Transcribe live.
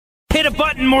hit a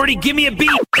button, Morty. Give me a beat.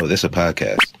 Oh, this a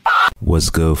podcast. What's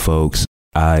good, folks?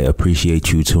 I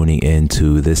appreciate you tuning in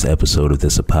to this episode of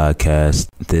This a Podcast.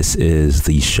 This is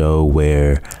the show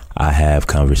where I have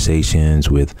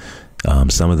conversations with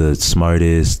some of the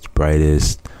smartest,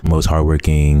 brightest, most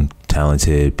hardworking,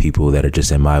 talented people that are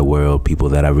just in my world, people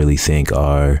that I really think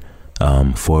are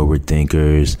forward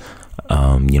thinkers, you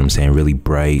know what I'm saying, really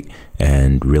bright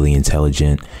and really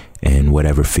intelligent in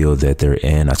whatever field that they're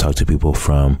in. I talk to people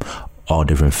from all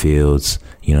different fields,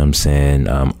 you know what I'm saying,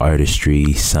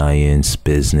 artistry, science,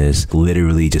 business,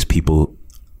 literally just people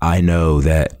I know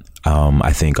that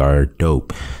I think are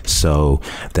dope. So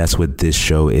that's what this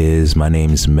show is. My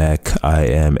name is Mech. I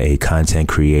am a content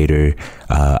creator.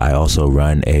 I also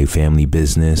run a family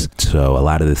business. So a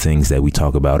lot of the things that we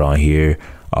talk about on here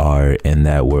are in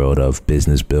that world of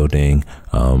business building,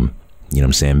 you know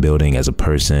what I'm saying, building as a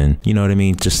person, you know what I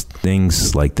mean, just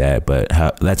things like that. But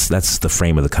that's the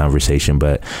frame of the conversation,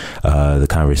 but the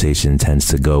conversation tends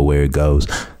to go where it goes.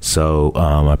 So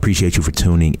I appreciate you for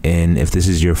tuning in. If this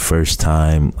is your first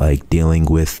time like dealing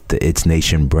with the It's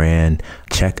Nation brand,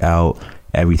 check out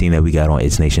everything that we got on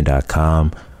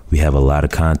itsnation.com. We have a lot of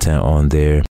content on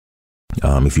there.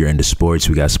 If you're into sports,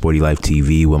 we got Sporty Life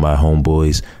TV with my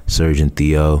homeboys, Serge and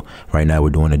Theo. Right now, we're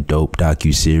doing a dope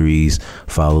docu-series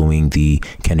following the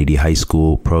Kennedy High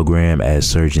School program as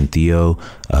Serge and Theo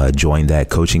joined that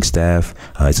coaching staff.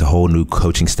 It's a whole new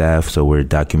coaching staff, so we're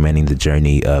documenting the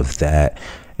journey of that.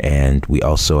 And we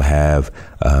also have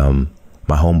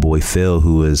my homeboy Phil,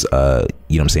 who is, you know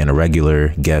what I'm saying, a regular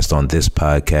guest on this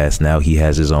podcast. Now he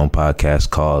has his own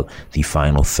podcast called The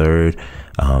Final Third.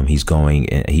 He's going,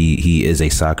 he is a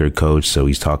soccer coach, so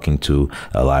he's talking to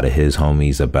a lot of his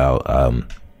homies about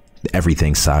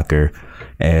everything soccer.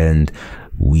 And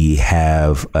we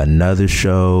have another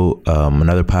show,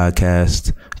 another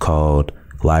podcast called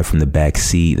Live from the Back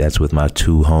Seat. That's with my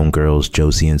two homegirls,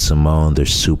 Josie and Simone. They're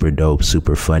super dope,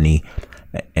 super funny.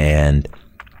 And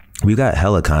we got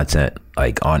hella content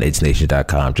like on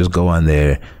itsnation.com. Just go on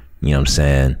there, you know what I'm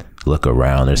saying, look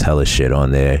around. There's hella shit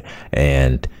on there.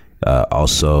 And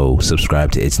also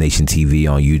subscribe to It's Nation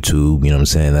TV on YouTube. You know what I'm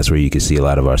saying? That's where you can see a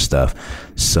lot of our stuff.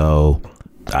 So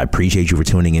I appreciate you for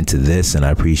tuning into this, and I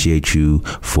appreciate you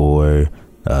for, you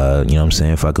know what I'm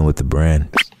saying, fucking with the brand.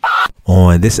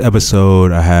 On this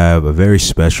episode, I have a very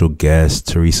special guest,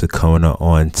 Teresa Kona,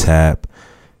 on tap.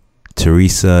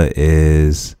 Teresa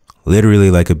is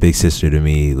literally like a big sister to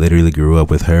me. Literally grew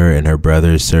up with her and her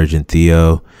brothers, Serge and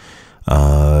Theo.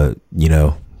 You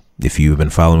know, if you've been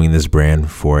following this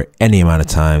brand for any amount of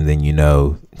time, then you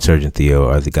know Serge and Theo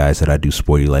are the guys that I do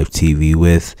Sporty Life TV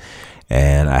with.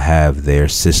 And I have their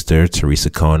sister,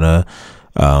 Teresa Kona.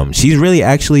 She's really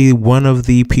actually one of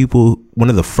the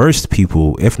first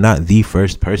people, if not the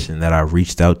first person that I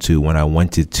reached out to when I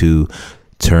wanted to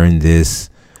turn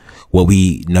this, what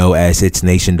we know as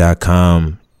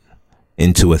itsnation.com,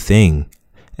 into a thing.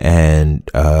 And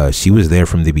she was there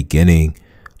from the beginning,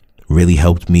 really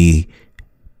helped me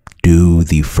do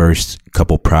the first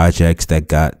couple projects that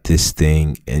got this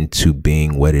thing into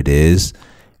being what it is.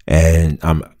 And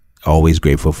I'm always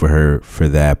grateful for her for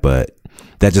that. But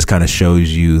that just kind of shows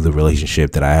you the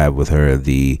relationship that I have with her,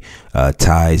 the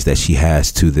ties that she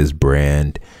has to this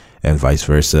brand and vice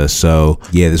versa. So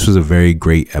yeah, this was a very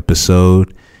great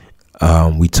episode.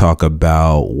 We talk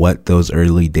about what those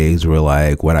early days were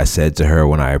like, what I said to her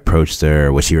when I approached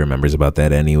her, what she remembers about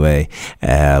that anyway.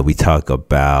 We talk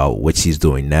about what she's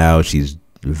doing now. She's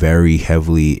very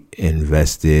heavily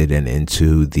invested and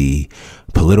into the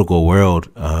political world.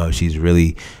 She's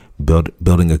really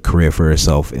building a career for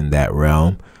herself in that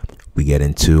realm. We get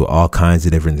into all kinds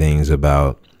of different things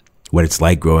about what it's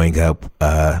like growing up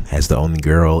as the only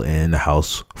girl in a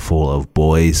house full of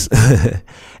boys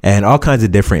and all kinds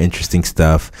of different interesting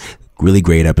stuff. Really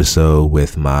great episode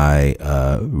with my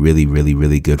really, really,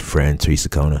 really good friend, Teresa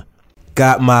Kona.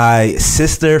 Got my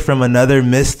sister from another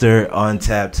mister on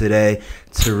tap today,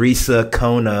 Teresa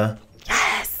Kona.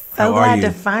 Yes, so glad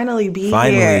to finally be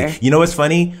here. You know what's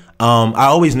funny? I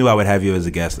always knew I would have you as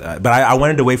a guest, but I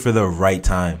wanted to wait for the right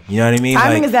time. You know what I mean?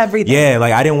 Timing is everything. Yeah,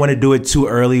 like I didn't want to do it too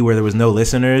early where there was no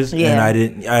listeners. Yeah.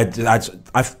 And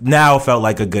I now felt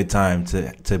like a good time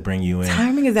to bring you in.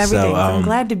 Timing is everything. So I'm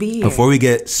glad to be here. Before we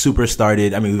get super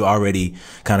started, I mean, we've already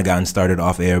kind of gotten started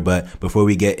off air, but before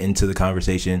we get into the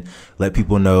conversation, let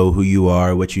people know who you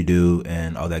are, what you do,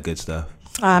 and all that good stuff.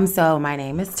 So my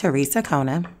name is Teresa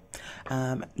Kona.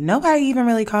 Nobody even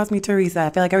really calls me Teresa. I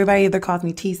feel like everybody either calls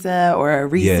me Tisa or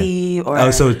Reese or...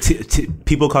 Oh, so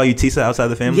people call you Tisa outside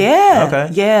the family? Yeah.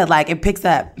 Okay. Yeah, like it picks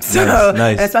up. So,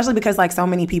 nice. Especially because like so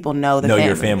many people know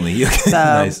your family. So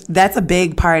nice. That's a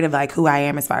big part of like who I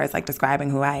am as far as like describing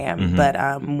who I am. Mm-hmm.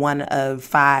 But one of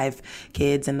 5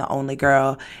 kids and the only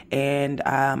girl. And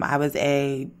I was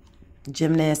a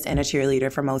gymnast and a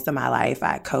cheerleader for most of my life.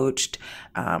 I coached,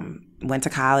 went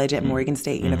to college at Morgan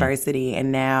State University,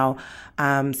 and now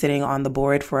I'm sitting on the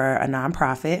board for a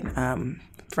nonprofit,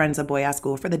 Friends of Boya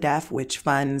School for the Deaf, which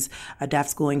funds a deaf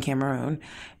school in Cameroon.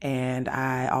 And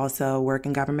I also work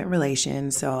in government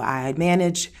relations. So I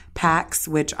manage PACs,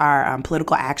 which are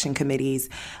political action committees,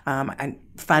 and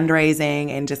fundraising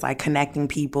and just like connecting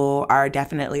people are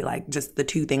definitely like just the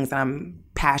 2 things that I'm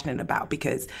passionate about,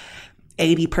 because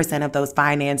 80% of those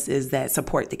finances that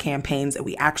support the campaigns that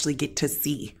we actually get to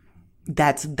see,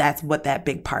 that's what that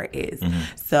big part is. Mm-hmm.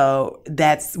 So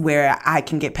that's where I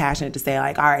can get passionate to say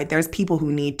like, all right, there's people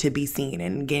who need to be seen,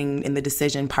 and getting in the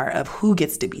decision part of who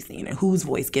gets to be seen and whose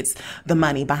voice gets the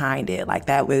money behind it. Like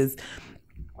that was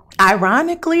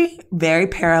ironically very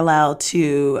parallel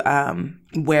to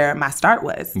where my start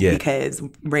was, because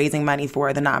raising money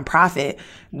for the nonprofit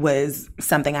was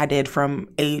something I did from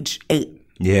age 8.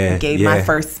 Yeah, gave my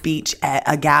first speech at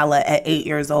a gala at 8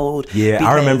 years old. Yeah,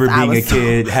 I remember being a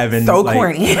kid having so like,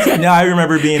 corny. No, I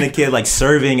remember being a kid like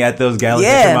serving at those galas.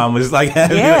 Yeah, your mom was like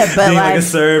having, being like a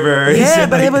server. Yeah,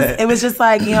 but like it was just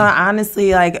like, you know,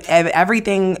 honestly, like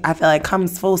everything I feel like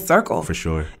comes full circle for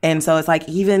sure. And so it's like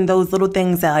even those little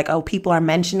things that like people are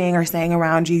mentioning or saying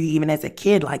around you, even as a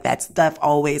kid, like that stuff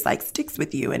always like sticks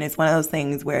with you, and it's one of those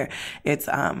things where it's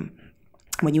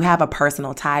when you have a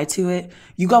personal tie to it,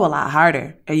 you go a lot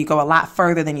harder, or you go a lot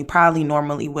further than you probably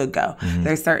normally would go. Mm-hmm.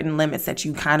 There's certain limits that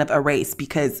you kind of erase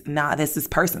because, this is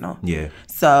personal. Yeah.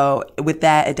 So with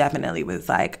that, it definitely was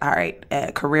like, all right,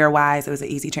 career-wise, it was an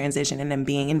easy transition. And then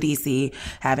being in D.C.,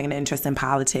 having an interest in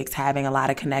politics, having a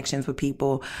lot of connections with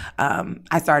people,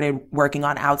 I started working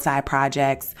on outside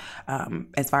projects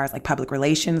as far as like public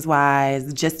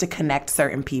relations-wise, just to connect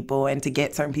certain people and to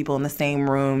get certain people in the same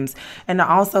rooms, and to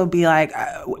also be like,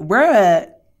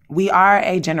 we are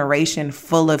a generation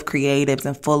full of creatives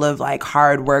and full of like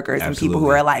hard workers. Absolutely. And people who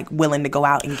are like willing to go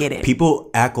out and get it.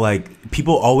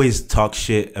 People always talk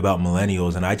shit about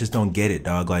millennials, and I just don't get it,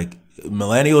 dog. Like,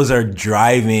 millennials are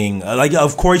driving, like,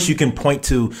 of course you can point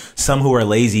to some who are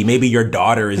lazy. Maybe your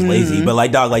daughter is lazy, but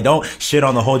like, dog, like, don't shit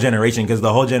on the whole generation, because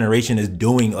the whole generation is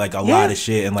doing like a lot of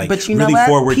shit and like really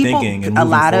forward thinking and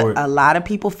moving forward. A lot of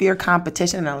people fear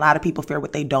competition, and a lot of people fear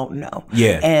what they don't know.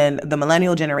 Yeah. And the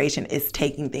millennial generation is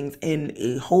taking things in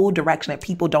a whole direction that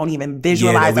people don't even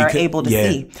visualize or are able to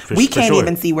see. We can't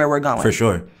even see where we're going. For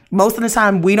sure. Most of the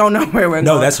time, we don't know where we're going.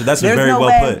 No, that's very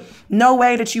well put. No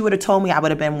way that you would have told me I would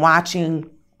have been watching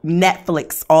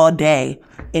Netflix all day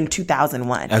in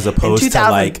 2001. As opposed to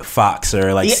like Fox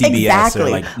or like CBS or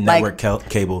like network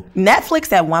cable.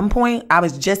 Netflix at one point, I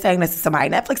was just saying this to somebody,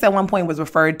 Netflix at one point was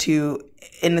referred to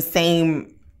in the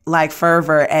same like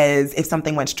fervor as if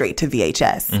something went straight to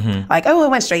VHS. Mm-hmm. Like, oh, it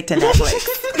went straight to Netflix.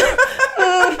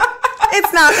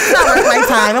 It's not worth my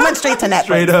time. I went straight to Netflix.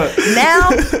 Straight up. Now,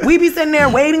 we be sitting there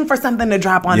waiting for something to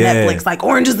drop on Netflix. Like,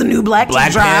 Orange is the New Black to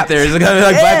drop. Panthers. Like,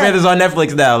 Black Panther's on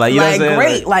Netflix now. Like, you know what I'm saying?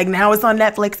 Great. Like, now it's on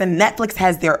Netflix, and Netflix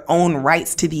has their own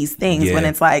rights to these things when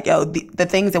it's like, yo, the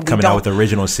things that we coming out with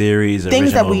original series,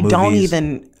 things that we movies.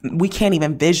 we can't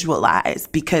even visualize,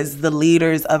 because the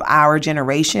leaders of our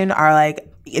generation are like,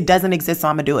 it doesn't exist, so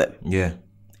I'm going to do it. Yeah.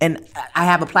 And I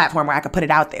have a platform where I could put it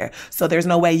out there. So there's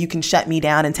no way you can shut me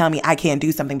down and tell me I can't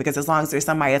do something, because as long as there's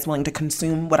somebody that's willing to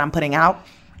consume what I'm putting out,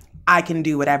 I can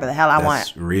do whatever the hell I want.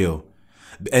 That's real.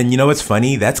 And you know what's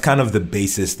funny? That's kind of the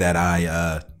basis that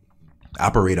I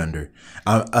operate under.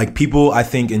 Like, people, I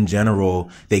think in general,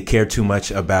 they care too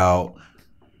much about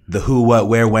the who, what,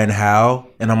 where, when, how.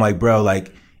 And I'm like, bro,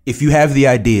 like, if you have the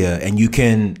idea and you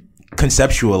can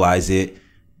conceptualize it,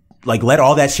 like, let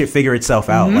all that shit figure itself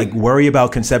out. Mm-hmm. Like, worry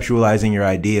about conceptualizing your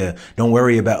idea. Don't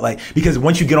worry about, like, because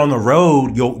once you get on the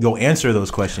road, you'll answer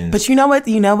those questions. But you know what?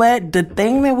 The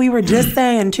thing that we were just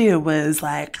saying too was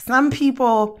like, some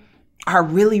people are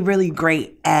really, really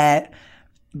great at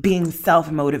being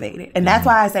self-motivated. And that's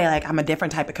why I say, like, I'm a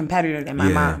different type of competitor than my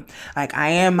mom. Like, I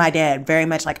am my dad very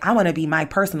much. Like, I want to be my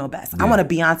personal best. I want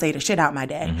to Beyonce the shit out my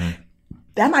dad. Mm-hmm.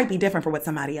 That might be different for what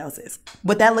somebody else is.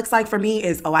 What that looks like for me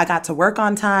is, I got to work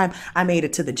on time. I made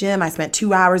it to the gym. I spent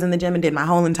 2 hours in the gym and did my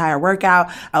whole entire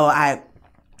workout. I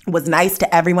was nice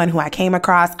to everyone who I came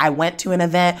across. I went to an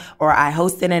event, or I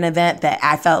hosted an event that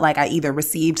I felt like I either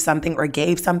received something or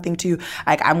gave something to.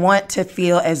 Like, I want to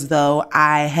feel as though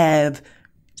I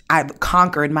I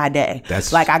conquered my day.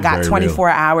 That's like I got 24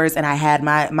 real. hours and I had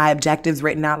my objectives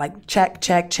written out, like check,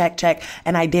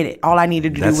 and I did it. All I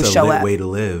needed to do was show up. That's a lit way to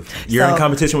live. You're in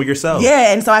competition with yourself.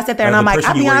 Yeah, and so I sit there and I'm like,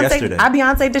 I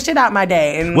Beyonce the shit out my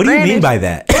day. And what do you mean by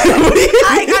that?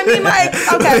 I mean, like,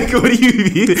 okay. Like, what do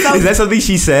you mean? So, is that something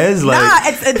she says? Like, nah,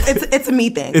 it's a me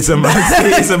thing. It's a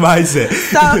mindset. It's a mindset.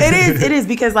 So it is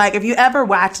because like if you ever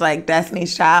watch like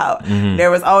Destiny's Child, there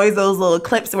was always those little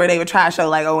clips where they would try to show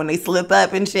like, oh, when they slip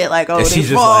up and shit, like, oh, and they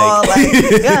fall.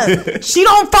 Yeah. She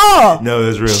don't fall. No,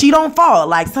 that's real. She don't fall.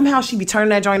 Like somehow she be turning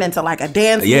that joint into like a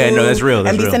dance move. No, that's real. That's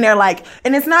and be real. sitting there like,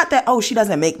 and it's not that, oh, she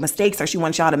doesn't make mistakes or she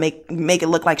wants y'all to make it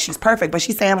look like she's perfect, but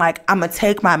she's saying like, I'm gonna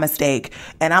take my mistake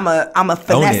and I'm a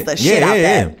finesse the shit out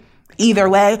that. Either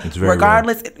way,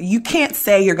 regardless, you can't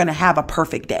say you're gonna have a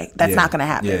perfect day. That's not gonna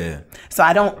happen. Yeah. So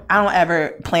I don't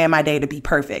ever plan my day to be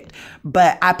perfect,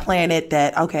 but I plan it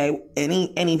that, okay,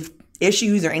 any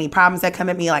issues or any problems that come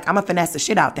at me, like I'm gonna finesse the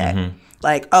shit out that.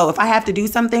 Like, oh, if I have to do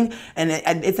something and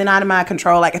it's out of my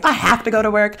control, like if I have to go to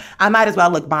work, I might as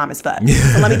well look bomb as fuck.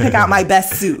 So let me pick out my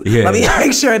best suit. Let me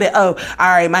make sure that, oh, all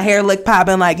right, my hair look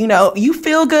popping. Like, you know, you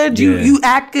feel good, you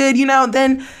act good, you know,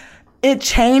 then it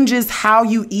changes how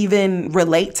you even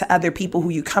relate to other people who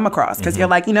you come across. Because you're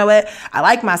like, you know what? I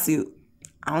like my suit.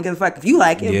 I don't give a fuck if you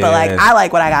like it, but like I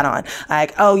like what I got on.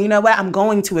 Like, oh, you know what? I'm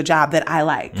going to a job that I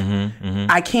like.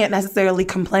 I can't necessarily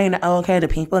complain. Oh, okay, the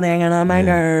people there get on my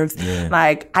nerves.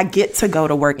 Like, I get to go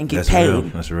to work and get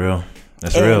paid. That's real.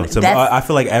 That's real. So I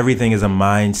feel like everything is a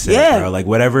mindset, bro. Like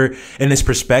whatever, and it's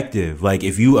perspective. Like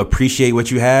if you appreciate what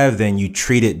you have, then you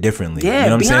treat it differently. Yeah, you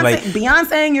know what I'm saying? Like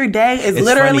Beyonce your day is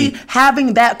literally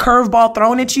having that curveball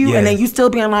thrown at you, and then you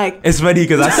still being like. It's funny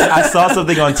because I saw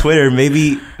something on Twitter,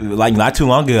 maybe like not too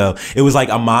long ago. It was like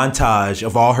a montage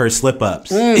of all her slip ups.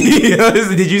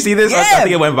 Did you see this? I think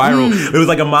it went viral. It was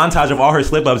like a montage of all her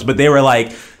slip ups, but they were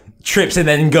like trips and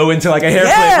then go into like a hair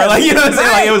flip, or like, you know what I'm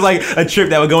saying? Like it was like a trip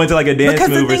that would go into like a dance move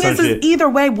or some shit. Because the thing is either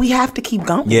way, we have to keep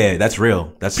going. Yeah, that's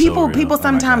real. That's people. So real. People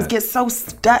sometimes get so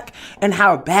stuck in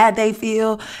how bad they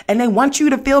feel, and they want you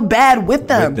to feel bad with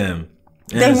them.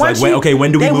 They want like, you.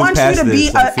 When do we move past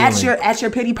this? They want you to be at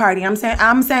your pity party. I'm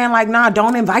saying like, nah,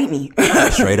 don't invite me.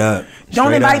 Straight up.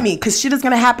 Don't invite me, because shit is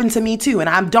gonna happen to me too, and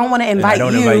I don't want to invite you.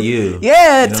 Invite you.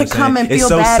 Yeah, to come and feel bad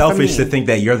for me. It's so selfish to think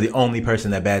that you're the only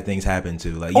person that bad things happen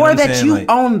to, like, or that you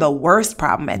own the worst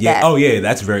problem at that. Oh yeah,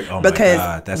 that's very. Oh because my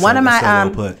God, that's one of my well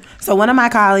put. So one of my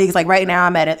colleagues, like right now,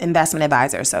 I'm at an Investment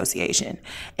Advisor Association,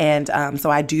 and so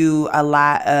I do a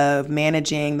lot of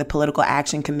managing the political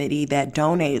action committee that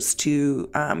donates to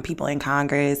people in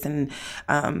Congress, and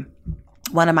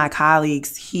one of my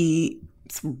colleagues, he's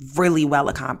really well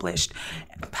accomplished,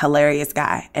 hilarious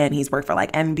guy, and he's worked for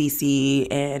like NBC,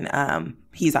 and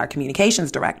he's our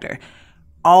communications director.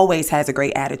 Always has a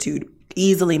great attitude.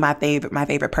 Easily my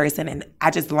favorite person, and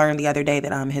I just learned the other day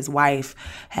that his wife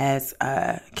has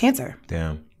cancer.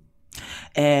 Damn.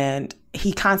 And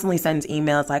he constantly sends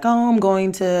emails like, oh, I'm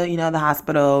going to, the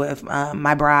hospital with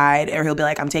my bride. Or he'll be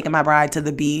like, I'm taking my bride to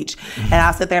the beach. And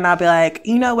I'll sit there and I'll be like,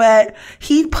 you know what?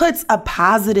 He puts a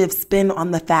positive spin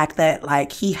on the fact that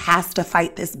like he has to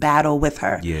fight this battle with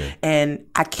her. Yeah. And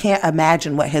I can't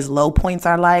imagine what his low points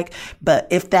are like. But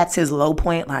if that's his low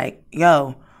point, like,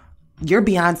 yo, you're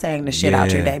Beyonceing the shit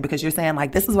out your day, because you're saying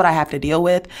like, this is what I have to deal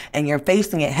with, and you're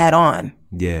facing it head on.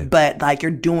 Yeah. But like,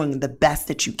 you're doing the best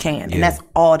that you can, and that's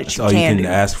all that you can do. That's all you can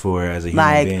ask for as a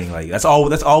human being. Like that's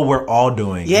all we're all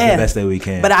doing. Yeah. The best that we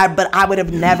can. But I would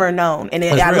have never known. And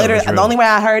the only way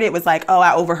I heard it was like, oh,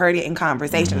 I overheard it in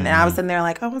conversation. And I was sitting there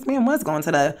like, oh, this man was going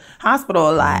to the hospital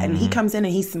a lot. And he comes in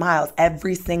and he smiles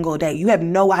every single day. You have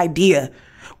no idea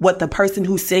what the person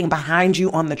who's sitting behind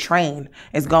you on the train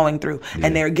is going through. Yeah.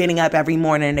 And they're getting up every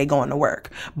morning and they're going to work.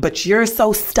 But you're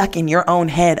so stuck in your own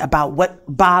head about what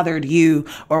bothered you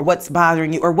or what's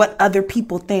bothering you or what other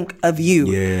people think of you.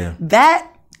 Yeah. That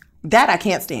I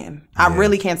can't stand. Yeah. I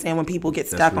really can't stand when people get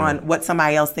stuck on what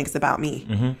somebody else thinks about me.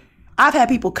 Mm-hmm. I've had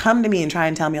people come to me and try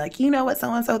and tell me like, you know what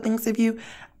so-and-so thinks of you?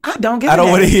 I don't give a damn. I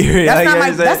don't want to hear it.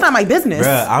 That's not my business.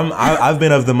 Bruh, I've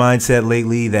been of the mindset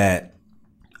lately that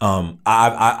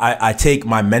I take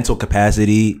my mental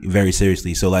capacity very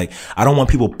seriously. So like, I don't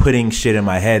want people putting shit in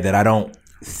my head that I don't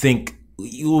think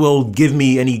you will give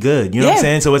me any good. You know what I'm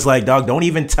saying? So it's like, dog, don't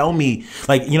even tell me,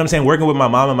 like, you know what I'm saying? Working with my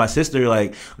mom and my sister,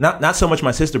 like not so much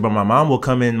my sister, but my mom will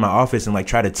come in my office and like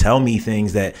try to tell me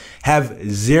things that have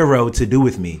zero to do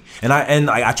with me. And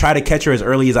I try to catch her as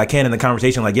early as I can in the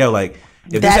conversation. Like, yo, like,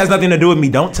 if this has nothing to do with me,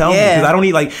 don't tell me, because I don't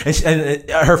need like. And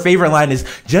her favorite line is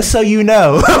 "just so you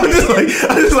know." I'm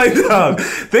just like, dog.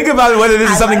 Think about whether this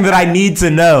is something that I need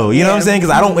to know. You know what I'm saying?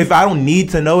 Because if I don't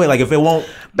need to know it, like if it won't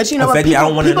But you know what?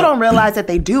 People don't realize that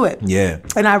they do it. Yeah.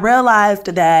 And I realized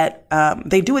that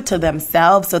they do it to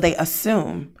themselves, so they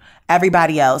assume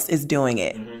everybody else is doing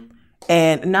it. Mm-hmm.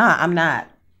 And nah, I'm not.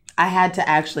 I had to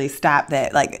actually stop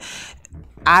that. Like,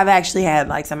 I've actually had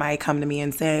like somebody come to me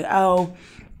and say, oh,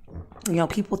 you know,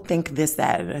 people think this,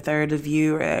 that, and a third of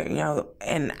you, or, you know,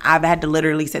 and I've had to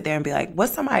literally sit there and be like, what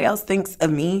somebody else thinks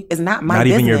of me is not my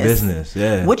business. Not even your business,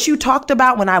 yeah. What you talked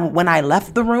about when I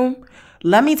left the room,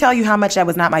 let me tell you how much that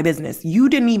was not my business. You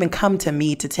didn't even come to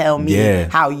me to tell me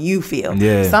how you feel.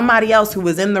 Yeah. Somebody else who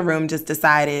was in the room just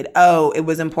decided, oh, it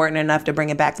was important enough to bring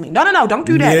it back to me. No, don't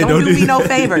do that. Don't do me no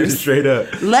favors. Straight up.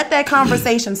 Let that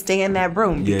conversation stay in that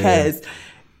room, because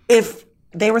if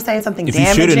they were saying something damaging.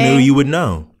 If you should have knew, you would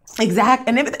know. Exactly.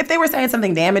 And if they were saying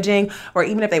something damaging, or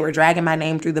even if they were dragging my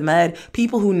name through the mud,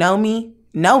 people who know me.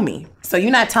 So you're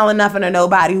not telling nothing to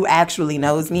nobody who actually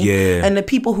knows me. Yeah. And the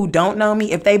people who don't know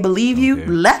me, if they believe you,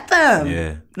 let them.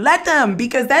 Yeah. Let them,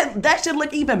 because that should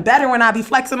look even better when I be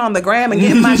flexing on the gram and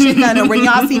getting my shit done, and when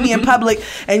y'all see me in public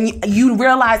and you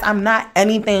realize I'm not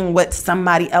anything what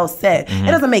somebody else said. Mm-hmm.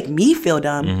 It doesn't make me feel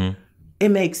dumb. Mm-hmm. It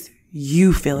makes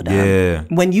you feel dumb. Yeah.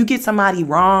 When you get somebody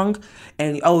wrong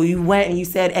and you went and you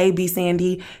said A, B, C, and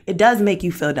D, it does make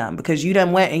you feel dumb, because you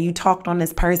done went and you talked on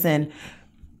this person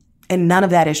and none of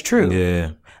that is true.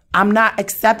 Yeah. I'm not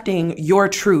accepting your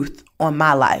truth on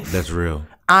my life. That's real.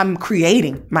 I'm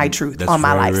creating my truth on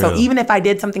my life. Real. So even if I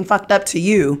did something fucked up to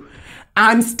you,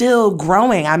 I'm still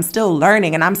growing. I'm still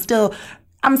learning, and I'm still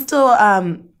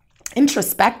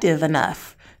introspective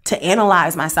enough to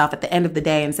analyze myself at the end of the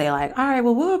day and say, like, all right,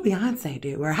 well, what would Beyonce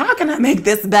do? Or how can I make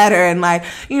this better? And like,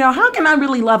 you know, how can I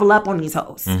really level up on these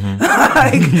hoes?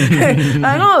 Mm-hmm.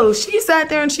 like, oh, she sat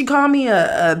there and she called me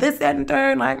a this, that, and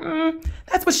third. Like,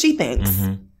 that's what she thinks.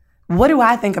 Mm-hmm. What do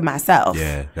I think of myself?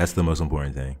 Yeah, that's the most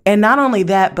important thing. And not only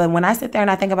that, but when I sit there and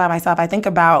I think about myself, I think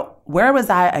about, where was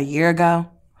I a year ago?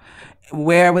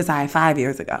 Where was I 5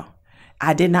 years ago?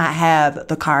 I did not have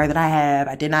the car that I have.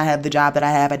 I did not have the job that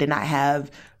I have. I did not have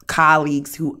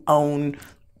colleagues who own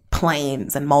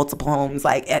planes and multiple homes.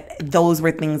 Like, those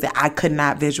were things that I could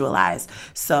not visualize.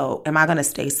 So am I going to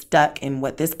stay stuck in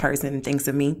what this person thinks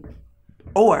of me?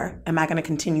 Or am I going to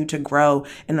continue to grow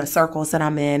in the circles that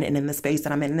I'm in, and in the space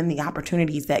that I'm in, and in the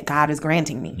opportunities that God is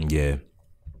granting me? Yeah.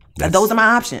 Those are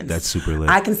my options. That's super lit.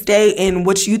 I can stay in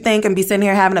what you think and be sitting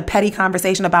here having a petty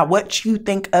conversation about what you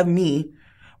think of me,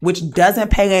 which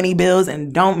doesn't pay any bills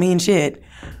and don't mean shit.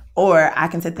 Or I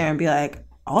can sit there and be like,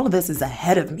 all of this is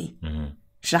ahead of me. Mm-hmm.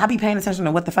 Should I be paying attention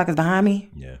to what the fuck is behind me?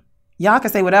 Yeah. Y'all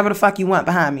can say whatever the fuck you want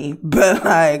behind me, but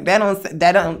like that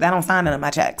don't sign none of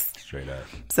my checks. Straight up.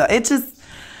 So it's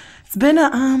been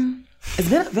a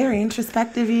very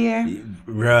introspective year.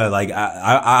 Bruh, like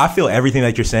I feel everything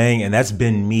that you're saying, and that's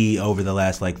been me over the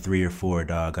last like 3 or 4,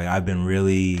 dog. Like I've been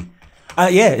really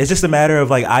it's just a matter of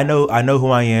like I know who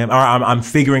I am, or I'm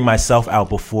figuring myself out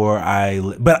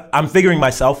but I'm figuring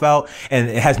myself out, and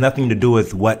it has nothing to do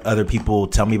with what other people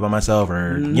tell me about myself,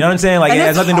 or you know what I'm saying? Like, and it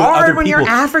has nothing to do with other when people. You're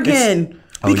African.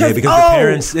 Because your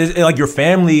parents, like your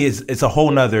family it's a whole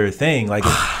nother thing. Like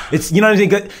it's you know what I'm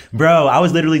saying? Bro, I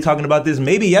was literally talking about this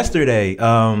maybe yesterday,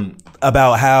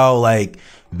 about how like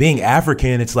being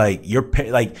African, it's like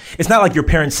it's not like your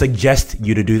parents suggest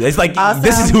you to do this. It's like, awesome.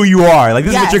 This is who you are. Like,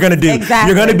 this is what you're going to do. Exactly.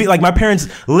 You're going to be like, my parents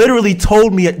literally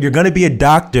told me you're going to be a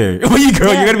doctor. When you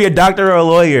grow, you're going to be a doctor or a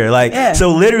lawyer. Like,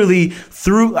 so literally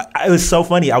it was so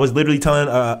funny. I was literally telling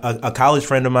a college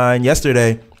friend of mine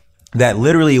yesterday that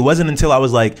literally it wasn't until I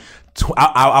was like,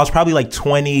 I was probably like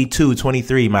 22,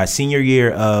 23, my senior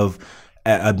year of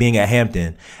being at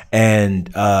Hampton.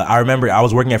 And I remember I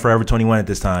was working at Forever 21 at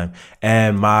this time,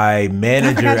 and my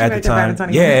manager at the time,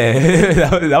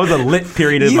 that was a lit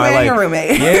period of my life. You and your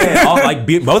roommate.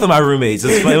 Yeah, both of my roommates.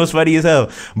 It was funny as hell.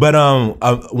 But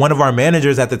one of our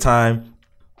managers at the time,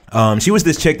 she was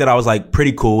this chick that I was like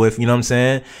pretty cool with, you know what I'm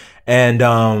saying?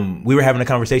 And we were having a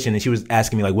conversation, and she was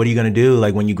asking me like, what are you going to do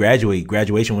like when you graduate?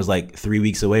 Graduation was like 3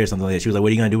 weeks away or something like that. She was like, what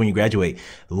are you going to do when you graduate?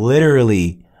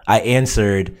 Literally, I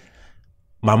answered,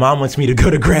 my mom wants me to go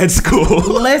to grad school.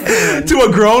 Listen.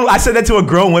 I said that to a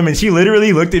grown woman. She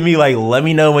literally looked at me like, let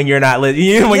me know when you're not, when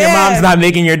your mom's not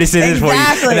making your decisions for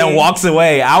you. And then walks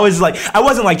away. I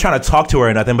wasn't like trying to talk to her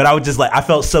or nothing, but I was just like, I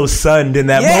felt so sunned in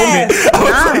that moment.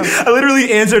 I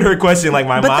literally answered her question like,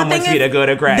 my mom wants me to go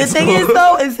to grad school. The thing is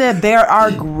though, is that there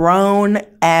are grown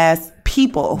ass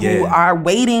people who are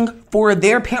waiting for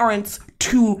their parents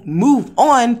to move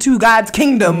on to God's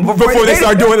kingdom before they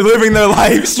start living their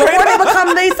life. Before they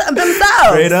become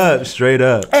themselves. Straight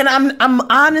up. And I'm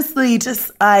honestly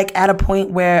just like at a point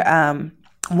where I'm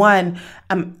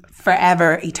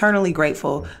forever, eternally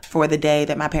grateful for the day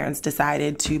that my parents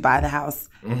decided to buy the house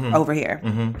over here.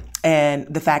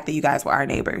 And the fact that you guys were our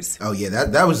neighbors. Oh, yeah.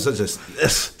 That was such a...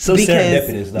 So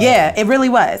serendipitous, though. Yeah, it really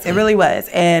was. It really was.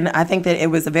 And I think that it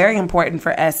was very important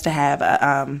for us to have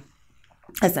a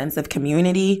sense of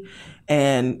community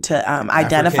and to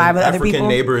identify with other people. African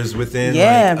neighbors within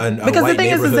because the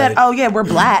thing is that, we're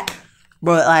black.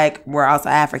 But like we're also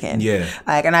African, and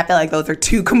I feel like those are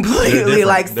two completely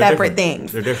separate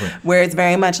things. They're different. Where it's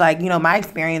very much like my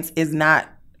experience is not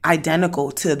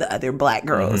identical to the other black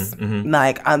girls.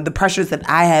 Like the pressures that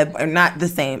I have are not the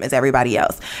same as everybody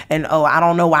else. And I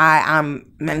don't know why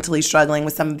I'm mentally struggling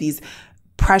with some of these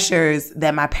pressures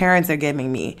that my parents are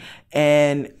giving me,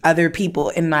 and other people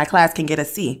in my class can get a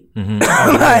C.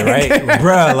 Right,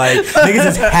 bro. Like niggas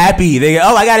is happy. They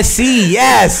I got a C.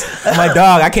 Yes, I'm like,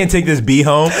 dog, I can't take this B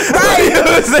home. Right. You know what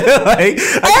I'm saying? Like,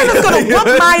 I'm just gonna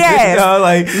whoop my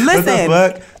ass. Listen.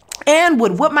 What the fuck? And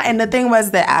would whoop my. And the thing was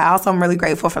that I also am really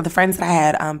grateful for the friends that I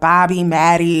had: Bobby,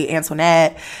 Maddie,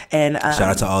 Antoinette, and shout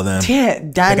out to all them. Yeah,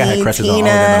 Dunny, I had crushes Tina. on all of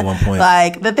them at one point.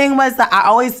 Like the thing was that I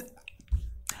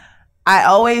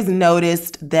always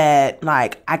noticed that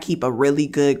like I keep a really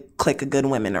good clique of good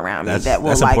women around me that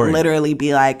will like important. Literally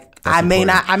be like I may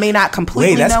not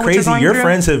completely. Wait, that's know crazy. What you're going your through.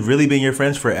 Friends have really been your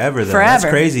friends forever, though. That's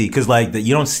crazy because like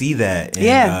you don't see that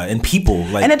in people.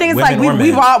 Like, and the thing is like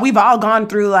we've all gone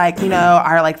through like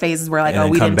our like phases where like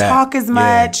we didn't talk as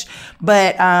much.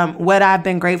 But what I've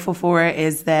been grateful for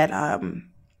is that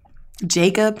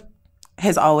Jacob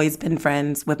has always been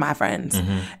friends with my friends.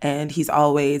 And he's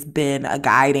always been a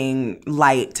guiding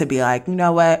light to be like, you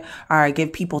know what? All right,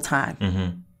 give people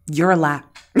time. You're a lot.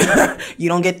 You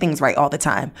don't get things right all the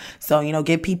time. So,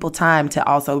 give people time to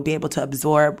also be able to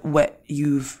absorb what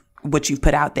you've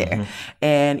put out there.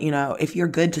 And, if you're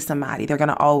good to somebody, they're going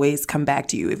to always come back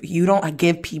to you. If you don't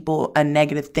give people a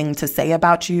negative thing to say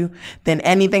about you, then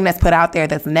anything that's put out there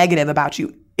that's negative about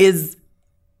you is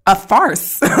a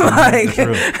farce.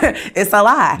 It's a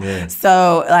lie. Yeah.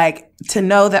 So to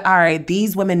know that, all right,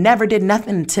 these women never did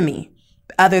nothing to me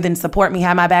other than support me,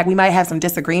 have my back. We might have some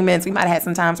disagreements. We might have had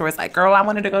some times where it's like, girl, I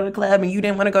wanted to go to the club and you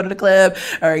didn't want to go to the club,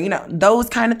 or those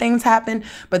kind of things happen.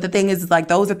 But the thing is like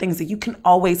those are things that you can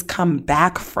always come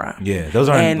back from. Yeah, those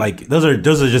aren't those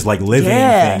are just like living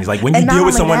things. Like when you deal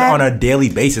with someone on a daily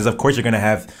basis, of course you're gonna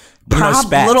have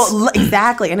spats.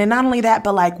 Exactly. And then not only that,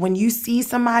 but like when you see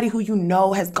somebody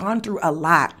who has gone through a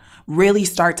lot really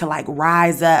start to like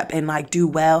rise up and like do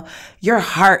well, your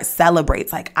heart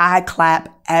celebrates. Like I clap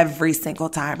every single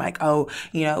time. Like,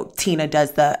 Tina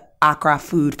does the Accra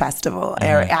Food Festival.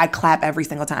 Or I clap every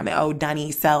single time.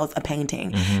 Dunny sells a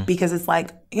painting. Because it's like,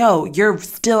 you're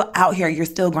still out here. You're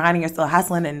still grinding. You're still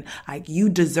hustling. And like, you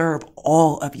deserve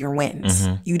all of your wins.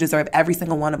 You deserve every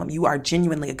single one of them. You are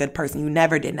genuinely a good person. You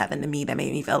never did nothing to me that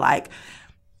made me feel like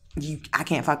I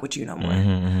can't fuck with you no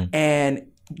more. And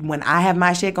when I have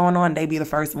my shit going on, they be the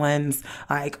first ones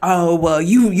like, oh, well,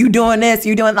 you doing this,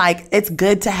 you doing like, it's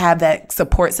good to have that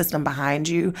support system behind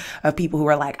you of people who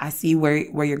are like, I see where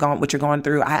you're going, what you're going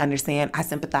through. I understand. I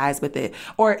sympathize with it.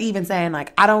 Or even saying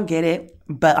like, I don't get it,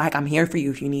 but like, I'm here for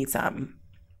you if you need something.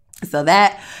 So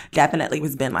that definitely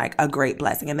has been like a great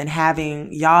blessing. And then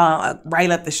having y'all right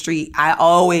up the street, I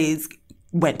always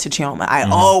went to Chioma. I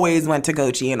always went to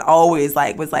Gochi and always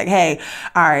like was like, hey,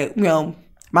 all right,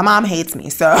 my mom hates me,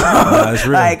 so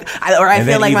like, I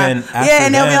feel like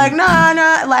and they'll be like,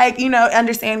 no, like,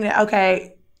 understanding that,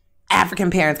 okay,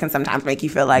 African parents can sometimes make you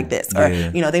feel like this, or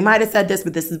they might have said this,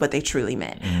 but this is what they truly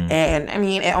meant. And I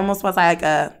mean, it almost was like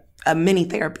a mini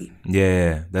therapy.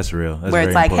 Yeah, that's real. That's where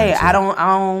it's like, hey, I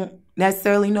don't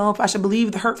necessarily know if I should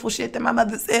believe the hurtful shit that my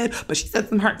mother said, but she said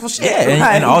some hurtful shit.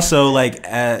 Yeah, and also like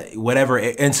whatever.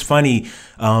 It's funny.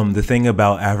 The thing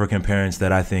about African parents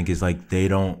that I think is like they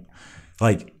don't.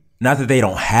 Like, not that they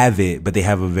don't have it, but they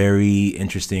have a very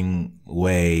interesting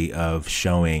way of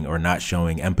showing or not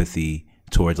showing empathy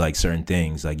towards like certain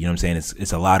things. Like, you know what I'm saying?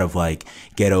 It's a lot of like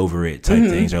get over it type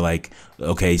things, or like,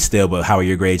 okay, still, but how are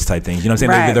your grades type things. You know what I'm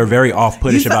saying? Right. They're very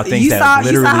off-puttish about things that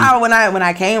literally. You saw how when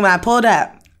I pulled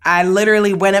up, I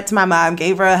literally went up to my mom,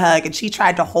 gave her a hug, and she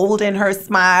tried to hold in her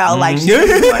smile like she was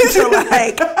going to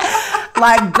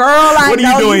like, girl, I know what are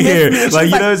you doing here? Like,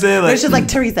 you know what I'm saying? Like, she's like,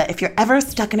 Teresa, if you're ever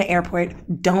stuck in an airport,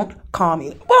 don't call me.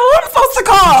 Well, who am I supposed to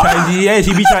call? Yeah,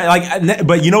 she be trying like,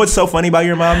 but you know what's so funny about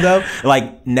your mom though?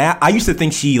 Like now, I used to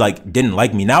think she like didn't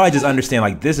like me. Now I just understand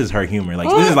like this is her humor. Like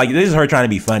this is her trying to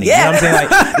be funny. Yeah. You know what I'm saying?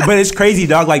 Like, but it's crazy,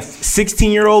 dog. Like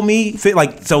 16-year-old me,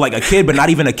 like a kid, but not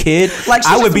even a kid. Like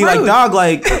I would be rude. Like, dog,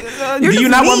 like, do you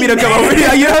not want me to come over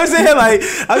here? You know what I'm saying? Like,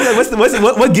 I was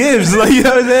like, what gives? Like, you know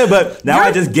what I'm saying? But now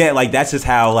I just get like that's that's just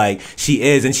how like she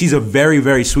is, and she's a very,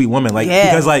 very sweet woman. Like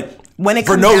because like. When it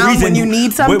comes down, when you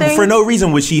need something, for no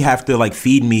reason would she have to like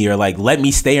feed me or like let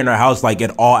me stay in her house like at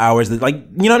all hours, like you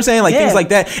know what I'm saying, like things like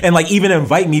that, and like even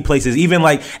invite me places, even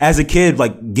like as a kid,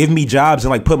 like give me jobs and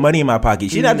like put money in my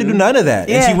pocket. She didn't have to do none of that,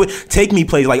 and she would take me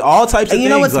places, like all types of things. You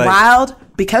know what's like, wild?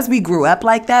 Because we grew up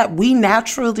like that, we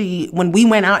naturally, when we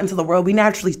went out into the world, we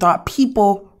naturally thought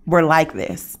people were like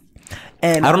this.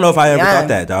 And I don't know if I ever thought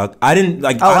that, dog. I didn't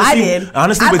like. Oh, honestly, I did.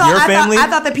 Honestly, with your family, I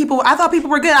thought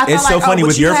people were good. I it's thought, so like, funny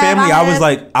with your family. I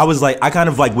was like, I kind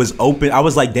of like was open. I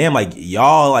was like, damn, like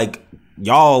y'all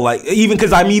like, even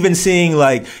because I'm even seeing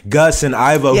like Gus and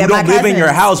Ivo who don't live in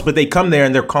your house, but they come there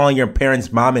and they're calling your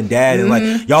parents mom and dad, and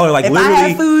like y'all are like, if literally, I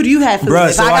have food, you have food. Bruh,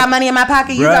 if so I got money in my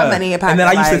pocket, you got money in your pocket. And then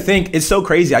I used to think, it's so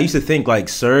crazy. I used to think like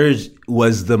Serge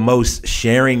was the most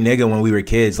sharing nigga when we were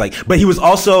kids, like, but he was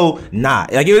also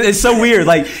not. Like it's so weird.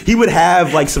 Like he would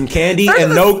have like some candy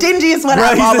and no stingiest one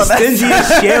out of all of us. He's the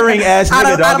stingiest sharing ass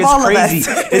nigga, dog. It's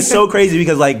crazy. It's so crazy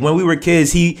because like when we were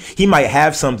kids, he might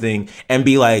have something and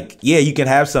be like, yeah, you can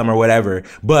have some or whatever,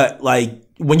 but like.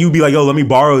 When you be like, yo, let me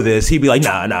borrow this, he'd be like,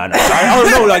 nah. I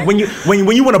don't know. Like when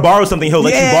you want to borrow something, he'll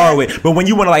let you borrow it. But when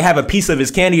you want to like have a piece of his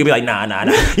candy, he'll be like, nah.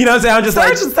 You know what I'm saying? I'm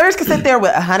just Serge could sit there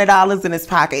with $100 in his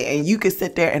pocket, and you could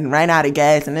sit there and run out of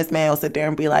gas, and this man will sit there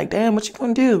and be like, damn, what you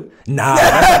gonna do? Nah,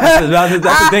 that's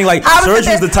the thing. Like Serge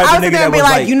was the type of nigga that was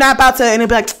like, you're not about to, and he'd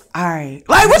be like, all right.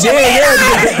 Like what you mean?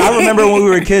 I remember when we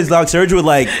were kids, dog. Serge would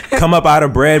like come up out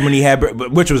of bread when he had,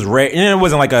 which was rare. And it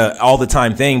wasn't like a all the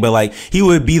time thing, but like he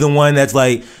would be the one that's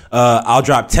like, I'll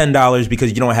drop $10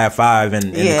 because you don't have $5,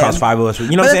 and it costs $5 of us.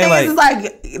 You know what I'm saying?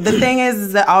 Like the thing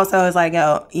is that also is like,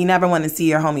 yo, you never want to see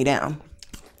your homie down.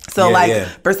 So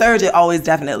for Serge, it always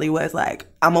definitely was like,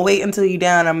 I'm gonna wait until you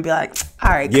down. I'm gonna be like, all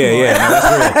right, come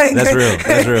on. No,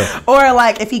 that's real. Or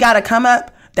like if he got to come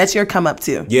up. That's your come up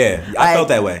too. Yeah, I felt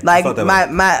that way. Like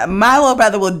my little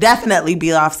brother will definitely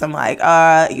be off some like,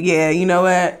 yeah, you know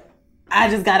what? I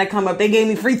just gotta come up. They gave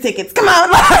me free tickets. Come on,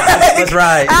 that's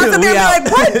right. I was there like,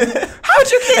 what?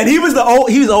 How'd you get? And he was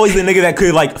always the nigga that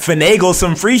could like finagle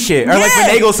some free shit or like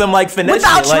finagle some like finesse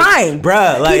without shit. trying, like,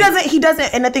 bruh. Like he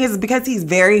doesn't. And the thing is, because he's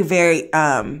very, very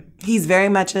he's very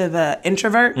much of an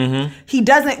introvert. Mm-hmm. He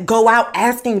doesn't go out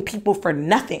asking people for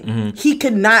nothing. Mm-hmm. He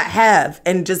could not have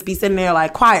and just be sitting there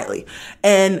like quietly.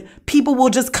 And people will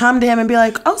just come to him and be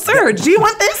like, "Oh, Serge, do you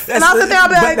want this?" And I'll sit there. I'll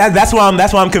be like, "That's why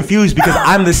I'm confused because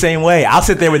I'm the same way. I'll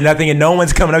sit there with nothing and no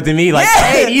one's coming up to me like,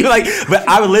 "Hey, you like." But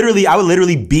I would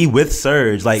literally be with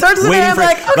Serge, like waiting for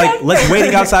like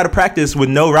waiting outside of practice with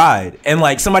no ride, and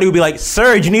like somebody would be like,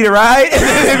 "Serge, you need a ride?" And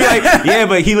they'd be like, "Yeah,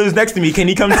 but he lives next to me. Can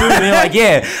he come too?" And they're like,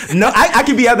 "Yeah." No, I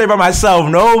could be out there by myself.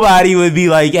 Nobody would be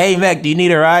like, "Hey, Mac, do you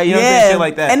need a ride?" You know what I'm saying? Shit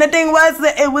like that. And the thing was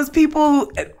that it was people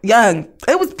young.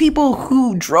 It was people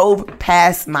who drove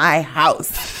past my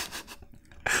house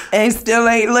and still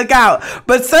ain't look out.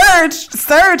 But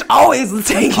Serge always was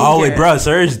taking care. Bro,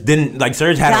 Serge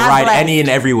had a ride any and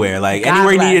everywhere. Like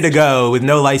anywhere he needed to go with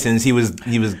no license, he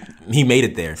made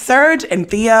it there. Serge and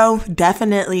Theo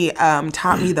definitely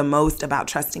taught me the most about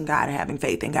trusting God and having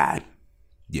faith in God.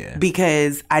 Yeah.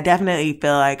 Because I definitely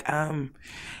feel like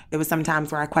it was some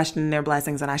times where I questioned their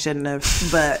blessings and I shouldn't have.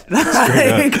 But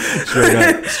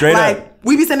straight up.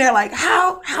 We be sitting there like,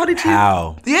 how did you?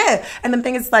 How? Yeah. And the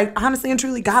thing is, like, honestly and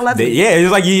truly, God loves me. Yeah, it's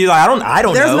like I don't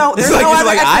know. There's no other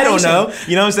I don't know.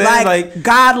 You know what I'm saying? Like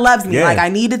God loves me. Yeah. Like I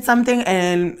needed something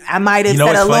and I might have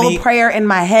said a little prayer in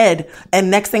my head,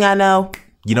 and next thing I know.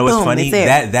 You know what's funny?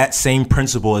 That same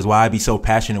principle is why I be so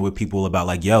passionate with people about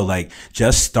like, yo, like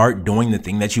just start doing the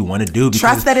thing that you want to do.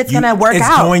 Trust that it's gonna work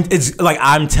out. It's like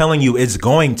I'm telling you, it's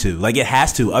going to. Like it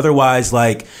has to. Otherwise,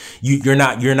 like you're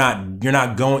not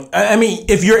going. I mean,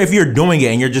 if you're doing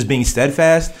it and you're just being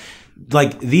steadfast.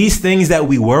 Like these things that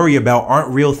we worry about aren't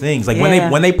real things. Like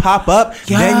when they pop up,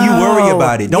 then you worry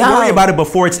about it. Don't worry about it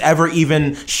before it's ever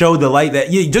even showed the light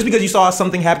that just because you saw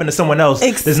something happen to someone else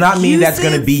does not mean that's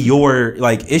going to be your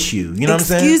like issue. You know what I'm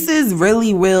saying? Excuses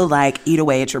really will like eat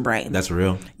away at your brain. That's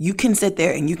real. You can sit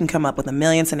there and you can come up with a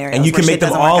million scenarios, and you can make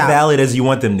them all valid as you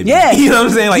want them to be. Yeah, you know what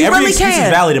I'm saying? Like every really excuse is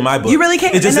valid in my book. You really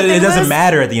can. It doesn't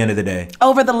matter at the end of the day.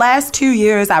 Over the last 2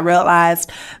 years, I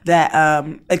realized that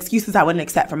excuses I wouldn't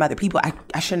accept from other people,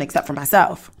 I shouldn't accept for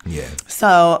myself. Yeah.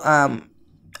 So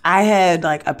I had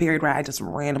like a period where I just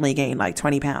randomly gained like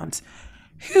 20 pounds.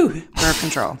 Whew, birth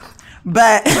control.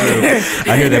 But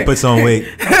I hear that puts on weight.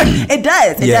 It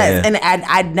does. And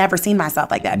I'd never seen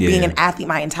myself like that. Yeah. Being an athlete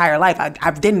my entire life,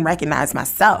 I didn't recognize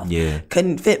myself. Yeah.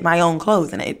 Couldn't fit my own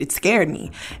clothes, and it scared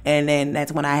me. And then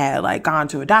that's when I had like gone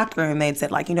to a doctor, and they'd said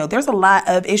like, there's a lot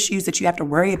of issues that you have to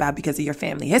worry about because of your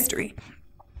family history.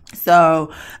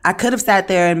 So I could have sat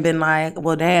there and been like,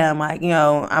 well, damn, like,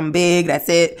 I'm big, that's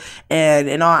it. And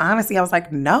in all honesty, I was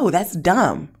like, no, that's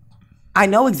dumb. I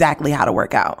know exactly how to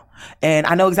work out. And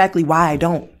I know exactly why I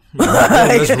don't.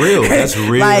 That's real. That's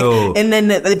real. Like, and then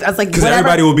I was like, because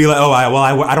everybody will be like, "Oh,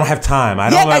 I don't have time. I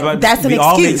don't." That's an excuse. We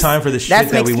all make time for the shit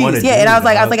that we want to do. Yeah, and I was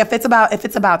like, if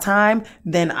it's about time,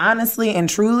 then honestly and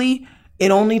truly,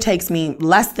 it only takes me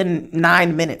less than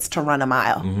 9 minutes to run a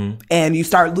mile, and you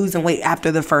start losing weight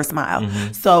after the first mile.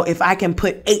 So if I can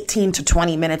put 18 to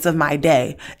 20 minutes of my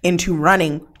day into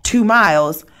running 2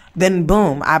 miles. Then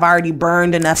boom, I've already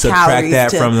burned enough calories.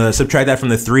 Subtract that from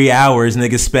the 3 hours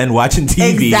niggas spend watching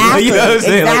TV. Exactly. You know what I'm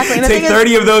saying? Exactly. Like, take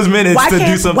 30 of those minutes to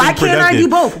do something productive. Why can't I do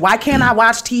both? Why can't I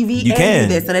watch TV you and can.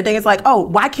 do this? And the thing is like,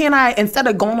 why can't I, instead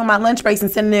of going on my lunch breaks and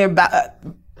sitting there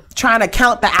trying to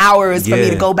count the hours for me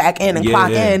to go back in and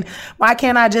clock in, why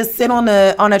can't I just sit on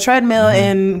a treadmill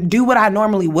and do what I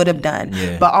normally would have done?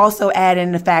 But also add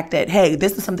in the fact that, hey,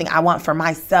 this is something I want for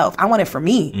myself. I want it for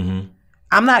me.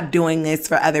 I'm not doing this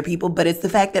for other people, but it's the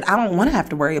fact that I don't want to have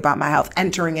to worry about my health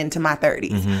entering into my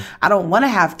 30s. I don't want to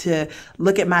have to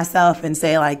look at myself and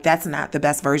say, like, that's not the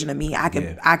best version of me. I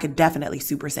could definitely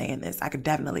Super Saiyan this. I could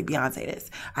definitely Beyonce this.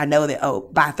 I know that,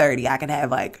 by 30, I can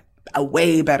have, like, a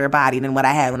way better body than what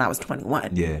I had when I was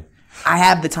 21. Yeah. I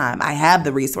have the time. I have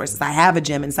the resources. I have a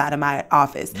gym inside of my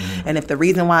office. And if the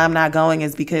reason why I'm not going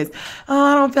is because,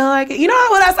 I don't feel like it. You know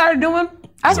what I started doing?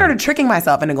 I started tricking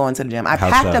myself into going to the gym. I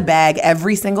packed a bag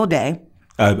every single day.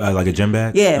 Like a gym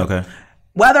bag? Yeah. Okay.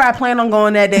 Whether I plan on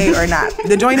going that day or not.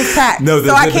 The joint is packed.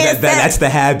 I can't say. That's the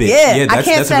habit. Yeah, that's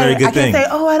a very good thing. I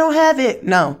can't say, I don't have it.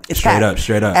 No, it's packed.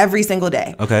 Straight up. Every single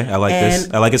day. Okay, I like this.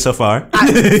 I like it so far.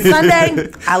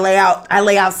 Sunday, I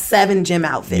lay out 7 gym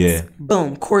outfits. Yeah.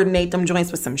 Boom. Coordinate them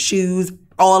joints with some shoes.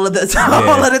 All of the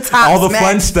tops, all the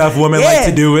fun stuff women like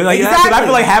to do. Like, exactly. I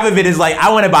feel like half of it is like,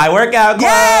 I want to buy workout clothes.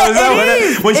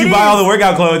 Yeah, Once you buy all the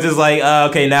workout clothes, it's like,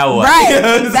 okay, now what?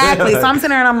 Right, exactly. So I'm sitting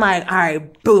there and I'm like, all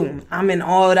right, boom. I'm in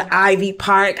all the Ivy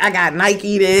Park. I got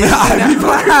Nike this.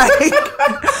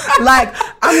 like,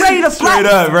 I'm ready to flex. Straight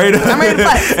up. I'm ready to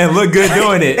flex. And look good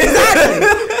doing it.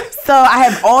 Exactly. So I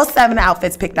have all 7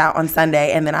 outfits picked out on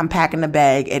Sunday, and then I'm packing the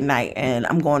bag at night, and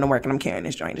I'm going to work, and I'm carrying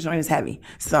this joint. This joint is heavy,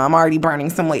 so I'm already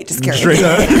burning some weight just carrying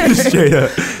it. Straight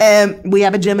up. And we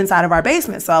have a gym inside of our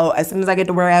basement, so as soon as I get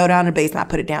to work out down in the basement, I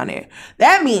put it down there.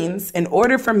 That means in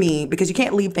order for me, because you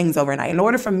can't leave things overnight, in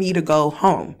order for me to go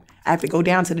home, I have to go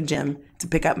down to the gym to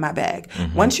pick up my bag.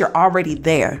 Once you're already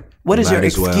there, what is your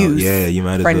excuse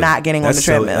for not getting on the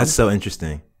treadmill? That's so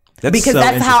interesting. Because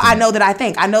that's how I know that I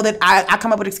think. I know that I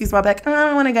come up with an excuse about like, I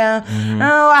don't want to go.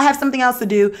 Oh, I have something else to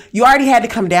do. You already had to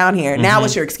come down here. Now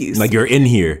what's your excuse? Like, you're in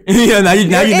here.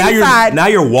 now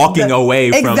you're walking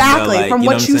away from from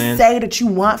what you say that you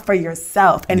want for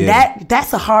yourself. And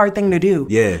that's a hard thing to do.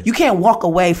 Yeah. You can't walk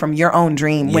away from your own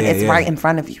dream when it's right in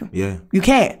front of you. Yeah. You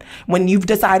can't. When you've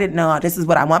decided, no, this is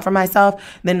what I want for myself,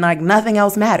 then like nothing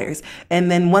else matters.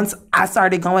 And then once I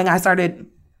started going, I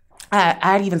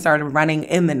had even started running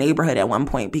in the neighborhood at one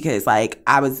point because like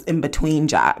I was in between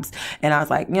jobs and I was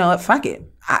like, you know what, fuck it.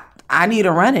 I need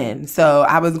a run in. So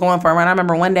I was going for a run. I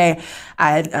remember one day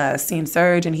I had seen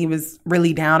Serge and he was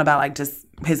really down about like just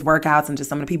his workouts and just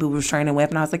some of the people he was training with.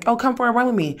 And I was like, oh, come for a run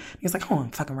with me. He was like, oh,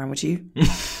 I'm fucking run with you.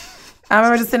 I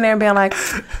remember just sitting there and being like,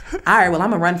 all right, well,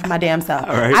 I'm going to run for my damn self.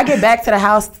 Right. I get back to the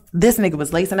house. This nigga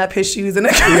was lacing up his shoes in the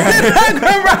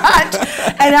garage.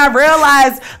 And I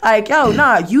realized, like, yo,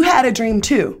 nah, you had a dream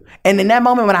too. And in that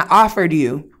moment when I offered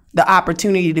you the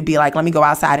opportunity to be like, let me go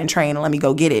outside and train and let me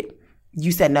go get it,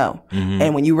 you said no.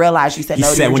 And when you realized you said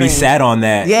no to your dream. He sat on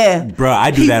that. Bro,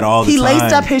 I do that all the time. He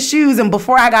laced up his shoes and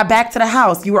before I got back to the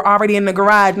house, you were already in the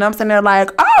garage. And I'm sitting there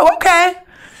like, oh, okay.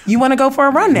 You want to go for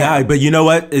a run now? Nah, but you know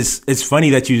what? It's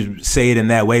funny that you say it in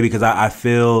that way because I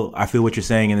feel what you're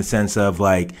saying in the sense of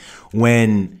like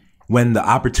when the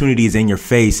opportunity is in your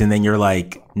face and then you're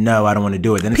like, no, I don't want to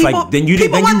do it. Then it's like then you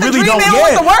really don't.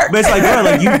 Yeah, but it's like, bro,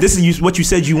 like this is what you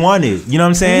said you wanted. You know what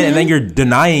I'm saying? And then you're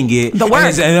denying it. The work.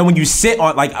 And then when you sit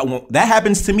on like that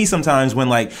happens to me sometimes when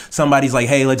like somebody's like,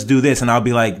 hey, let's do this, and I'll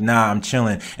be like, nah, I'm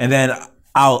chilling, and then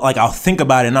I'll think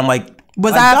about it, and I'm like.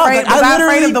 Was I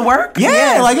afraid of the work?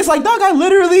 Yeah, like it's like, dog, I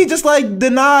literally just like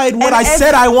denied what I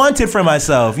said I wanted for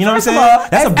myself. You know what I'm saying?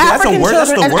 That's the work.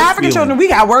 As African children, we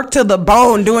got work to the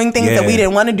bone doing things that we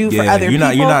didn't want to do for other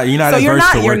people.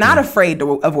 You're not afraid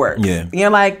of work. Yeah. You're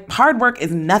like, hard work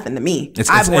is nothing to me. It's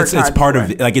part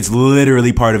of like it's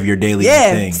literally part of your daily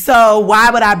thing. So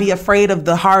why would I be afraid of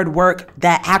the hard work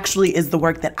that actually is the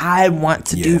work that I want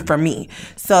to do for me?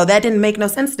 So that didn't make no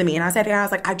sense to me. And I sat here, I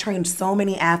was like, I trained so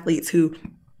many athletes who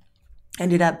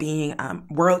ended up being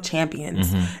world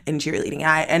champions in cheerleading.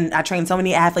 I trained so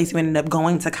many athletes who ended up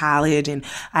going to college, and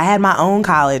I had my own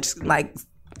college like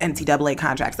NCAA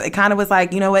contracts. So it kind of was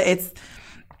like, you know what,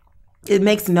 it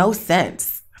makes no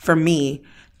sense for me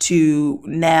to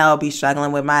now be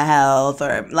struggling with my health,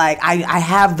 or like I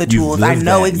have the tools. I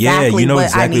know exactly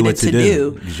what I needed to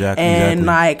do. And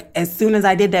like as soon as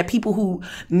I did that, people who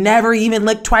never even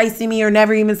looked twice at me or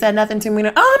never even said nothing to me,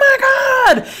 oh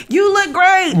my God, you look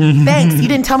great. Thanks. You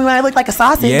didn't tell me when I looked like a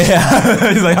sausage.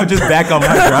 Yeah. He's like, I'm just back on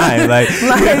my grind. Like,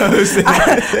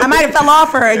 I might have fell off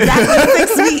for exactly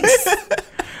 6 weeks.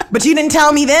 But you didn't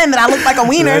tell me then that I looked like a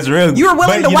wiener. That's real. You were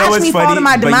willing to watch me fall to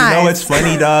my demise. But you know what's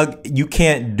funny, dog? You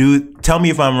can't tell me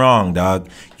if I'm wrong, dog.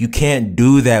 You can't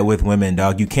do that with women,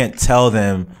 dog. You can't tell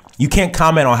them. You can't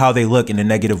comment on how they look in a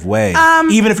negative way,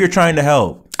 even if you're trying to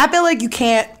help. I feel like you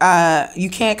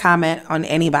can't comment on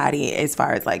anybody as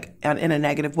far as like in a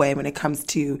negative way when it comes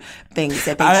to things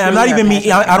that they I'm not even mean.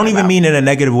 I don't even mean in a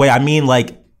negative way. I mean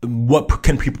like what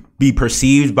can be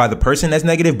perceived by the person as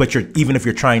negative, but even if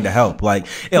you're trying to help, what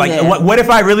if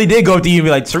I really did go to you and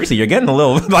be like, Teresa, you're getting a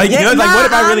little what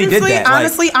if I really did that?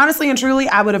 Honestly and truly,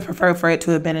 I would have preferred for it to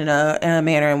have been in a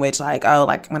manner in which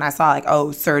when I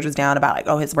saw Serge was down about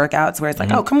his workouts, where it's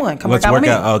like, oh, come work out with me.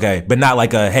 Okay, but not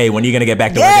like hey, when are you gonna get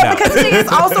back to working out? Because the thing is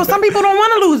also some people don't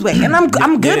want to lose weight, and I'm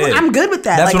good with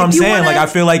that. That's what I'm saying. I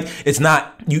feel like it's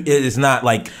not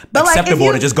like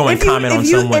acceptable to just go and comment on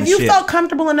someone's shit. If you felt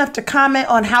comfortable enough to comment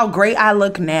on how great I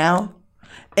look now,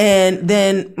 and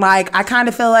then I kind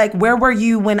of feel like, where were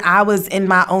you when I was in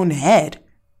my own head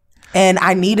and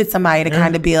I needed somebody to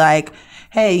kind of be like,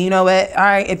 hey, you know what, all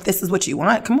right, if this is what you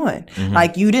want, come on.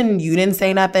 You didn't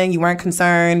say nothing, you weren't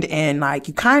concerned, and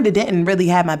you kind of didn't really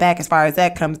have my back as far as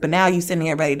that comes, but now you sitting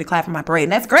here ready to clap for my parade,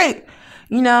 and that's great.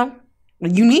 You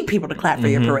need people to clap for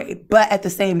your parade, but at the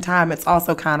same time, it's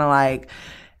also kind of like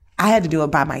I had to do it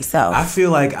by myself. I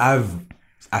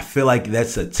feel like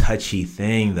that's a touchy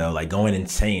thing, though. Like going and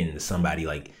saying to somebody,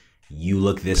 like, you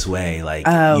look this way, like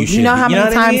you should. You know how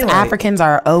many times Africans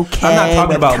are okay? I'm not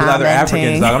talking about commenting. Other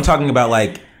Africans, dog. I'm talking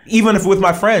about even if with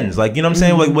my friends, you know what I'm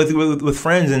saying, like with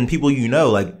friends and people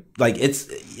it's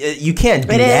you can't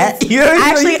do that. You know what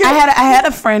Actually, I had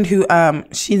a friend who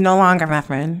she's no longer my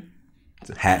friend.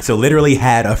 So literally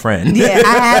had a friend. Yeah,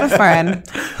 I had a friend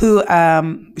who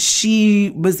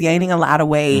she was gaining a lot of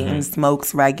weight and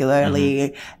smokes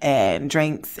regularly and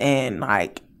drinks, and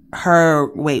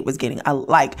her weight was getting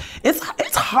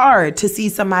it's hard to see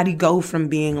somebody go from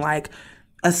being like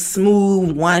a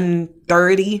smooth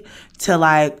 130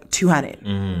 to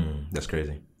 200. That's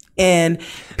crazy. And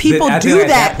people do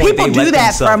that. People do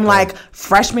that from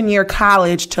freshman year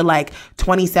college to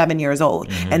 27 years old,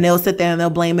 and they'll sit there and they'll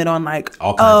blame it on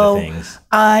all kinds of things.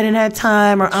 I didn't have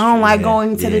time, or I don't like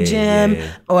going to the gym,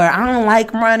 or I don't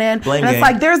like running. Blame and game.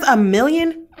 It's there's a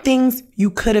million things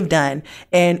you could have done,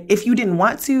 and if you didn't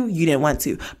want to, you didn't want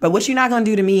to. But what you're not going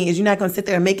to do to me is you're not going to sit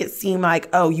there and make it seem like,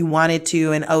 oh, you wanted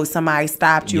to, and oh, somebody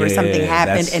stopped you, or something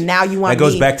happened, and now you want that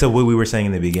goes back to what we were saying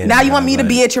in the beginning. Now you want me to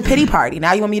be at your pity party.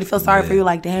 Now you want me to feel sorry for you,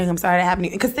 dang, I'm sorry that happened to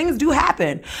you, because things do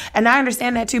happen, and I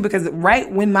understand that too, because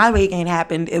right when my weight gain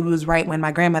happened, it was right when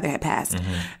my grandmother had passed,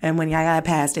 and when Yaya had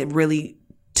passed, it really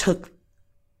took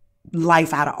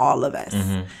life out of all of us,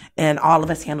 and all of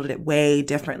us handled it way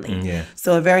differently.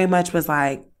 So it very much was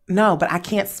no, but I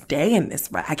can't stay in this.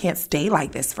 I can't stay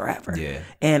like this forever.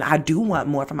 And I do want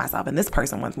more for myself, and this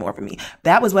person wants more for me.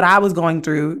 That was what I was going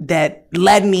through that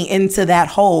led me into that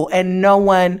hole, and no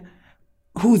one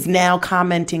who's now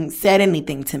commenting said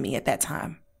anything to me at that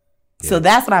time. So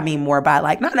that's what I mean more by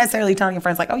not necessarily telling your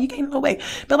friends oh, you gained a little weight,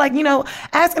 but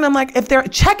asking them if they're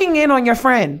checking in on your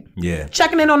friend,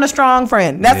 checking in on the strong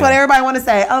friend. That's what everybody want to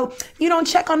say. Oh, you don't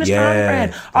check on the strong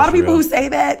friend. All the people who say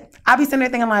that, I be sitting there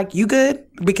thinking you good,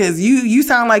 because you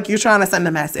sound like you're trying to send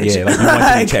a message. Yeah, you want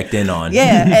to be checked in on.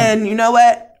 Yeah, and you know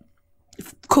what?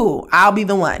 Cool, I'll be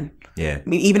the one. Yeah, I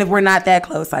mean, even if we're not that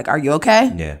close, are you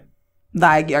okay?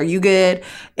 Yeah, are you good?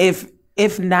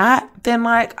 If not, then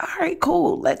all right,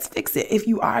 cool, let's fix it. If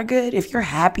you are good, if you're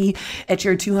happy at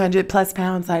your 200 plus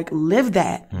pounds, live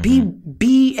that.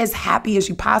 Be as happy as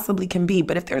you possibly can be.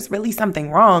 But if there's really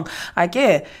something wrong,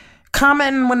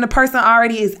 commenting when the person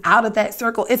already is out of that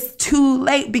circle, it's too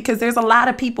late, because there's a lot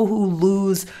of people who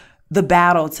lose the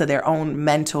battle to their own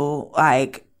mental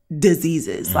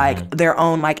diseases, their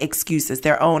own excuses,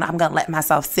 their own, I'm gonna let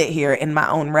myself sit here in my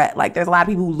own rut. There's a lot of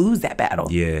people who lose that battle.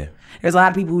 Yeah. There's a lot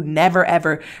of people who never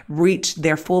ever reach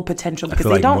their full potential because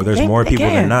they don't. There's more people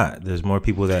than not. There's more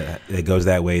people that it goes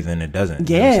that way than it doesn't.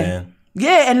 Yeah. You know what I'm saying?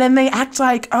 Yeah, and then they act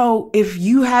like, oh, if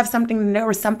you have something, then there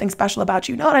was something special about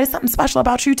you. No, there's something special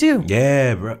about you too.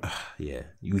 Yeah, bro. Yeah.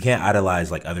 You can't idolize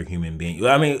like other human beings.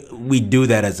 I mean, we do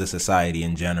that as a society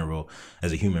in general,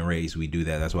 as a human race. We do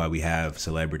that. That's why we have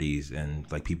celebrities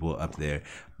and like people up there.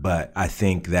 But I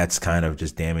think that's kind of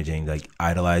just damaging, like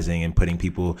idolizing and putting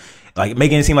people, like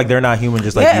making it seem like they're not human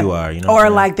just like you are, you know? Or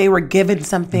like they were given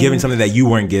something that you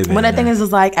weren't given. When the thing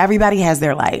is like everybody has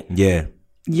their light. Yeah.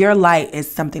 Your light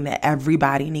is something that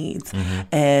everybody needs.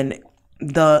 And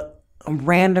the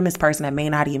randomest person that may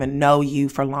not even know you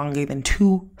for longer than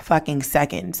 2 fucking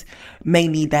seconds may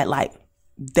need that light.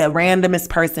 The randomest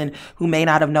person who may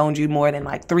not have known you more than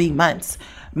like 3 months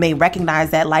may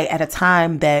recognize that light at a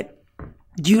time that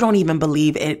you don't even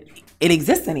believe it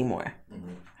exists anymore.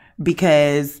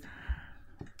 Because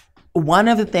one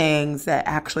of the things that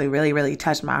actually really, really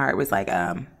touched my heart was like,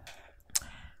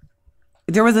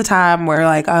 there was a time where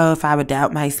like, oh, if I would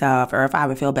doubt myself or if I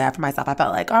would feel bad for myself, I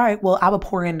felt like, all right, well, I would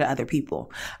pour into other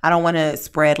people. I don't want to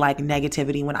spread like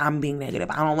negativity when I'm being negative.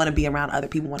 I don't want to be around other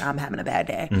people when I'm having a bad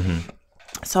day.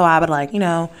 So I would like, you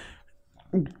know,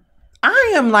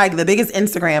 I am like the biggest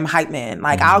Instagram hype man.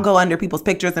 Like I'll go under people's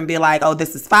pictures and be like, oh,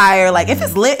 this is fire. Like if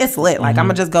it's lit, it's lit. Like I'm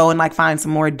gonna just go and like find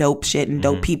some more dope shit and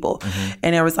dope people.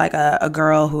 And there was like a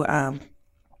girl who,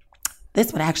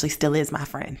 this one actually still is my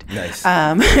friend. Nice.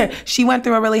 She went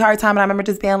through a really hard time, and I remember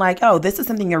just being like, "Oh, this is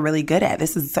something you're really good at.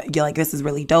 This is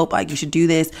really dope. Like, you should do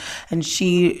this." And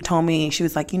she told me, she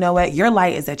was like, "You know what? Your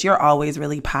light is that you're always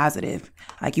really positive.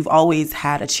 Like, you've always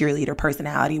had a cheerleader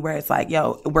personality where it's like,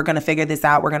 yo, we're gonna figure this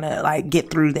out. We're gonna like get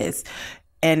through this."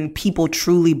 And people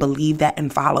truly believe that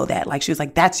and follow that. Like, she was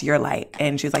like, that's your light.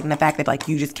 And she was like, and the fact that like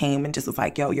you just came and just was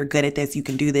like, yo, you're good at this. You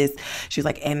can do this. She was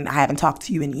like, and I haven't talked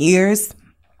to you in years.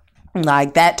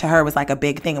 Like that to her was like a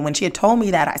big thing. And when she had told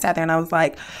me that, I sat there and I was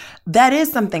like, that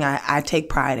is something I take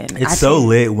pride in. It's so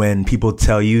lit when people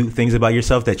tell you things about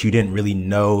yourself that you didn't really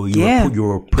know you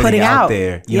were putting out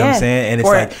there. You know what I'm saying? And it's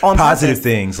like positive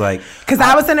things. Like, because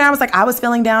I was sitting there, I was like, I was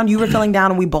feeling down, you were feeling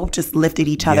down, and we both just lifted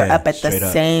each other up at the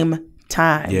same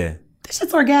time. Yeah. This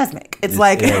shit's orgasmic. It's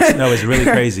like... no, it's really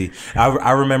crazy.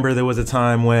 I remember there was a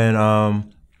time when...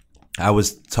 I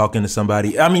was talking to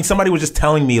somebody. I mean, somebody was just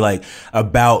telling me like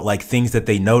about like things that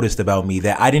they noticed about me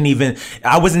that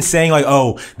I wasn't saying like,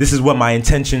 oh, this is what my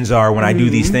intentions are when I do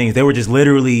these things. They were just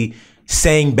literally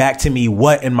saying back to me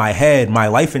what in my head my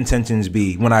life intentions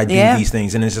be when I do these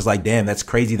things. And it's just like, damn, that's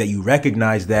crazy that you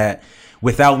recognize that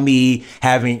without me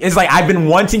having, it's like I've been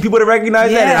wanting people to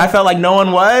recognize that, and I felt like no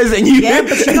one was, and you,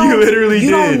 but you literally did. You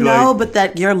don't know, but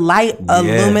that your light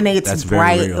illuminates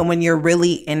bright, and when you're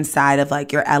really inside of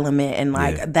like your element, and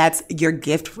like that's your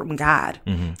gift from God.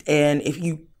 And if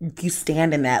you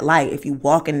stand in that light, if you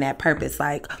walk in that purpose,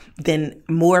 like then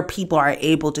more people are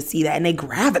able to see that, and they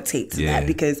gravitate to that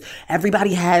because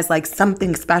everybody has like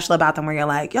something special about them where you're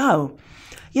like, yo,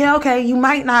 yeah, okay, you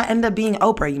might not end up being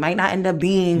Oprah. You might not end up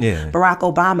being Barack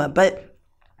Obama, but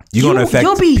you're gonna affect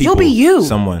you'll be you.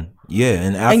 Someone. Yeah.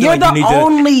 And you're like the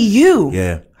only you.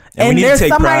 Yeah. And there's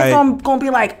somebody gonna be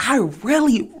like, I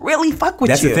really, really fuck with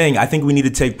you. That's the thing. I think we need to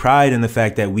take pride in the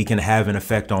fact that we can have an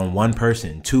effect on one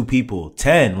person, 2 people,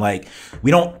 10. Like,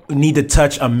 we don't need to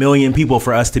touch 1 million people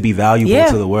for us to be valuable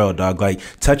to the world, dog. Like,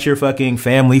 touch your fucking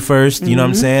family first, you know what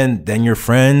I'm saying? Then your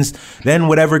friends, then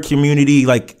whatever community,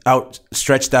 like,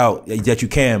 stretched out that you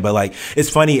can. But, like, it's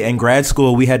funny, in grad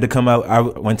school, we had to come out. I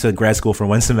went to grad school for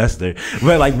 1 semester.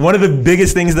 But, like, one of the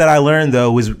biggest things that I learned,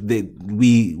 though, was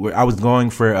I was going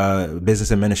for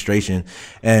business administration,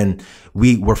 and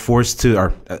we were forced to,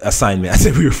 our assignment, I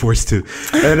said we were forced to,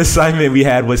 an assignment we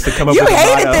had was to come up with a motto.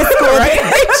 You hated this school,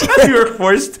 right? We were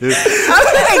forced to.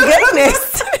 Oh my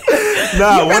goodness.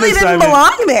 No, you really didn't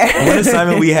belong there. One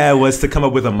assignment we had was to come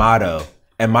up with a motto,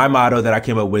 and my motto that I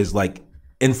came up with is like,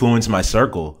 influence my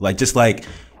circle. Like, just like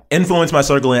influence my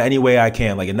circle in any way I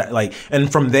can.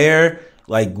 And from there,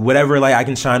 like whatever, like I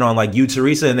can shine on like you,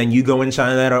 Teresa, and then you go and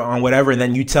shine that on whatever, and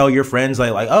then you tell your friends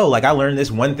like, oh, like I learned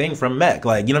this one thing from Mech,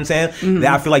 like, you know what I'm saying?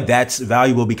 I feel like that's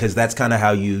valuable because that's kind of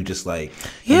how you just like,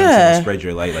 spread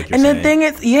your light, like you're saying. The thing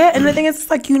is, and the thing is, it's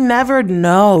like you never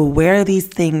know where these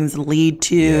things lead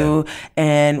to,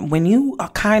 and when you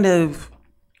kind of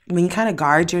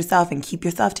guard yourself and keep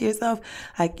yourself to yourself,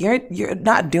 like you're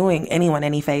not doing anyone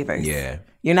any favors. Yeah,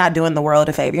 you're not doing the world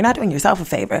a favor. You're not doing yourself a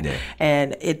favor,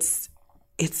 and it's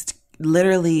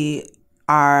literally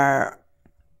our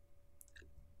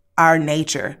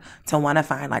nature to want to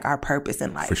find like our purpose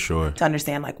in life. For sure. To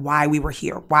understand like why we were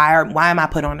here. Why am I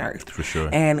put on earth? For sure.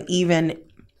 And even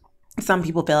some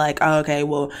people feel like, oh, okay,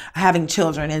 well, having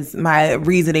children is my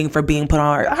reasoning for being put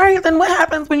on earth. All right, then what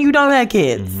happens when you don't have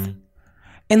kids?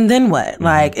 And then what?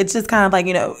 Like, it's just kind of like,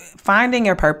 finding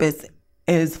your purpose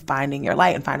is finding your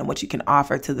light and finding what you can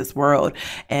offer to this world.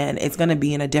 And it's going to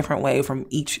be in a different way from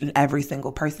each and every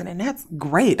single person. And that's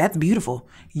great. That's beautiful.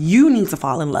 You need to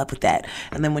fall in love with that.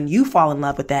 And then when you fall in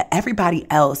love with that, everybody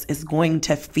else is going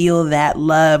to feel that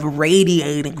love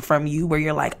radiating from you, where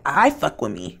you're like, I fuck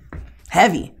with me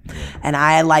heavy. And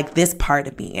I like this part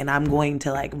of me, and I'm going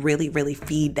to like really, really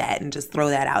feed that and just throw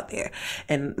that out there.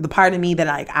 And the part of me that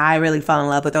like I really fell in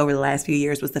love with over the last few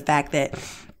years was the fact that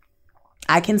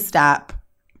I can stop,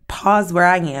 pause where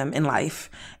I am in life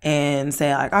and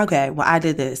say like, okay, well, I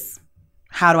did this.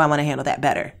 How do I want to handle that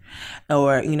better?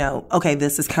 Or, okay,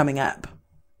 this is coming up.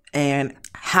 And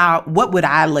what would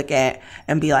I look at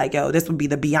and be like, yo, this would be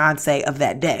the Beyonce of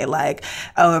that day. Like,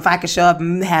 oh, if I could show up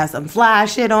and have some fly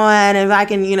shit on, if I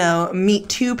can, meet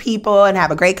 2 people and have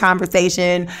a great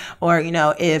conversation, or,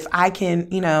 if I can,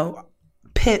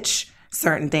 pitch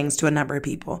certain things to a number of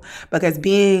people. Because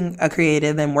being a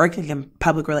creative and working in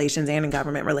public relations and in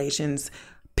government relations,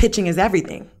 pitching is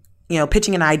everything.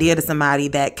 Pitching an idea to somebody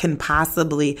that can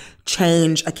possibly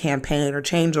change a campaign or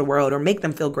change the world or make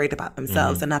them feel great about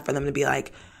themselves enough for them to be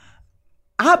like,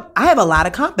 I have a lot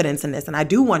of confidence in this, and I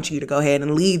do want you to go ahead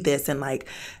and lead this. And like,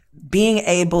 being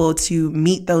able to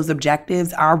meet those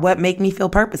objectives are what make me feel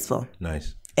purposeful.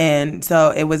 Nice. And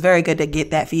so it was very good to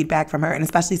get that feedback from her, and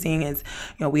especially seeing as,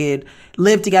 we had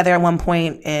lived together at one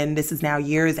point, and this is now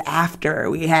years after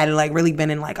we had like really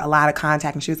been in like a lot of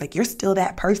contact, and she was like, you're still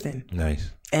that person. Nice.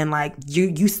 And like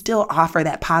you still offer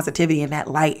that positivity and that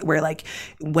light, where like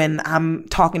when I'm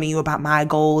talking to you about my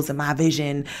goals and my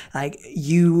vision, like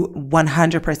you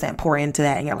 100% pour into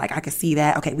that, and you're like, I could see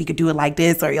that. Okay, we could do it like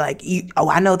this. Or you're like,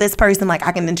 I know this person. Like,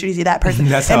 I can introduce you to that person.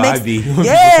 That's how I be. When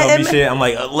yeah, people tell me shit, I'm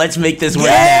like, let's make this work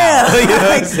now. You know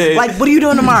what I'm saying? Like, what are you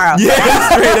doing tomorrow?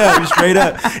 Yeah, straight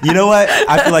up. You know what?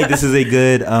 I feel like this is a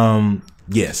good.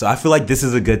 So I feel like this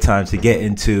is a good time to get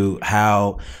into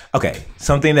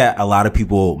something that a lot of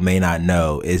people may not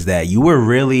know is that you were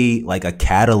really like a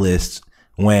catalyst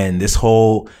when this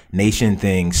whole nation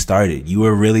thing started. You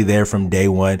were really there from day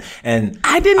one. And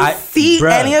I didn't see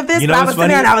any of this, but I was sitting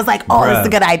there and I was like, oh, it's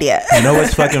a good idea. You know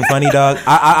what's fucking funny, dog?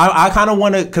 I kind of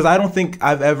want to, because I don't think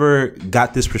I've ever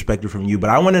got this perspective from you, but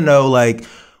I want to know, like,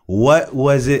 what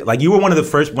was it like? You were one of the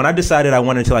first, when I decided I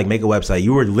wanted to like make a website,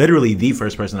 you were literally the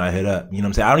first person I hit up. You know what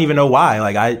I'm saying? I don't even know why.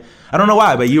 Like, I don't know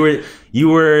why, but you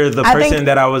were the person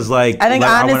that I was like, I think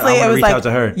honestly, I it was reach like out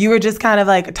to her. You were just kind of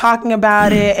like talking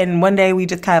about it, and one day we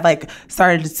just kind of like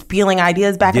started spilling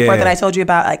ideas back and forth that I told you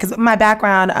about. Like, because my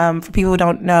background, for people who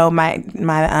don't know,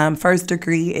 my first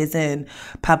degree is in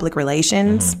public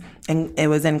relations. And it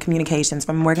was in communications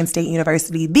from Morgan State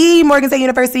University. The Morgan State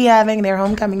University having their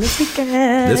homecoming this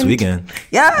weekend.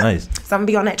 Yeah. Nice. So I'm going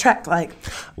to be on that track. Like,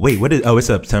 wait, what is, it's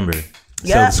September.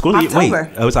 Yeah, so the school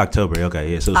October. It's October.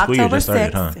 Okay, yeah. So the school year just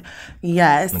started, 6th. Huh?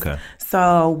 Yes. Okay.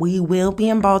 So we will be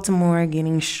in Baltimore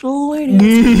getting shorty.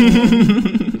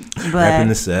 Repping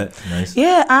the set. Nice.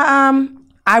 Yeah,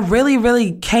 I really,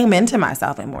 really came into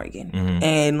myself in Morgan.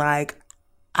 And like,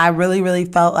 I really, really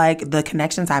felt like the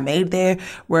connections I made there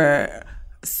were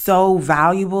so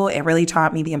valuable. It really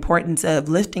taught me the importance of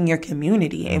lifting your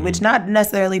community, which not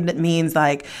necessarily means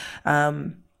like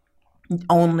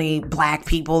only Black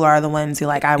people are the ones who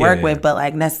like I work with, but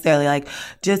like necessarily like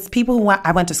just people who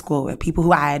I went to school with, people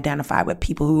who I identify with,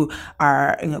 people who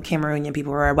are, Cameroonian,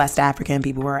 people who are West African,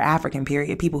 people who are African,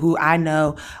 period, people who I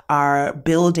know are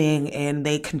building and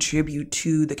they contribute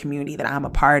to the community that I'm a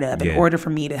part of. In order for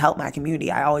me to help my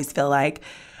community, I always feel like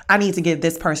I need to give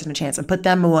this person a chance and put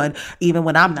them on even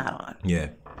when I'm not on. Yeah.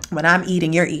 When I'm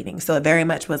eating, you're eating. So it very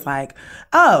much was like,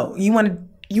 oh, you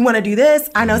want to do this?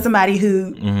 I know somebody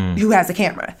who has a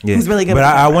camera, who's really good. But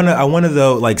I want to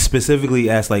though, like specifically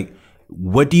ask, like,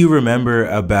 what do you remember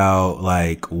about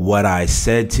like what I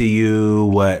said to you?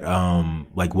 What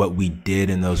what we did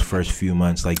in those first few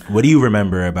months? Like, what do you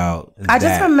remember about that? I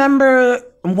just remember,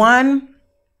 one,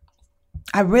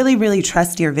 I really, really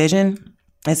trust your vision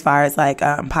as far as like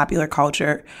popular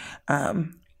culture.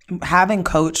 Having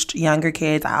coached younger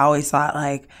kids, I always thought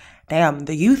like, damn,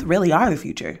 the youth really are the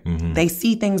future. They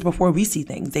see things before we see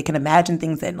things. They can imagine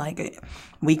things that like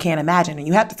we can't imagine. And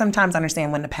you have to sometimes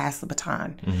understand when to pass the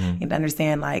baton. You have to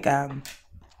understand like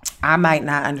I might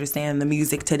not understand the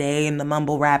music today and the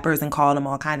mumble rappers and call them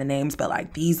all kind of names, but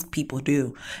like these people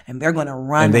do, and they're going to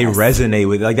run. And they resonate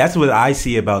with, like, that's what I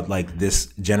see about like this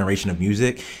generation of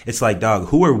music. It's like, dog,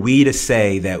 who are we to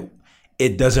say that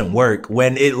it doesn't work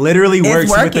when it literally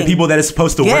works with the people that it's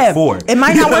supposed to work for. It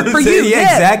might not work for you. Yeah,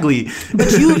 exactly.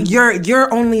 But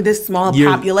you're only this small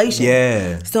population.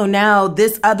 Yeah. So now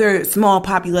this other small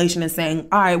population is saying,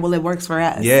 all right, well, it works for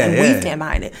us. Yeah. And we stand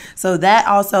behind it. So that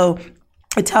also,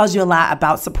 it tells you a lot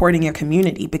about supporting your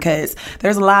community, because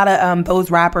there's a lot of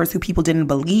those rappers who people didn't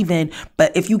believe in.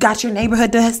 But if you got your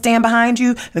neighborhood to stand behind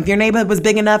you, if your neighborhood was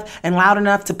big enough and loud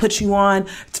enough to put you on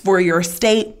for your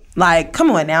state, like, come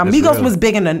on now. That's Migos real. Was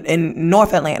big in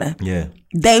North Atlanta. Yeah.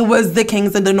 They was the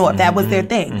kings of the North. That was their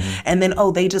thing. And then,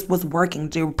 they just was working.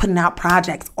 They were putting out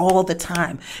projects all the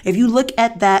time. If you look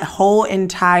at that whole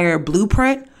entire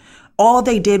blueprint, all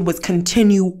they did was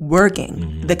continue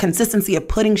working. The consistency of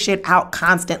putting shit out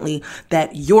constantly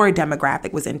that your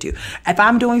demographic was into. If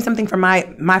I'm doing something for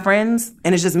my friends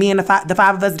and it's just me and the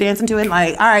five of us dancing to it,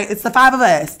 like, all right, it's the five of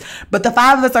us. But the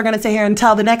five of us are going to sit here and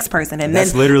tell the next person. And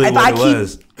that's then literally what it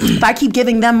was. If I keep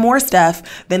giving them more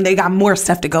stuff, then they got more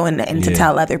stuff to go in and to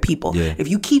tell other people. Yeah. If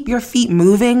you keep your feet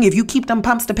moving, if you keep them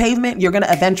pumps to pavement, you're going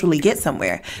to eventually get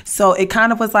somewhere. So it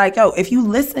kind of was like, if you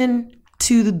listen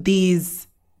to these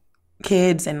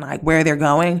kids and like where they're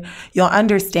going, you'll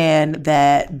understand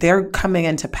that they're coming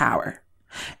into power.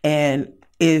 And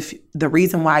if the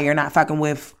reason why you're not fucking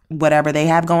with whatever they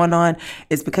have going on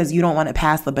is because you don't want to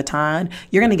pass the baton,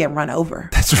 you're going to get run over.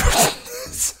 That's right.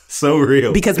 So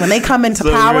real. Because when they come into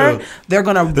power, they're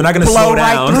not going to slow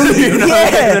down. Right through you.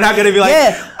 They're not going to be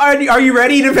like, are you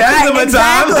ready to pass the baton?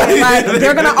 Exactly. Like,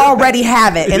 they're going to already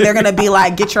have it, and they're going to be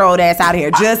like, get your old ass out of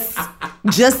here.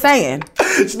 Just saying.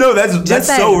 No, that's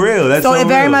so real. That's so it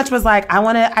very real. much was like,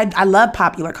 I love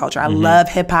popular culture. I love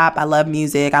hip hop. I love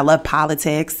music. I love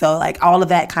politics. So like all of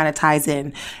that kind of ties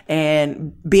in,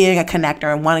 and being a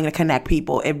connector and wanting to connect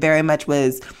people. It very much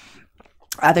was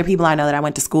other people I know that I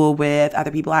went to school with,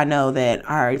 other people I know that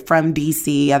are from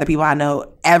DC, other people I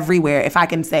know everywhere. If I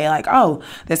can say like,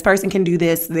 this person can do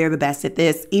this, they're the best at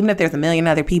this, even if there's a million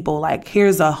other people, like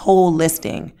here's a whole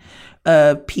listing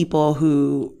of people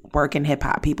who work in hip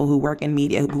hop, people who work in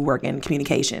media, who work in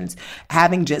communications.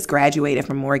 Having just graduated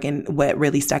from Morgan, what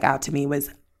really stuck out to me was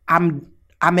I'm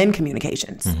in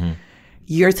communications.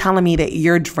 You're telling me that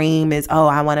your dream is,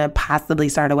 I want to possibly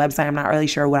start a website. I'm not really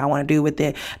sure what I want to do with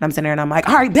it. And I'm sitting there and I'm like,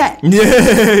 all right, bet.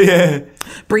 Yeah.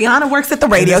 Brianna works at the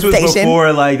radio station. This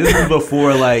was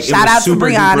before Shout out to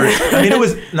Brianna. Duper. I mean, it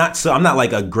was not so, I'm not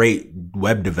like a great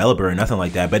web developer or nothing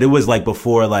like that, but it was like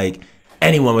before like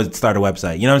anyone would start a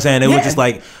website. You know what I'm saying? It was just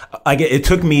like it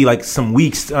took me like some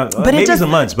weeks, maybe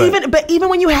some months. But even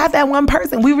when you have that one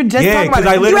person, we were just talking about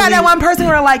it. You had that one person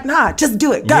who were like, nah, just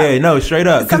do it. Go. Yeah, no, straight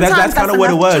up. Because that's kind of what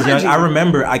it was. You know, I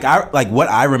remember, what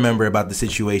I remember about the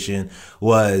situation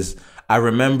was, I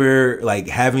remember like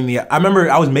I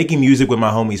was making music with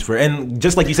my homies and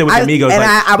just like you said with Amigos,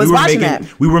 I was watching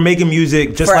that. We were making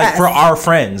music just for our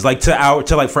friends, like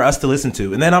for us to listen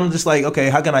to. And then I'm just like, okay,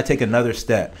 how can I take another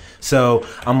step? So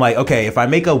I'm like, okay, if I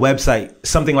make a website,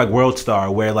 something like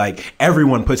WorldStar, where like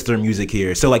everyone puts their music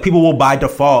here, so like people will by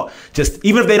default just,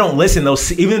 even if they don't listen,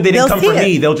 even if they didn't come from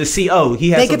me, they'll just see, he has something on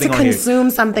here. They get to consume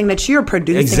something that you're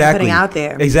producing and putting out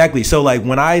there. Exactly. So like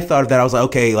when I thought of that, I was like,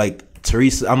 okay, like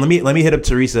Teresa, let me hit up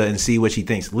Teresa and see what she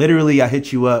thinks. Literally, I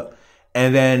hit you up,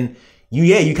 and then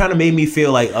you kind of made me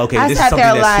feel like, okay, this is something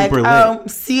that's super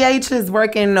lit. CH is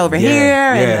working over here,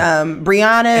 and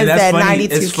Brianna is at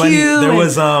 92Q. There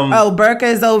was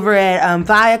Burka's over at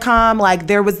Viacom. Like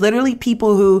there was literally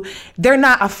people who they're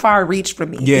not a far reach from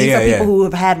me. These are people who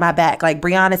have had my back. Like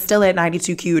Brianna's still at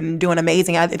 92Q and doing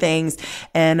amazing other things,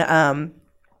 and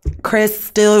Chris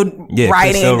still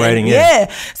writing.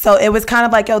 So it was kind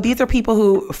of like, these are people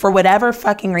who, for whatever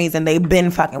fucking reason, they've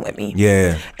been fucking with me.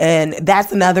 Yeah. And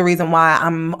that's another reason why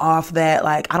I'm off that,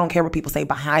 like, I don't care what people say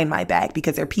behind my back,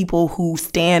 because there are people who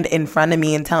stand in front of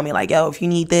me and tell me, like, if you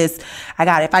need this, I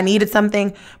got it. If I needed something,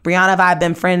 Brianna and I have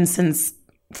been friends since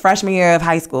freshman year of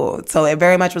high school. So it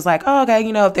very much was like, okay,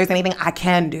 if there's anything I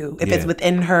can do, if it's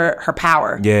within her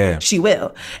power, she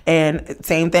will. And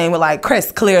same thing with like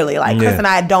Chris, clearly. Like Chris and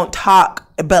I don't talk,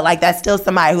 but like that's still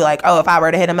somebody who like, if I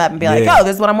were to hit him up and be like,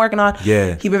 this is what I'm working on,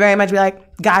 he would very much be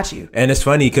like, got you. And it's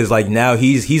funny because like now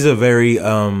he's a very you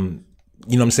know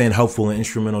what I'm saying, helpful and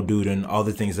instrumental dude in all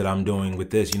the things that I'm doing with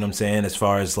this, you know what I'm saying, as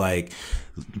far as like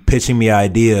pitching me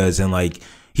ideas and like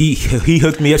He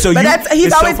hooked me up. So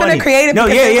he's always been a creative. No,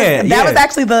 that was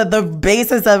actually the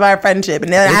basis of our friendship.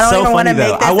 And I don't even want to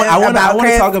make this about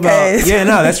Chris. Talk about.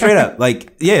 That's straight up.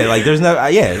 Like there's no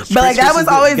But like that was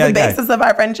always the basis of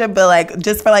our friendship. But like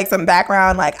just for like some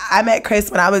background, like I met Chris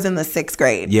when I was in the 6th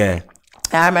grade. Yeah.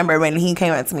 And I remember when he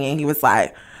came up to me and he was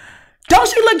like,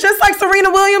 "Don't you look just like Serena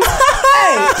Williams?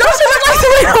 Hey, don't you look like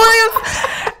Serena Williams?"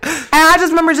 And I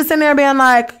just remember just sitting there being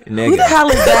like, nigga, who the hell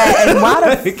is that? And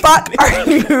why the fuck are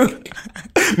you?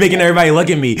 Making everybody look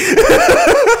at me.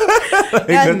 What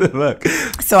the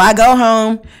fuck? So I go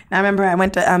home, and I remember I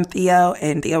went to Theo,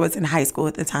 and Theo was in high school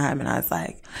at the time, and I was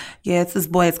like, yeah, it's this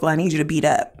boy at school. I need you to beat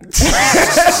up.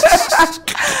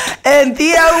 And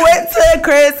Theo went to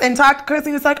Chris and talked to Chris, and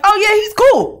he was like, oh, yeah, he's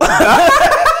cool.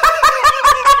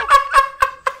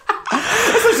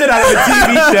 Some shit out of a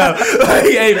TV show. Like,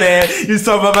 hey man, you was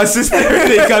talking about my sister.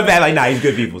 They come back like, nah, he's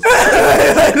good people.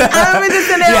 I remember just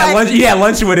sitting there you had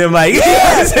lunch with him, like,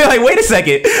 yeah. Like, wait a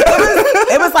second.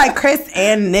 It was like Chris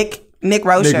and Nick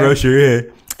Rocher. Nick Rocher, yeah.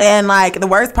 And like the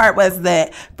worst part was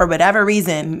that for whatever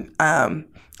reason,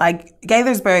 like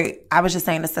Gaithersburg, I was just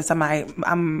saying this to somebody.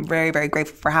 I'm very, very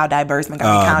grateful for how diverse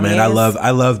Montgomery County is. I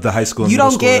love the high school. And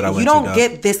middle school that I went to. You don't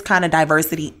get this kind of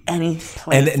diversity any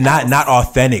place and not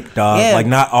authentic, dog. Yeah. Like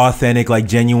not authentic, like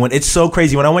genuine. It's so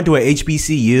crazy. When I went to a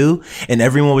HBCU and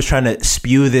everyone was trying to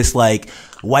spew this like,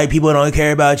 white people don't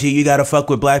care about you, you gotta fuck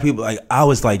with black people. Like I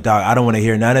was like, dog, I don't want to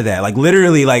hear none of that. Like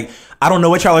literally, like I don't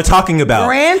know what y'all are talking about.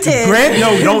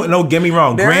 No, get me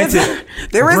wrong. There is a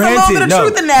little bit of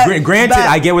truth in that. Granted,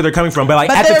 I get where they're coming from, but like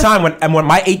at the time when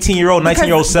my 18-year-old,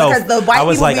 19-year-old self, because the white I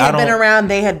was people like, we had been around,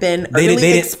 they had been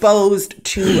early exposed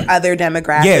to other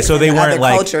demographics. Yeah, so they weren't other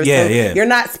like cultures. Yeah, so yeah. You're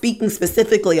not speaking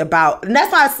specifically about, and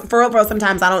that's why for real,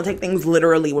 sometimes I don't take things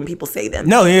literally when people say them.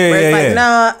 No, yeah, where yeah, it's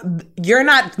like, nah, you're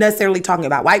not necessarily talking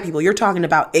about white people. You're talking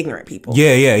about ignorant people.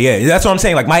 Yeah. That's what I'm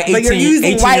saying. Like my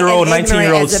 18-year-old,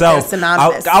 19-year-old self,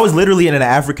 I was literally in an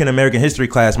African American history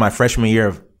class my freshman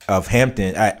year of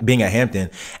Hampton, being at Hampton,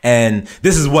 and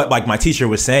this is what like my teacher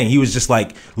was saying. He was just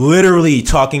like literally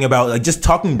talking about like just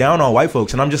talking down on white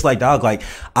folks, and I'm just like, dog, like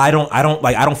I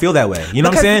don't feel that way. You know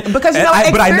what I'm saying? Because you know,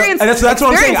 that's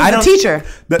what I'm saying. I don't teacher.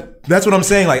 That's what I'm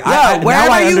saying. Like,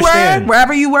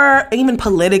 wherever you were, even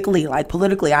politically, I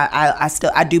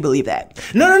do believe that.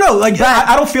 No. Like,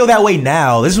 I don't feel that way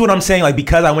now. This is what I'm saying. Like,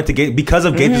 because I went to because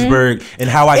of Gaithersburg and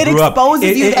how I grew up,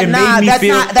 it made me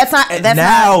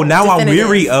feel. Now I'm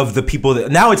weary of the people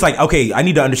that. Now it's like, okay, I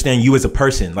need to understand you as a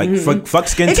person. Like, fuck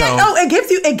skin tone.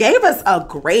 It gave us a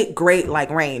great like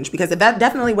range, because that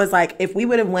definitely was like, if we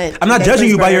would have went. I'm not judging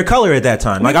you by your color at that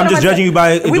time. Like, I'm just judging you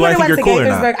by do I think you're cool or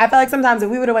not. I feel like sometimes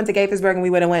if we would have went to Gaithersburg and we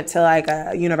would have went to like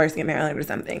a University of Maryland or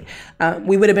something,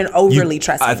 we would have been overly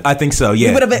trusting. I think so.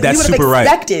 Yeah, that's super right.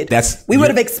 We would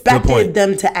have expected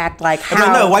them to act like how.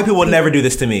 Like, no, white people would never do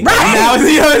this to me. Right.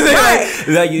 You know what I'm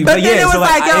saying? Right. But then it was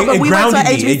like, but we went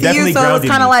to HBCU, so it was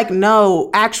kind of like, no,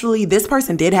 actually, this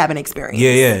person did have an experience.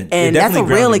 Yeah. And that's a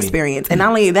real experience. And not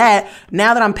only that,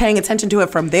 now that I'm paying attention to it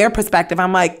from their perspective,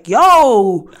 I'm like,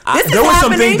 yo,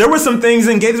 there were some things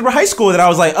in Gaithersburg High School that I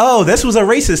was like, oh, this was a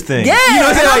racist thing. Yeah. You know what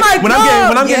I'm saying? Like, when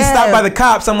I'm getting stopped by the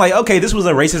cops, I'm like, okay, this was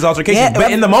a racist altercation. Yeah,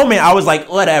 but in the moment, I was like,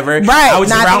 whatever. Right. I was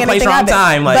just wrong place, wrong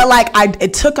time. Like, but like,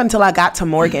 it took until I got to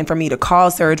Morgan for me to call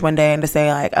Serge one day and to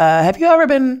say like, have you ever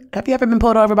been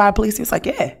pulled over by police? He was like,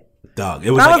 yeah. Dog,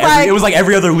 it was like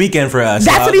every other weekend for us.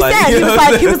 That's what he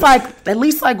said. He was like at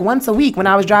least like once a week when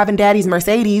I was driving Daddy's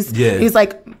Mercedes. Yeah. He was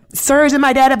like, Serge and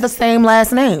my dad have the same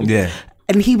last name. Yeah.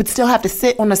 And he would still have to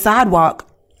sit on the sidewalk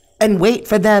and wait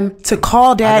for them to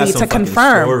call Daddy to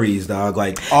confirm. Stories, dog.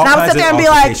 Like all and I would sit there and be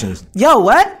like, yo,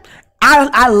 what?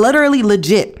 I literally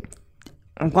legit,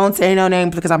 I won't say no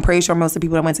names because I'm pretty sure most of the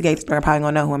people that went to Gaithersburg are probably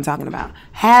gonna know who I'm talking about.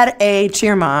 Had a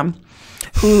cheer mom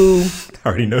who I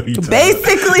already know you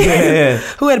basically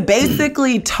who had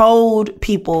basically told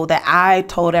people that I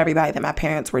told everybody that my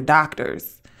parents were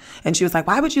doctors. And she was like,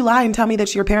 why would you lie and tell me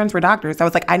that your parents were doctors? I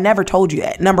was like, I never told you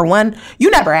that. Number one, you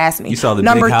never asked me. You saw the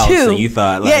big house and you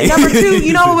thought like... Yeah, number two,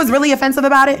 you know what was really offensive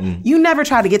about it? You never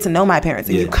tried to get to know my parents,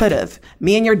 and you could have.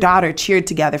 Me and your daughter cheered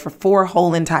together for 4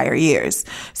 whole entire years.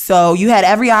 So you had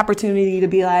every opportunity to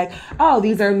be like, oh,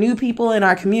 these are new people in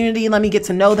our community. Let me get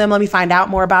to know them. Let me find out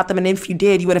more about them. And if you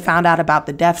did, you would have found out about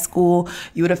the deaf school.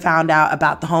 You would have found out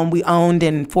about the home we owned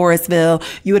in Forestville.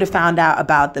 You would have found out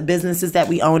about the businesses that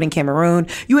we owned in Cameroon.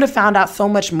 You would have found out so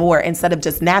much more instead of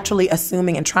just naturally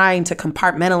assuming and trying to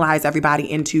compartmentalize everybody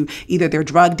into either they're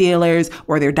drug dealers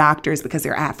or they're doctors because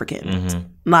they're African,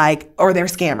 like, or they're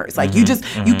scammers. Like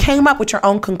you came up with your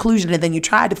own conclusion and then you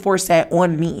tried to force that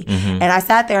on me. And I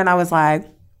sat there and I was like,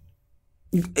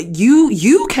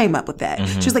 you came up with that.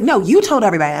 She was like, no, you told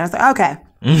everybody. And I was like, okay.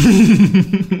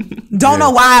 Don't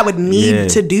know why I would need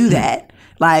to do that.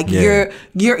 Like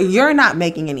you're not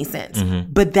making any sense.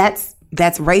 But that's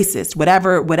racist.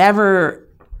 Whatever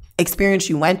experience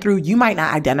you went through, you might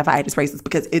not identify it as racist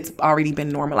because it's already been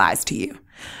normalized to you.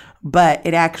 but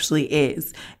it actually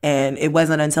is. And it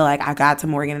wasn't until like I got to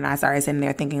Morgan and I started sitting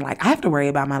there thinking like, I have to worry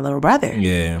about my little brother.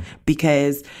 Yeah.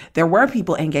 Because there were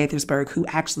people in Gaithersburg who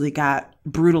actually got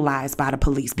brutalized by the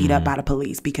police, beat up by the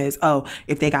police because,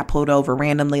 if they got pulled over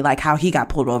randomly, like how he got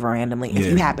pulled over randomly, if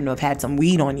you happen to have had some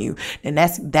weed on you, then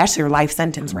that's your life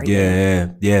sentence right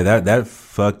there. Yeah, that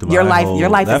fucked my your life. whole, Your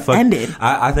life is ended.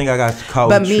 I think I got caught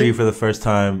with a tree for the first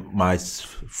time my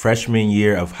freshman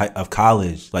year of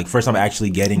college. Like first time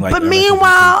actually getting like. But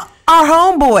meanwhile, our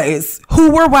homeboys who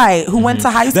were white, who went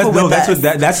to high school with us.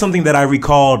 That's something that I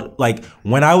recalled. Like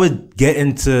when I would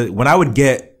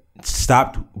get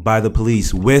stopped by the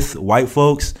police with white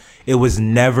folks, it was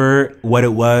never what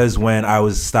it was when I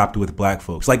was stopped with black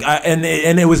folks. Like,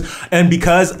 and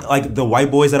because like the white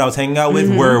boys that I was hanging out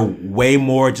with were way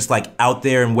more just like out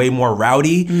there and way more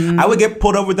rowdy, I would get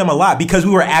pulled over with them a lot because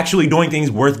we were actually doing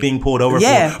things worth being pulled over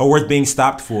for or worth being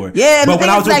stopped for. Yeah, but when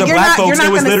I was with the black folks, you're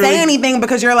it was not literally say anything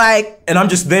because you're like, and I'm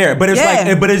just there. But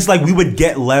it's like we would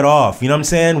get let off. You know what I'm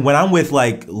saying? When I'm with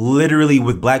like literally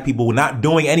with black people, not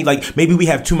doing any like maybe we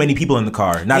have too many people in the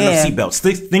car, not enough seatbelts,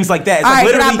 things like that. It's like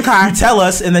literally you tell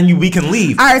us and then we can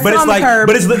leave. All right, but it's like curb.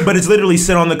 but it's literally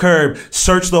sit on the curb,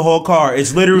 search the whole car.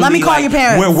 It's literally let me call like, your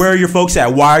parents. Where are your folks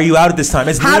at? Why are you out at this time?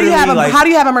 It's how do you have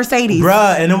a Mercedes,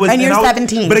 bruh? And it was and you're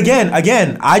 17. But again,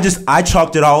 I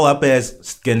chalked it all up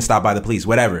as getting stopped by the police,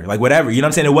 whatever. You know what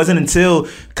I'm saying? It wasn't until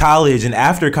college and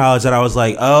after college that I was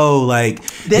like,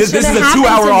 this is a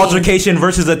 2-hour altercation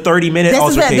versus a 30-minute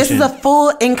altercation. This is a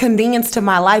full inconvenience to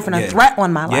my life and a threat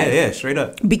on my life. Yeah, straight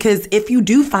up. Because if you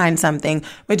do find something,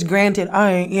 which granted,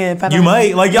 you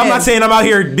might. Like, I'm not saying I'm out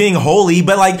here being holy,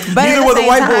 but like, neither were the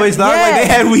white boys, dog. Like, they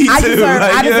had weed too.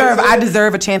 I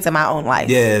deserve a chance in my own life.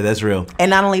 Yeah, that's real. And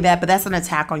not only that, but that's an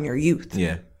attack on your youth.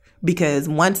 Yeah. Because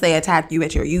once they attack you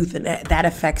at your youth, and that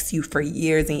affects you for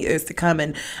years and years to come.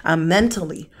 And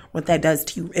mentally, what that does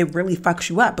to you, it really fucks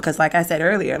you up. Because like I said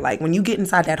earlier, like when you get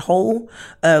inside that hole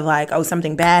of like,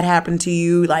 something bad happened to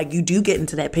you, like you do get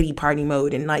into that pity party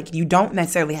mode. And like you don't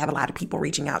necessarily have a lot of people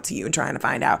reaching out to you and trying to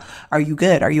find out, are you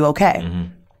good? Are you okay?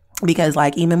 Mm-hmm. Because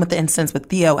like even with the instance with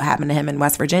Theo, what happened to him in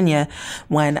West Virginia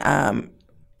when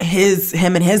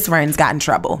him and his friends got in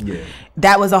trouble. Yeah.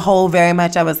 That was a whole very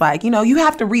much, I was like, you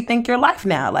have to rethink your life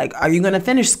now. Like, are you going to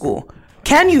finish school?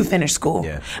 Can you finish school?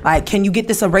 Yeah. Like, can you get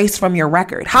this erased from your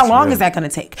record? How long is that going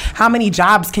to take? How many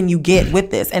jobs can you get with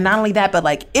this? And not only that, but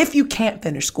like, if you can't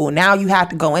finish school, now you have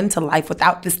to go into life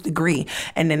without this degree.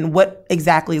 And then what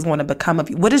exactly is going to become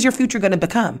of you? What is your future going to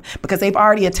become? Because they've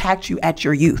already attacked you at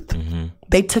your youth. Mm-hmm.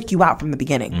 They took you out from the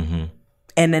beginning. Mm-hmm.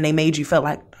 And then they made you feel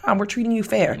like, we're treating you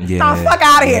fair. Yeah. Oh, fuck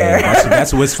out of here.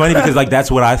 That's what's funny because like that's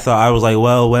what I thought. I was like,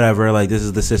 well, whatever. Like this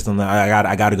is the system that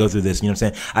I got to go through this. You know what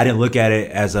I'm saying? I didn't look at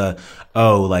it as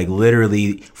like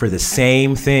literally for the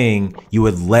same thing you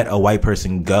would let a white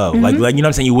person go. Mm-hmm. Like you know what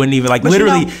I'm saying? You wouldn't even like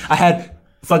literally. I had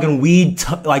fucking weed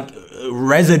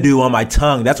residue on my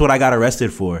tongue. That's what I got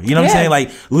arrested for. You know what I'm saying? Like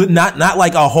not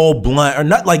like a whole blunt or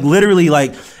not like literally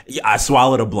like I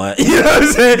swallowed a blunt. You know what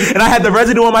I'm saying? And I had the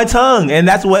residue on my tongue, and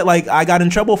that's what like I got in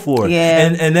trouble for.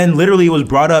 Yeah. And then literally it was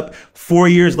brought up 4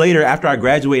 years later after I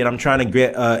graduated. I'm trying to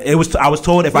get. I was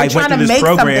told if I went through this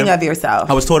program, of yourself.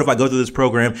 I was told if I go through this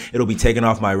program, it'll be taken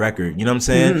off my record. You know what I'm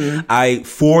saying? Mm-hmm.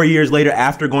 4 years later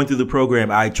after going through the program,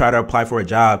 I tried to apply for a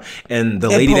job, and the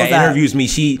lady that interviews me,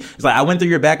 she was like, "I went through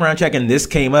your background check, and this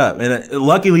came up." And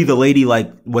luckily, the lady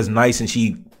like was nice, and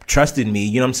she trusted me,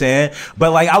 you know what I'm saying?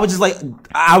 But like I was just like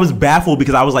I was baffled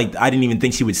because I was like I didn't even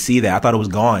think she would see that. I thought it was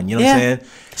gone, you know what I'm saying?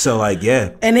 So like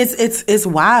and it's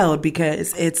wild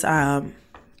because it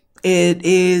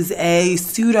is a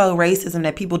pseudo racism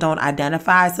that people don't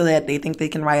identify so that they think they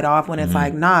can write off when it's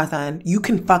like, nah, son, you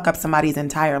can fuck up somebody's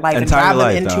entire life and drive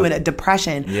them into a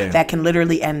depression that can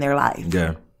literally end their life.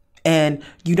 Yeah. And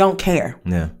you don't care.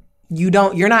 Yeah.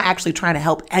 You're not actually trying to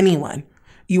help anyone.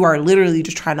 You are literally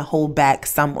just trying to hold back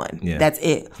someone. Yeah. That's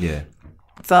it. Yeah.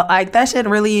 So like that shit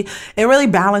really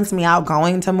balanced me out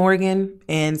going to Morgan.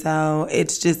 And so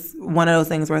it's just one of those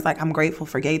things where it's like, I'm grateful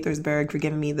for Gaithersburg for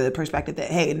giving me the perspective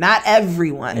that, hey, not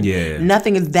everyone. Yeah.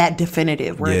 Nothing is that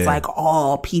definitive where it's like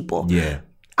all people. Yeah.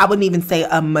 I wouldn't even say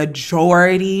a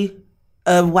majority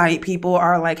of white people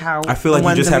are like how I feel like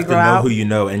you just have to know who you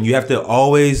know. And you have to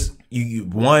always,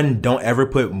 don't ever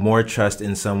put more trust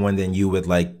in someone than you would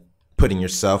like put in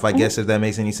yourself, I guess, if that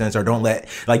makes any sense. Or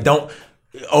don't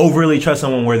overly trust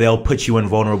someone where they'll put you in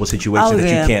vulnerable situations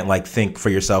that you can't like think for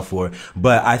yourself for.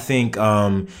 But I think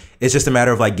it's just a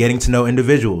matter of like getting to know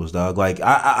individuals, dog. Like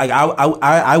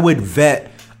I would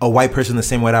vet a white person the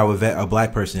same way that I would vet a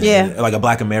black person, like a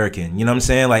black American. You know what I'm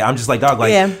saying? Like I'm just like, dog,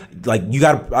 like like you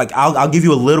gotta, like I'll give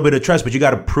you a little bit of trust, but you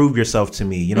gotta prove yourself to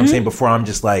me. You know what I'm saying? Before I'm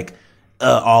just like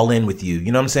all in with you.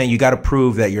 You know what I'm saying? You gotta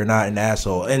prove that you're not an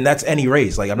asshole, and that's any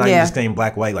race. Like I'm not even just saying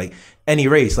black, white, like any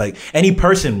race, like any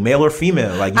person, male or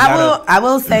female. Like I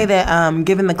will say that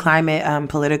given the climate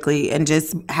politically and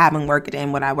just having worked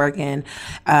in what I work in,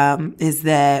 is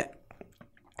that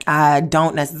I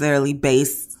don't necessarily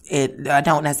base it. I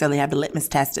don't necessarily have the litmus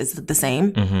test as the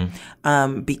same,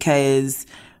 because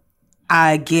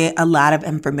I get a lot of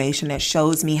information that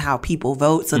shows me how people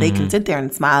vote, so they can sit there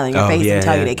and smile in your face and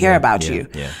tell you they care about you.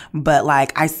 Yeah. But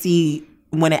like I see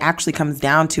when it actually comes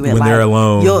down to it, when like they're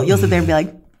alone, you'll sit there and be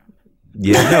like,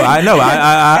 yeah, no, I know.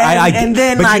 I and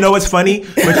then, but like, you know what's funny?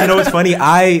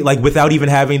 I like, without even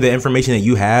having the information that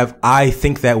you have, I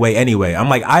think that way anyway. I'm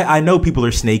like, I know people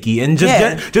are snaky, and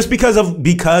just because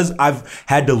I've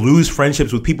had to lose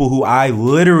friendships with people who I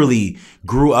literally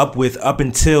grew up with up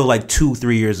until like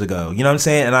 2-3 years ago. You know what I'm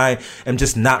saying? And I am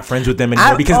just not friends with them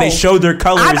anymore because they showed their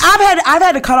colors. I've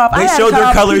had to cut off. They showed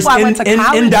their colors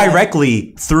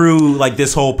indirectly through like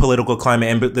this whole political climate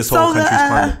and this whole country's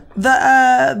climate.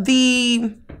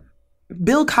 The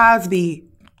Bill Cosby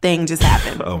thing just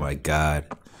happened. Oh my God.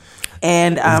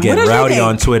 And it's getting rowdy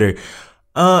on Twitter.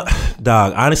 Dog,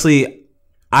 honestly,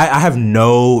 I have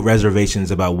no reservations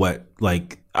about what,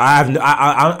 like,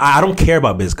 I don't care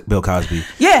about Bill Cosby.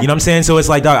 Yeah. You know what I'm saying? So it's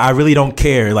like, dog, I really don't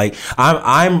care. Like,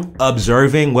 I'm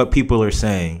observing what people are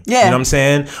saying. Yeah. You know what I'm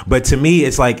saying? But to me,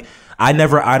 it's like, I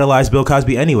never idolized Bill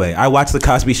Cosby anyway. I watched the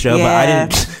Cosby Show, but I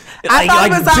didn't. I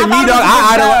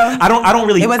don't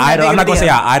really idolize. I'm not gonna say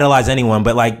I idolize anyone,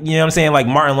 but like, you know what I'm saying, like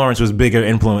Martin Lawrence was bigger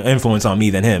influence on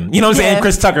me than him. You know what I'm saying?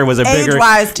 Chris Tucker was a bigger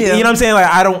age-wise too. You know what I'm saying? Like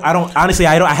I don't honestly,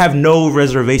 I have no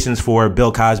reservations for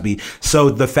Bill Cosby. So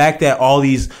the fact that all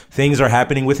these things are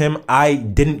happening with him, I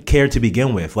didn't care to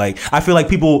begin with. Like I feel like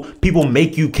people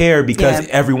make you care because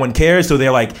everyone cares, so they're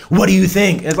like, what do you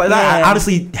think? It's like I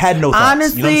honestly had no thoughts.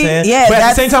 Honestly, you know what I'm saying? Yeah, but at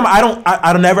the same time,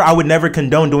 I would never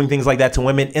condone doing things like that to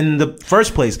women in the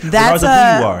first place. That's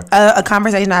a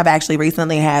conversation I've actually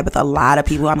recently had with a lot of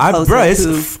people I'm close to.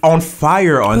 It's on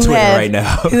fire on Twitter right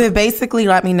now. Who have basically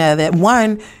let me know that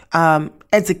one,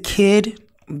 as a kid,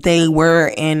 they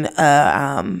were in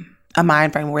a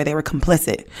mind frame where they were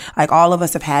complicit. Like all of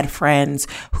us have had friends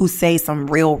who say some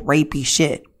real rapey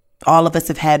shit. All of us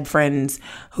have had friends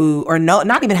who, or no,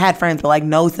 not even had friends, but like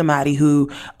know somebody who,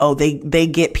 they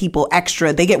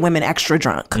get women extra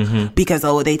drunk because,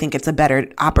 they think it's a better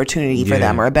opportunity for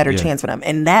them or a better chance for them.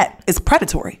 And that is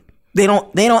predatory. They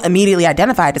don't immediately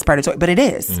identify it as predatory, but it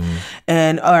is.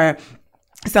 And, or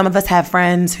some of us have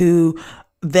friends who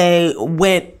they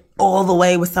went all the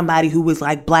way with somebody who was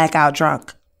like blackout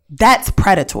drunk. That's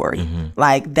predatory.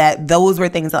 Like that, those were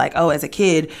things that like, as a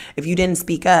kid, if you didn't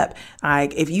speak up,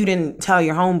 like if you didn't tell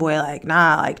your homeboy, like,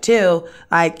 nah, like chill,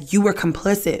 like you were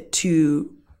complicit to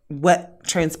what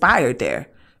transpired there.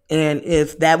 And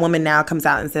if that woman now comes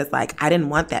out and says like, I didn't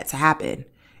want that to happen,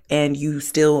 and you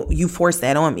forced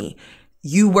that on me,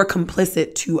 you were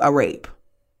complicit to a rape.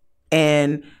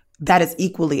 And that is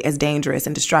equally as dangerous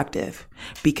and destructive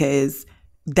because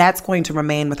that's going to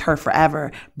remain with her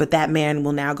forever, but that man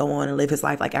will now go on and live his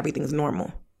life like everything's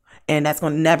normal. And that's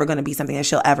never going to be something that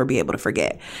she'll ever be able to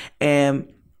forget.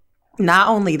 And not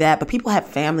only that, but people have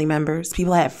family members,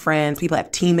 people have friends, people have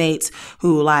teammates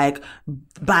who like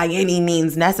by any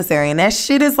means necessary. And that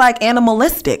shit is like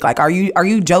animalistic. Like, are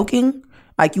you joking?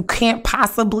 Like you can't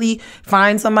possibly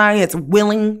find somebody that's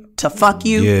willing to fuck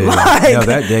you. Yeah, to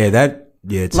me that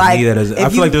is. I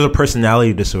feel like there's a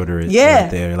personality disorder. Right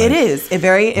there. Like, it is. It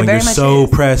very when very you're much so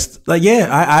is. pressed. Like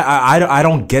I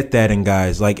don't get that in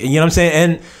guys. Like you know what I'm saying.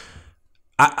 And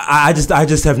I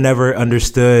just have never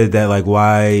understood that, like,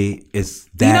 why it's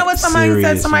that. You know what somebody serious,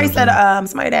 said? Somebody you know said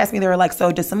somebody asked me, they were like,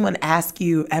 so does someone ask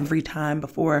you every time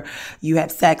before you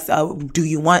have sex, do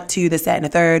you want to, this, that, and the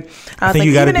third? I was like,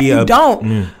 even if you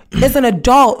don't, as an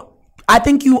adult, I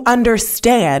think you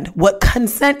understand what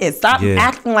consent is. Stop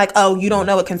acting like, you don't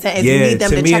know what consent is. You need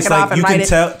them to check it off and write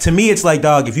it. To me, it's like,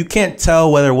 dog, if you can't tell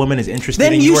whether a woman is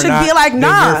interested in you or not, then you should be like,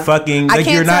 nah. You're fucking, like, I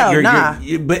can't tell, nah.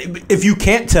 But if you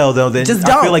can't tell, though, then just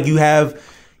I feel like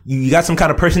you got some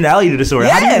kind of personality disorder.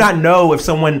 Yeah. How do you not know if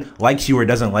someone likes you or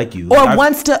doesn't like you? Or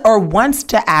wants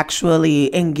to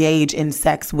actually engage in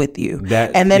sex with you.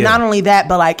 And then not only that,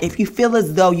 but like if you feel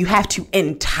as though you have to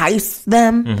entice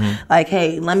them, like,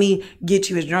 hey, let me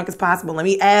get you as drunk as possible. Let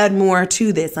me add more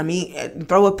to this. Let me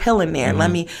throw a pill in there.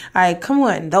 Let me, come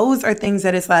on. Those are things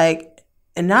that it's like,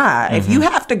 nah, if you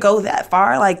have to go that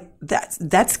far, like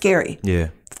that's scary. Yeah.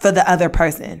 For the other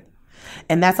person.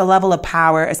 And that's a level of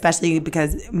power, especially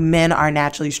because men are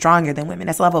naturally stronger than women.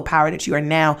 That's a level of power that you are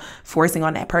now forcing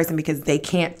on that person because they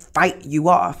can't fight you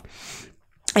off.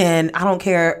 And I don't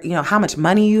care, how much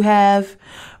money you have,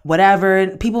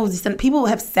 whatever. People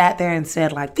have sat there and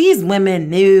said, like, these women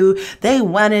knew they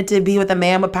wanted to be with a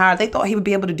man with power. They thought he would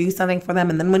be able to do something for them.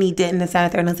 And then when he didn't, they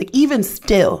sat there and it's like, even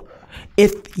still,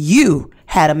 if you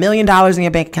had $1 million in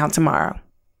your bank account tomorrow,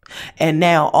 and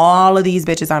now all of these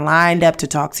bitches are lined up to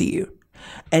talk to you,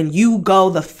 and you go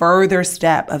the further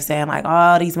step of saying, like,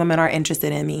 oh, these women are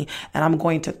interested in me, and I'm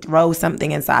going to throw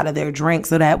something inside of their drink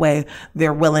so that way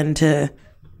they're willing to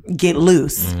get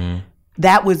loose. Mm-hmm.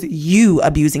 That was you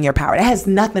abusing your power. That has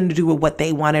nothing to do with what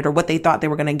they wanted or what they thought they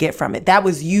were going to get from it. That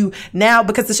was you now,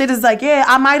 because the shit is like, yeah,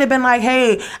 I might have been like,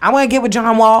 hey, I want to get with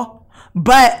John Wall.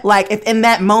 But like, if in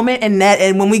that moment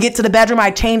and when we get to the bedroom,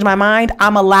 I change my mind,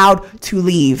 I'm allowed to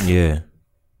leave. Yeah.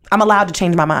 I'm allowed to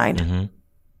change my mind. Mm-hmm.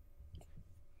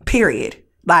 Period.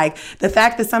 Like, the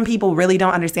fact that some people really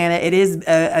don't understand it is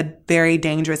a very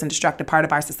dangerous and destructive part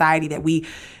of our society that we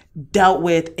dealt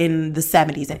with in the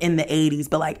 70s and in the 80s.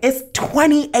 But like, it's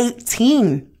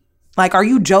 2018. Like, are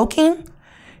you joking?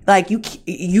 Like,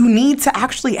 you need to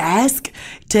actually ask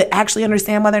to actually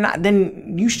understand whether or not,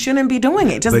 then you shouldn't be doing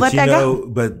it. Just let that go.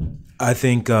 But I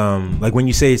think like when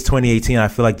you say it's 2018, I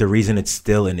feel like the reason it's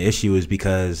still an issue is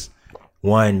because,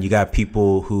 one, you got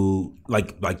people who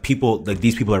like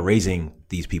these people are raising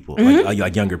these people, mm-hmm.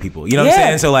 like younger people. You know what I'm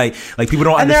saying? So like people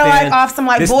don't understand. And they're like off some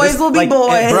like boys will be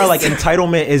boys. Bro, like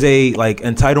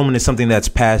entitlement is something that's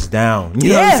passed down. You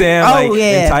know what I'm saying? Oh,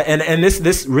 yeah. And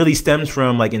this really stems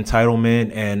from like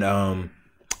entitlement and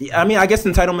I mean, I guess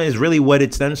entitlement is really what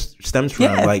it stems from.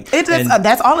 Yeah, like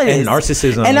that's all it is. And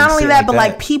narcissism. And not only that, but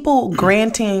like people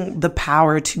granting the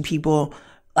power to people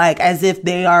like as if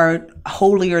they are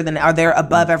holier than, or they're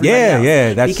above everybody else.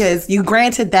 Yeah. Because you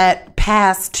granted that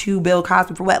pass to Bill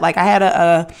Cosby for what? Like, I had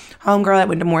a homegirl that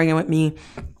went to Morgan with me.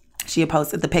 She had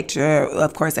posted the picture.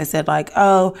 Of course, I said like,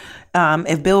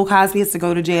 if Bill Cosby has to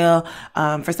go to jail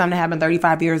for something that happened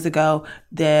 35 years ago,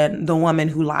 then the woman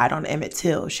who lied on Emmett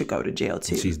Till should go to jail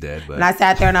too. She's dead. But... And I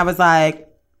sat there and I was like,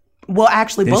 well,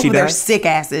 actually, both of their sick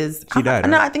asses. She died,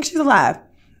 No, right? I think she's alive.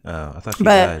 Oh, I thought she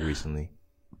died recently.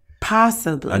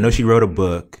 Possibly. I know she wrote a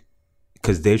book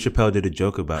because Dave Chappelle did a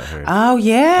joke about her. Oh,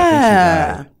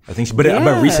 yeah. I think she died.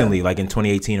 But recently, like in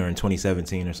 2018 or in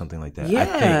 2017 or something like that. Yeah. I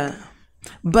think.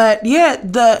 But yeah,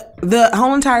 the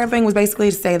whole entire thing was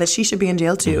basically to say that she should be in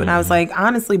jail too. Mm-hmm. And I was like,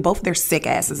 honestly, both of their sick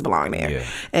asses belong there. Yeah.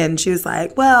 And she was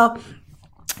like, well,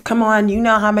 come on, you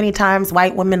know how many times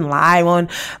white women lie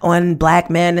on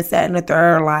black men and that and the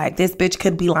third. Like, this bitch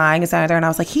could be lying and that and the third. And I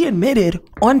was like, he admitted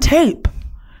on tape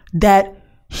that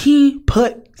he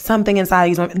put something inside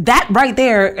these women. That right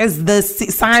there is the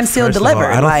sign, seal, deliver.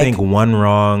 I don't think one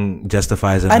wrong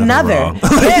justifies another wrong.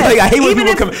 Like, I hate when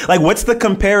people like, what's the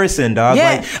comparison, dog?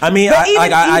 Yeah. Like, I mean,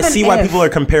 I see why people are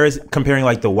comparing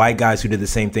like the white guys who did the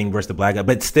same thing versus the black guy,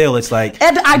 but still, it's like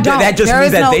and I don't. That just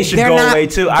means that they should go away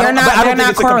too. I don't think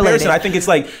it's a comparison. I think it's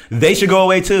like they should go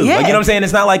away too. Yeah. Like, you know what I'm saying?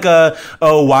 It's not like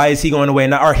why is he going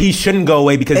away, or he shouldn't go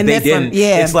away because they didn't.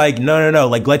 It's like no.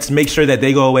 Like, let's make sure that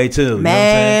they go away too.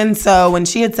 Man, so when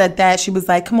she had said that, she was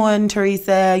like, come on,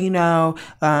 Teresa, you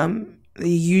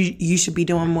should be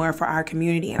doing more for our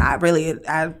community. And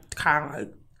I kind of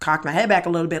cocked my head back a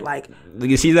little bit like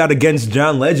she's out against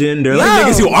John Legend or like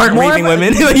niggas who aren't raping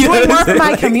women. Doing more for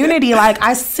my community. Like,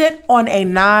 I sit on a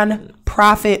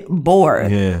non-profit board.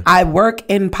 Yeah. I work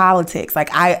in politics.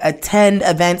 Like, I attend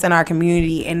events in our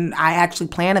community and I actually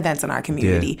plan events in our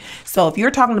community. Yeah. So if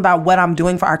you're talking about what I'm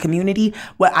doing for our community,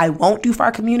 what I won't do for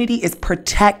our community is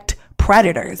protect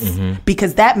predators,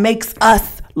 because that makes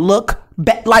us look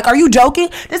like, are you joking?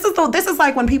 This is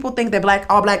like when people think that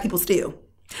all black people steal.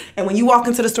 And when you walk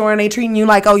into the store and they treating you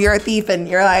like, oh, you're a thief, and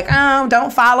you're like, oh,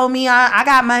 don't follow me, I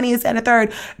got money, it's and a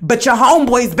third, but your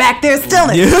homeboy's back there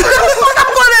stealing. Yeah. I'm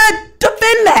gonna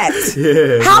defend that.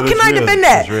 Yeah, how can I defend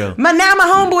that? Now my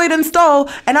homeboy done stole,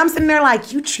 and I'm sitting there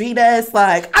like, you treat us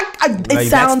like it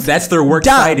sounds that's their work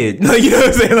cited. You know what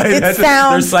I'm saying?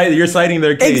 Like, you're citing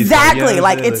their case. Exactly.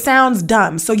 Like it sounds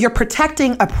dumb. So you're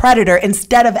protecting a predator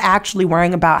instead of actually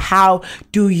worrying about how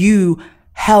do you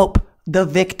help the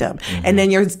victim. And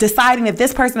then you're deciding if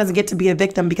this person doesn't get to be a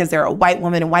victim because they're a white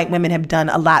woman, and white women have done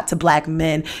a lot to black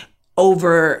men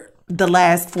over the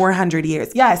last 400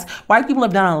 years. Yes, white people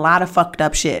have done a lot of fucked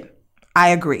up shit. I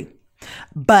agree.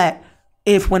 But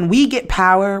if when we get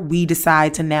power, we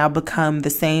decide to now become the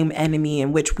same enemy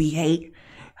in which we hate,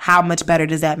 how much better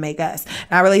does that make us?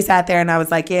 And I really sat there and I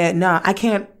was like, yeah, no, I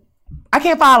can't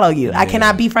follow you. Yeah. I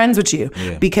cannot be friends with you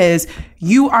because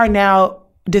you are now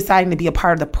deciding to be a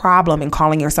part of the problem and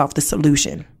calling yourself the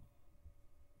solution.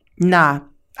 Nah,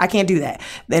 I can't do that.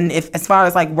 Then if, as far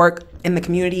as like work in the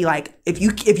community, like if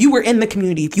you were in the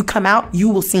community, if you come out, you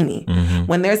will see me.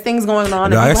 When there's things going on.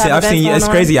 No, I've seen you. It's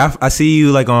crazy. I see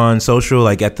you like on social,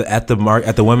 like at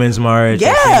the women's march.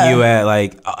 Yeah. I see you at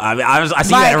like I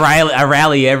see like, you at a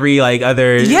rally every like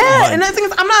other. Yeah, month. and the thing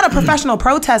is, I'm not a professional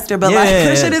protester, but like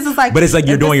the shit is like. But it's like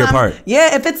you're doing your part.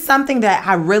 Yeah, if it's something that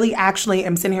I really actually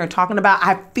am sitting here talking about,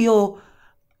 I feel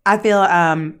like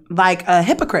a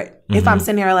hypocrite if I'm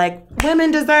sitting here like,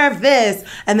 women deserve this,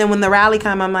 and then when the rally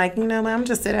come, I'm like, you know what, I'm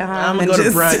just sitting at home. I'm gonna go to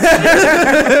brunch.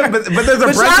 but there's a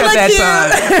brunch at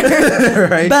that time,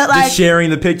 right? But like just sharing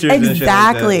the pictures, exactly. And shit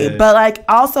like that, yeah. But like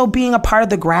also being a part of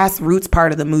the grassroots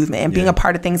part of the movement and being a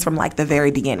part of things from like the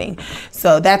very beginning.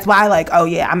 So that's why like, oh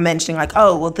yeah, I'm mentioning like,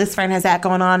 oh well, this friend has that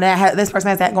going on, this person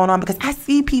has that going on, because I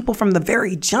see people from the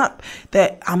very jump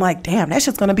that I'm like, damn, that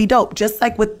shit's gonna be dope. Just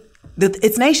like with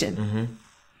It's Nation.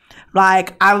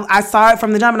 Like I saw it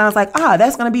from the jump and I was like,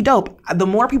 that's gonna be dope. The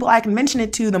more people I can mention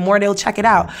it to, the more they'll check it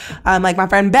out. Like my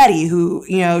friend Betty, who,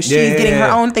 you know, she's getting her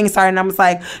own thing started, and I was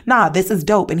like, nah, this is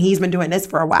dope, and he's been doing this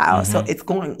for a while, so it's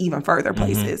going even further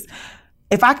places.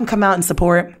 If I can come out and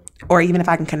support, or even if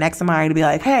I can connect somebody to be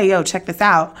like, hey, yo, check this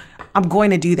out, I'm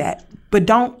going to do that. But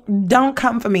don't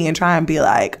come for me and try and be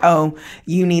like, oh,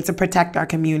 you need to protect our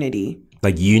community.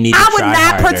 Like you need to I would try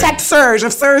not harder. protect Serge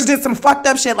if Serge did some fucked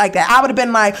up shit like that. I would have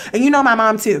been like, and you know my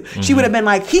mom too. She would have been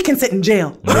like, he can sit in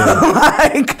jail.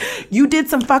 Like you did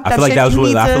some fucked up shit. I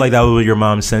feel like that was what your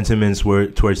mom's sentiments were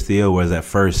towards Theo was at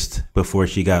first, before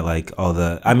she got like all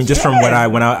the. I mean, just from when I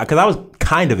because I was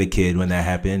kind of a kid when that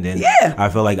happened, and I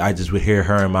feel like I just would hear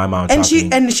her and my mom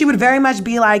talking. She would very much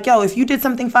be like, yo, if you did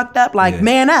something fucked up, like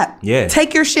man up,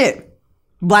 take your shit.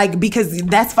 Like, because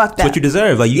that's fucked up. That's what you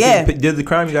deserve. Like, you did the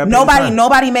crime, you got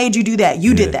nobody made you do that.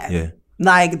 You did that. Yeah.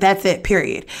 Like, that's it,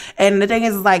 period. And the thing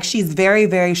is, like, she's very,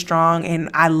 very strong,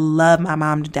 and I love my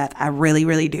mom to death. I really,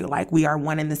 really do. Like, we are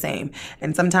one and the same.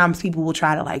 And sometimes people will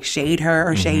try to, like, shade her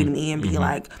or shade me and be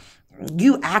like,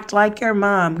 you act like your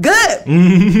mom. Good.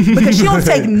 Because she don't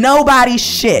take nobody's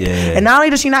shit. Yeah. And not only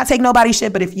does she not take nobody's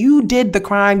shit, but if you did the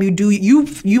crime,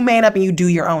 you man up and you do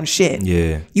your own shit.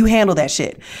 Yeah. You handle that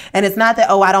shit. And it's not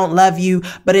that, oh, I don't love you,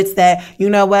 but it's that, you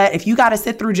know what, if you got to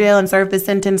sit through jail and serve this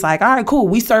sentence, like, all right, cool,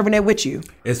 we serving it with you.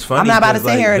 It's funny. I'm not about to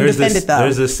sit here and defend it, though.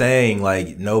 There's a saying,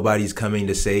 like, nobody's coming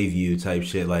to save you type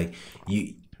shit. Like,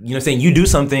 you know what I'm saying? You do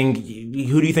something,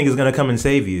 who do you think is going to come and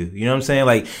save you? You know what I'm saying?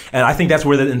 Like, and I think that's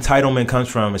where the entitlement comes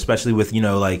from, especially with, you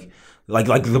know, like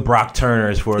the Brock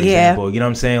Turners, for example. You know what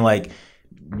I'm saying? Like,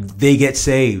 they get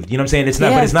saved. You know what I'm saying? It's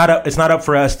not, but it's not up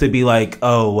for us to be like,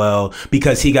 oh, well,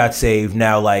 because he got saved,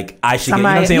 now, like, I should get, you know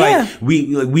what I'm saying? Like,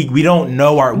 we don't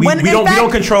know we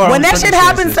don't control our when that shit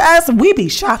happens to us, we be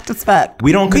shocked as fuck.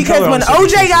 We don't control because when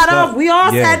OJ got off, we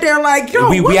all sat there like, yo,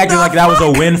 we acted like that was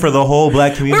a win for the whole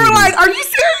black community. We were like, are you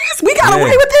serious? We got away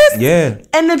with this? Yeah.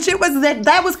 And the shit was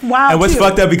that was wild. And what's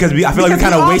fucked up, because I feel like we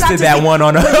kind of wasted that one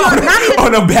on a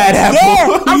bad apple.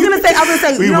 Yeah, I was gonna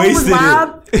say, you know what was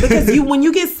wild? Because when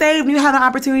you get saved, you have an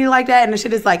opportunity like that, and the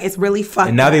shit is like, it's really fucked up.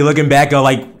 And now they looking back, go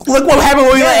like, look what happened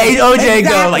when we let OJ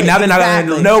go. Like, now they're not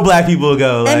letting no black people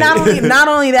go. And not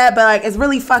only that, but like, it's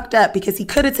really fucked up, because he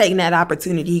could have taken that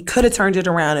opportunity. He could have turned it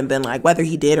around and been like, whether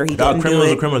he did or he didn't do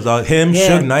it. Criminals, dog. Him,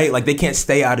 Suge Knight, like, they can't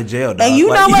stay out of jail, dog. And you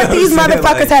know what these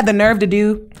motherfuckers had the nerve to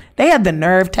do? They had the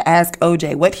nerve to ask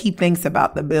OJ what he thinks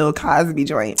about the Bill Cosby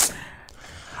joint.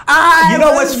 You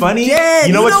know what's funny?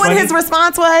 You know what his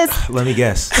response was? Let me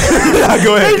guess.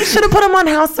 Go ahead. They should have put him on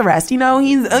house arrest. You know,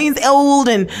 he's old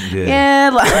and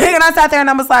and I sat there and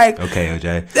I was like, okay,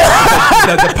 OJ.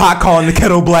 the pot calling the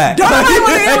kettle black. Don't nobody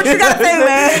want to hear what you got to say,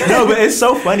 man. No, but it's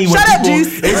so funny when Shut up,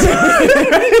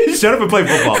 Juice. Shut up and play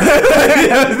football.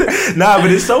 Nah,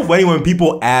 but it's so funny when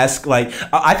people ask, like,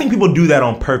 I think people do that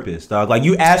on purpose, dog. Like,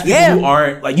 you ask people who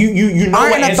aren't, like, you know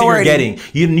what answer you're getting.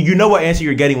 You know what answer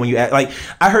you're getting when you ask. Like,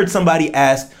 I heard somebody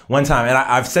ask one time, and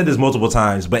I've said this multiple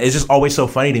times, but it's just always so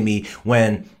funny to me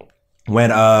when with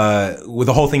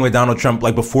the whole thing with Donald Trump,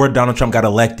 like before Donald Trump got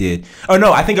elected. Oh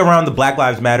no, I think around the Black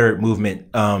Lives Matter movement,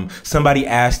 somebody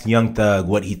asked Young Thug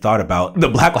what he thought about the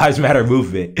Black Lives Matter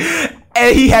movement.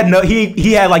 And he had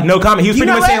like no comment. He was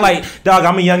pretty much saying like, dog,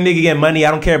 I'm a young nigga getting money.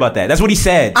 I don't care about that. That's what he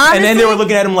said. Honestly, and then they were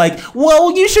looking at him like,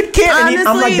 well, you should care. Honestly, and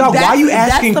I'm like, dog, why are you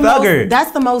asking Thugger?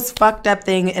 That's the most fucked up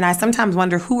thing. And I sometimes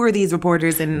wonder, who are these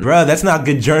reporters? And bruh, that's not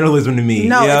good journalism to me.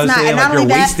 No, you know it's what I'm saying? not. Like,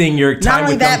 you're wasting your time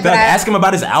with Young Thug. Ask him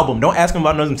about his album. Don't ask him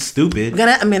about nothing stupid.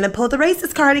 I'm gonna pull the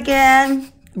racist card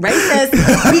again. Racist.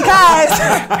 Because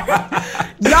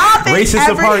y'all think racist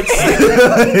of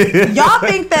hearts. Y'all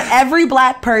think that every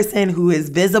black person who is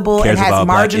visible cares and has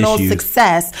marginal issues.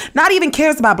 success, not even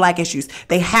cares about black issues,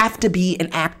 they have to be an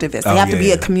activist. They have to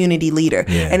be a community leader.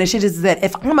 Yeah. And the shit is that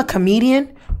if I'm a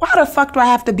comedian, why the fuck do I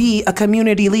have to be a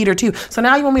community leader too? So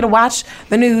now you want me to watch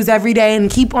the news every day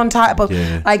and keep on top of,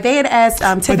 like they had asked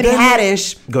Tiffany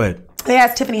Haddish. Go ahead. They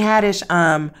asked Tiffany Haddish,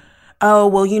 oh,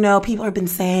 well, you know, people have been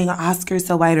saying Oscar's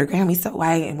so white or Grammy's so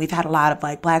white, and we've had a lot of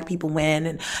like black people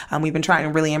win, and we've been trying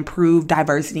to really improve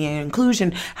diversity and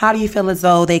inclusion. How do you feel as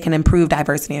though they can improve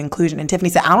diversity and inclusion? And Tiffany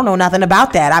said, I don't know nothing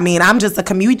about that. I mean, I'm just a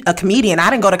comedian.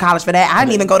 I didn't go to college for that. I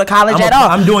didn't even go to college at all.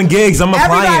 I'm doing gigs. I'm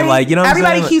applying. Like, you know what I'm saying?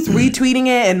 Everybody keeps retweeting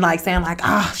it and like saying like,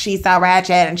 oh, she's so ratchet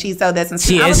and she's so this and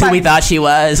she is who we thought she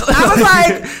was. I was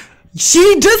like,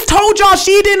 she just told y'all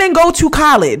she didn't go to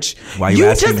college. Why you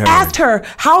asking just her? asked her,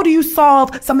 how do you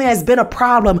solve something that's been a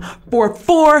problem for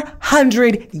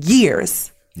 400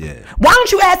 years? Yeah. Why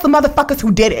don't you ask the motherfuckers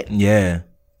who did it? Yeah.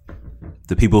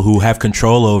 The people who have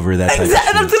control over that type of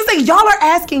And I'm shit. just saying, y'all are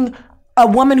asking a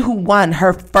woman who won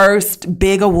her first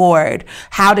big award,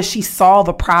 how does she solve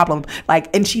a problem?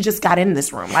 Like, and she just got in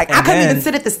this room. Like, I couldn't even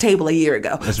sit at this table a year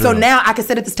ago. So real. now I can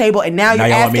sit at this table, and now you're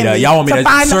y'all asking me want me to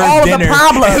find serve all of dinner the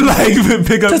problems. like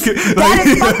pick up. That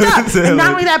is fucked up. And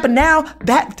not only that, but now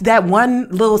that one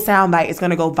little soundbite is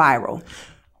going to go viral.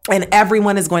 And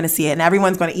everyone is going to see it, and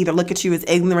everyone's going to either look at you as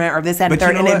ignorant or this, that, and But you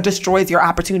third, know and it what? destroys your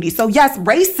opportunity. So yes,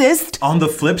 racist. On the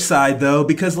flip side, though,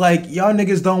 because like y'all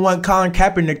niggas don't want Colin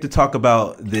Kaepernick to talk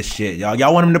about this shit,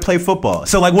 y'all want him to play football.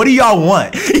 So like, what do y'all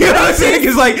want? You know what I'm saying?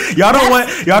 Because like y'all don't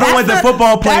want the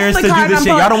football players to do this shit.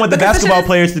 Y'all don't want the basketball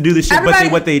players to do this shit,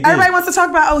 but what they do. Everybody wants to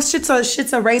talk about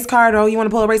shit's a race card. Oh, you want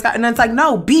to pull a race card, and then it's like,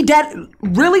 no, be dead.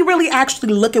 Really, really,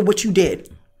 actually look at what you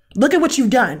did. Look at what you've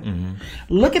done. Mm-hmm.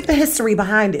 Look at the history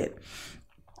behind it.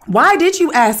 Why did you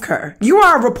ask her? You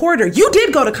are a reporter. You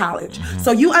did go to college. Mm-hmm.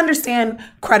 So you understand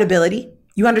credibility.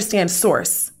 You understand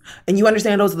source. And you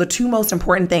understand those are the two most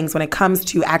important things when it comes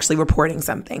to actually reporting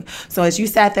something. So as you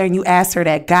sat there and you asked her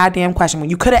that goddamn question, when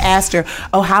you could have asked her,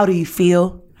 oh, how do you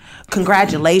feel?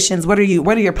 Congratulations. What are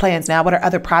your plans now? What are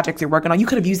other projects you're working on? You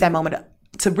could have used that moment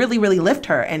to really, really lift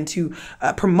her and to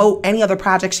promote any other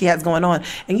project she has going on.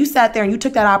 And you sat there and you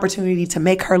took that opportunity to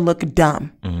make her look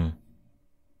dumb. Mm-hmm.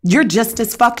 You're just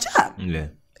as fucked up. Yeah.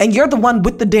 And you're the one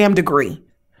with the damn degree.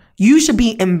 You should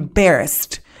be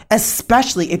embarrassed,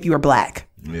 especially if you're black.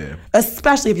 Yeah.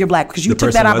 Especially if you're black, because you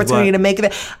took that opportunity to make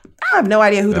it. I have no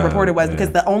idea who the reporter was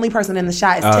because the only person in the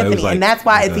shot is Tiffany. And that's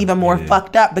why it's even more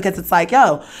fucked up, because it's like,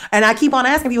 yo. And I keep on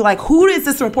asking people, like, who is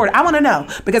this reporter? I want to know,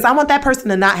 because I want that person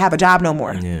to not have a job no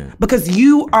more. Yeah. Because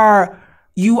you are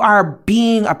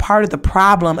being a part of the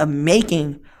problem of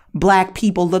making black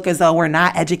people look as though we're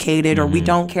not educated or we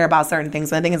don't care about certain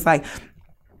things. And I think it's like,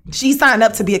 she signed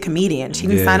up to be a comedian. She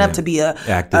didn't sign up to be a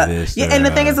activist. And the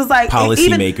thing is, it's like,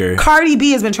 policymaker. Cardi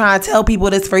B has been trying to tell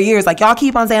people this for years. Like, y'all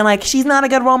keep on saying, like, she's not a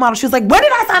good role model. She was like, when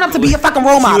did I sign up to be a fucking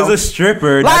role model? She was a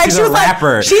stripper. Like, she's a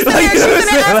rapper. Like, she's sitting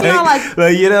there asking y'all, like,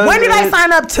 when did I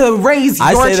sign up to raise your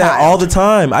child? I say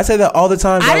that all the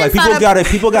time. Like,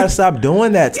 people gotta stop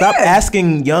doing that. Stop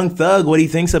asking Young Thug what he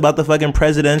thinks about the fucking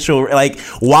presidential. Like,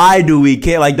 why do we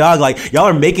care? Like, dog, like, y'all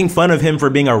are making fun of him for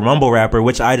being a rumble rapper,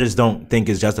 which I just don't think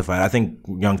is justified. I think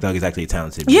Young Thug is actually a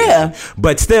talented musician. Yeah.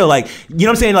 But still, like, you know what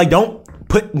I'm saying? Like, don't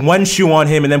put one shoe on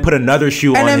him and then put another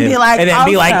shoe on him. And then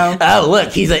be like, oh,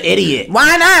 look, he's an idiot.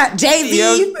 Why not?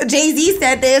 Jay-Z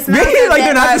said this. Like,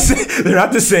 they're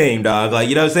not the same, dog. Like,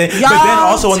 you know what I'm saying? But then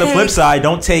also on the flip side,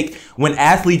 don't take, when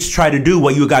athletes try to do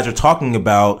what you guys are talking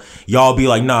about, y'all be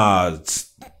like, nah,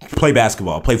 play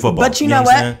basketball, play football. But you know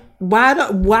what? Why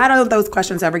don't those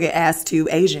questions ever get asked to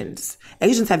Asians?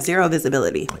 Asians have zero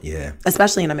visibility. Yeah.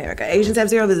 Especially in America. Asians have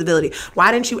zero visibility.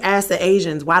 Why didn't you ask the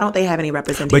Asians? Why don't they have any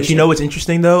representation? But you know what's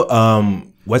interesting though?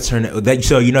 What's her name?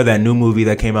 So you know that new movie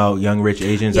that came out, Young Rich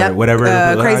Asians or whatever?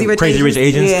 Crazy Rich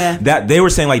Asians? Yeah. That they were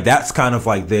saying like that's kind of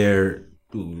like their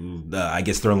I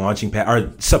guess their launching pad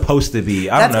are supposed to be.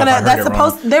 I don't know if I heard it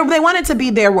wrong. They want it to be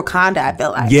their Wakanda, I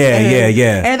feel like. Yeah.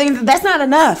 And I think that's not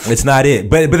enough. It's not it.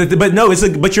 But no, that's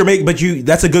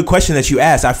a good question that you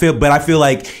asked. I feel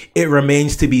like it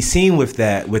remains to be seen with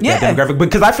that demographic,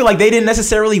 because I feel like they didn't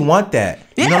necessarily want that.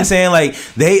 You know what I'm saying? Like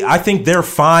I think they're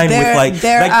fine with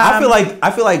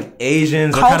I feel like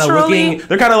Asians are kind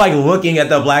of looking at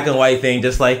the black and white thing,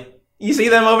 just like, you see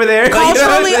them over there?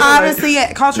 Culturally, obviously,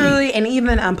 culturally, and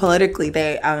even politically,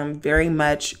 they very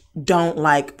much don't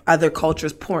like other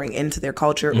cultures pouring into their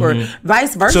culture or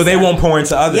vice versa. So they won't pour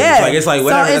into others. Yeah. Like, it's like,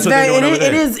 whatever. So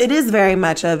it is very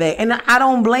much of it. And I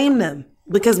don't blame them.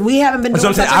 Because we haven't been doing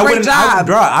That's what such I'm saying. a great job.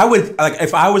 I would like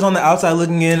if I was on the outside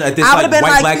looking in at this I would like have been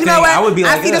white like, black you thing. know what? I would be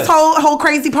like, I see this whole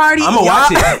crazy party. I'm gonna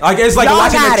watch it. Like it's like y'all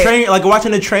watching got a it. train, like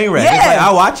watching a train wreck. Yeah. It's like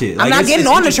I'll watch it. Like, I'm not getting it's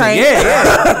on the interesting. train.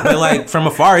 Yeah. But like from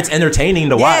afar, it's entertaining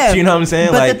to watch. You know what I'm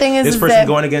saying? But like the thing is this person that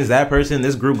going against that person,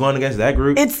 this group going against that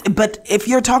group. But if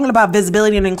you're talking about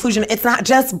visibility and inclusion, it's not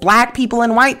just black people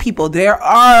and white people. There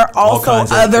are also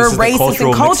other races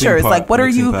and cultures. Like, what are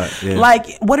you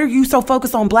like? What are you so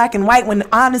focused on black and white when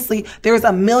honestly there's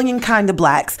a million kind of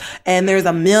blacks and there's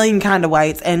a million kind of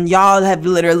whites, and y'all have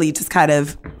literally just kind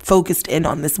of focused in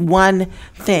on this one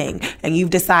thing, and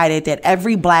you've decided that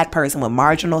every black person with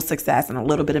marginal success and a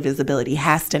little bit of visibility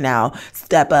has to now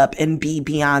step up and be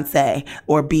Beyonce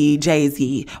or be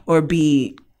Jay-Z or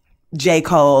be J.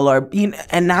 Cole or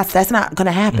and that's not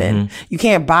gonna happen. You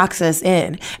can't box us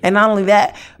in. And not only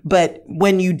that, but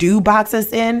when you do box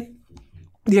us in,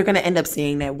 you're going to end up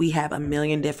seeing that we have a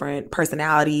million different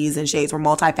personalities and shades. We're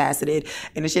multifaceted.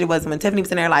 And the shit was when Tiffany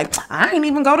was in there like, I ain't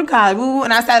even go to college. Ooh.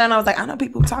 And I sat down and I was like, I know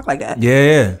people who talk like that.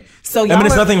 Yeah. So I mean,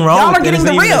 there's nothing wrong. Y'all are getting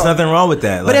the real. There's nothing wrong with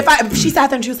that. But if she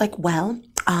sat there and she was like, well,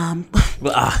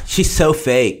 she's so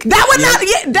fake. That would not.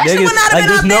 Yeah, that shit would not have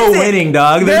like, been there's authentic. No winning,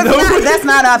 dog. That's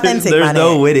not authentic. There's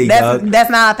no winning, dog. That's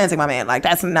not authentic, my man. Like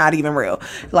that's not even real.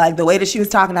 Like the way that she was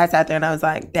talking, I sat there and I was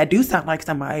like, that do sound like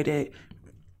somebody that,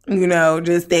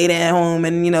 just stayed at home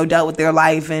and dealt with their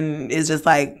life and is just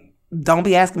like, don't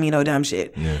be asking me no dumb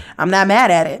shit. Yeah. I'm not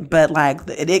mad at it, but like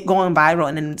it going viral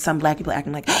and then some black people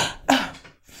acting like,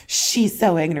 she's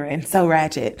so ignorant and so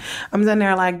ratchet. I'm sitting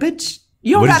there like, bitch.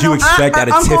 What did you expect out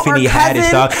of Tiffany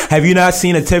Haddish, dog? Have you not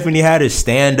seen a Tiffany Haddish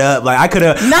stand up? Like I could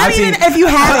have. Not even if you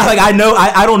have. Like I know,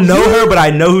 I don't know her, but I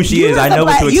know who she is. I know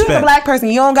what to expect. You're a black person.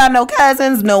 You don't got no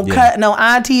cousins, no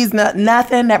aunties,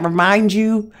 nothing that reminds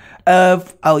you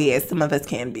of. Oh yeah, some of us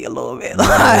can be a little bit.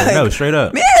 Like, no, straight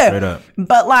up. Yeah, straight up.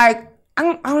 But like.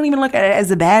 I don't even look at it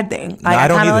as a bad thing. Like I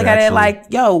kind of look at it like,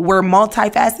 yo, we're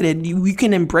multifaceted. You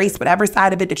can embrace whatever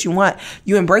side of it that you want.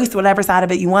 You embrace whatever side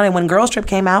of it you want. And when Girls Trip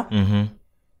came out,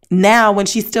 now when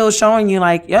she's still showing you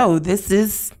like, yo, this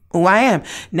is who I am.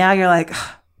 Now you're like,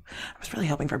 I was really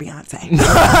hoping for Beyonce.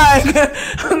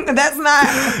 Like, that's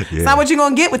not what you're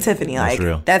gonna get with Tiffany.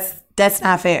 Like that's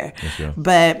not fair.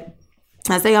 But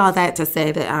I say all that to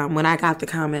say that when I got the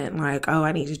comment like, oh,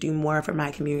 I need to do more for my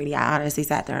community, I honestly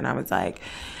sat there and I was like,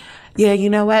 yeah, you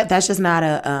know what? That's just not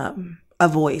a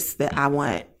voice that I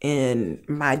want in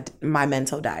my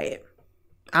mental diet.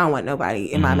 I don't want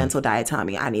nobody in my mental diet telling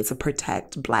me I need to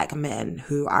protect black men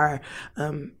who are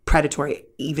predatory,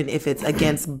 even if it's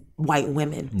against white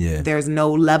women. Yeah. There's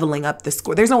no leveling up the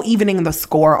score. There's no evening the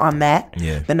score on that.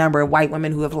 Yeah. The number of white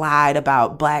women who have lied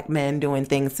about black men doing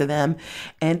things to them.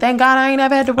 And thank God I ain't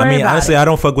ever had to worry about honestly, it. I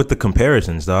don't fuck with the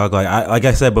comparisons, dog. Like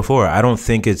I said before, I don't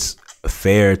think it's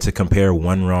fair to compare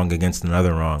one wrong against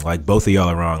another wrong. Like both of y'all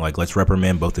are wrong. Like let's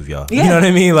reprimand both of y'all. Yeah. You know what I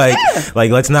mean? Like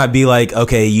let's not be like,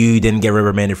 okay, you didn't get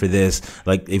reprimanded for this.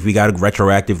 Like if we got to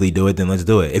retroactively do it, then let's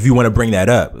do it. If you want to bring that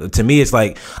up, to me, it's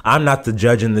like I'm not the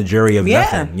judge and the jury of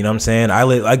nothing. You know what I'm saying? I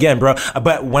live again, bro.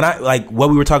 But when I like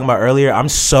what we were talking about earlier, I'm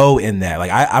so in that.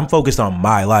 Like I'm focused on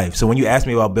my life. So when you ask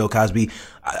me about Bill Cosby,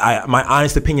 my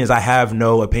honest opinion is I have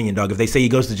no opinion, dog. If they say he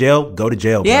goes to jail, go to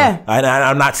jail, bro. Yeah.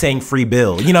 I'm not saying free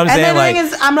Bill. You know what I'm saying? And the thing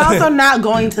is, I'm also not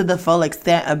going to the full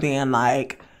extent of being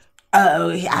like,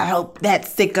 oh, I hope that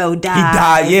sicko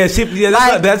died. He died. Yeah,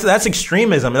 like, that's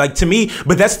extremism. Like to me,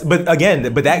 but that when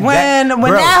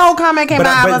that whole comment came out,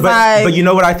 I was like, but you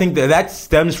know what? I think that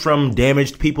stems from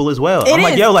damaged people as well. I'm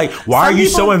like, yo, like, why are you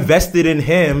so invested in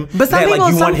him that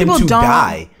like you want him to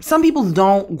die? Some people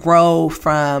don't grow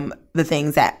from the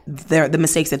things that the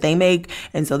mistakes that they make,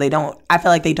 and so I feel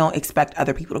like they don't expect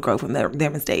other people to grow from their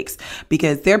mistakes,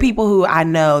 because there are people who I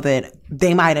know that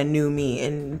they might have knew me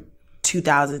in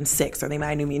 2006 or they might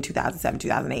have knew me in 2007,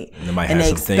 2008. They might have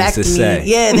some things to say.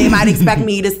 Yeah, they might expect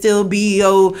me to still be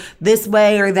this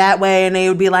way or that way, and they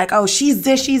would be like, oh, she's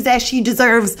this, she's that, she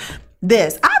deserves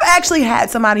this. I've actually had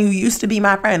somebody who used to be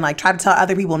my friend like try to tell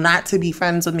other people not to be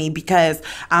friends with me because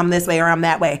I'm this way or I'm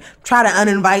that way. Try to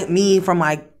uninvite me from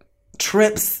like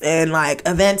trips and like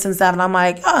events and stuff, and I'm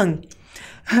like,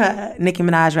 Nicki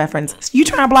Minaj reference, you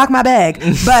trying to block my bag.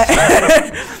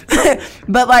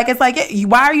 But like it's like,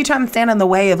 why are you trying to stand in the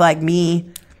way of like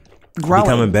me growing,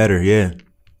 becoming better? Yeah,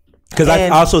 because I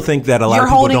also think that a lot of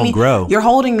people don't grow. You're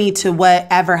holding me to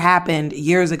whatever happened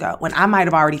years ago when I might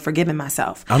have already forgiven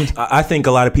myself. I think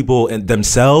a lot of people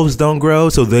themselves don't grow,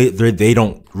 so they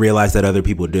don't realize that other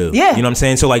people do. Yeah, you know what I'm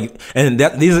saying? So like, and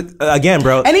these again,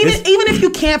 bro. And even if you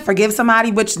can't forgive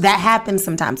somebody, which that happens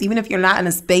sometimes, even if you're not in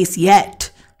a space yet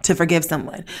to forgive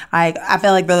someone. Like, I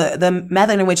feel like the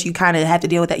method in which you kind of had to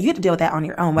deal with that, you had to deal with that on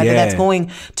your own, whether that's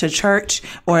going to church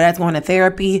or that's going to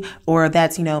therapy or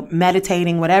that's,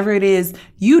 meditating, whatever it is,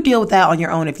 you deal with that on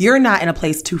your own. If you're not in a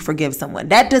place to forgive someone,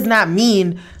 that does not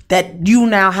mean that you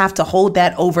now have to hold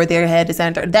that over their head to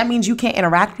center. That means you can't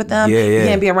interact with them. You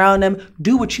can't be around them.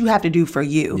 Do what you have to do for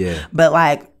you. Yeah. But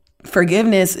like,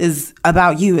 forgiveness is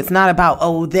about you. It's not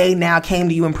about, they now came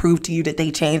to you and proved to you that they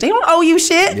changed. They don't owe you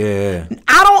shit. Yeah.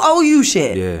 I don't owe you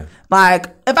shit. Yeah. Like,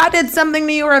 if I did something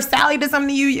to you or if Sally did something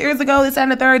to you years ago, this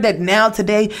and the third, that now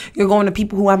today you're going to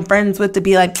people who I'm friends with to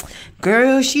be like,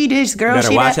 girl, she this, girl, Better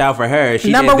she watch that. out for her.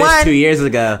 She Number did this one, 2 years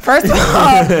ago. First of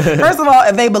all,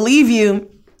 if they believe you,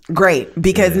 great,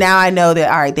 because now I know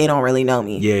that, all right, they don't really know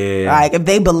me. Yeah. Like, if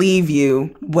they believe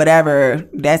you, whatever,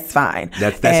 that's fine.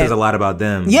 That says a lot about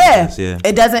them. Yeah.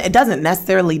 It doesn't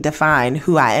necessarily define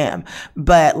who I am.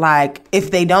 But like,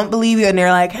 if they don't believe you and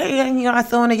they're like, hey, I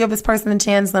still want to give this person a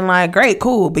chance, then like, great,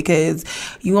 cool, because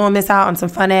you won't miss out on some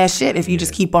fun ass shit if you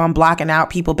just keep on blocking out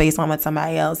people based on what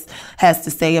somebody else has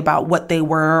to say about what they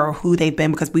were or who they've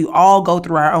been, because we all go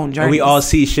through our own journey. And we all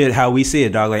see shit how we see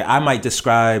it, dog. Like, I might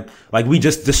describe, like, we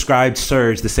just described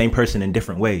Serge the same person in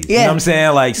different ways. Yeah. You know what I'm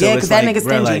saying? Like, so it's that like, nigga's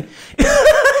stingy.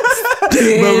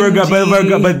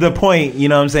 but the point, you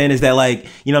know what I'm saying, is that, like,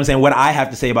 you know what I'm saying, what I have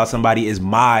to say about somebody is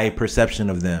my perception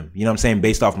of them, you know what I'm saying,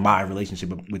 based off my relationship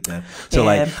with them. So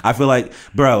like, I feel like,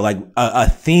 bro, like a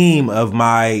theme of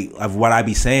what I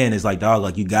be saying is like, dog,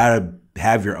 like, you gotta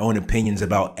have your own opinions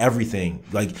about everything.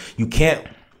 Like, you can't,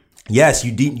 yes,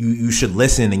 you should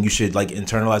listen and you should like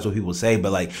internalize what people say,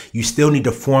 but like, you still need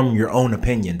to form your own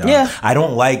opinion, dog. Yeah. I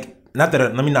don't like,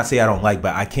 let me not say I don't like,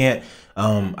 but I can't,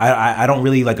 I don't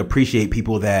really like appreciate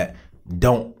people that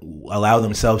don't allow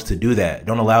themselves to do that.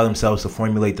 Don't allow themselves to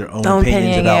formulate their own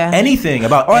opinions about anything,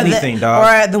 dog.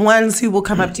 Or the ones who will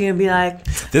come up to you and be like,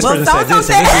 this person said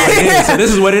this, so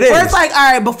this is what it is. Or it's like,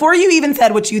 all right, before you even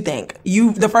said what you think,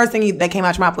 the first thing that came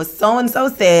out your mouth was so and so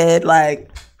said, like,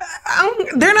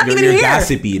 they're not even here. You're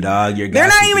gossipy, dog. They're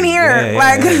not even here.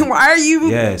 Why are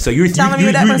you? Yeah. So you've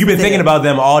you've been thinking about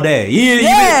them all day.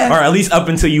 Or at least up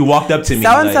until you walked up to me. So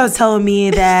and so told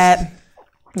me that.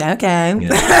 Okay.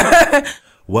 Yeah.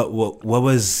 What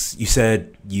was, you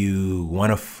said you're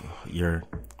one of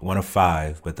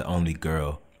five, but the only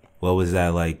girl. What was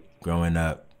that like growing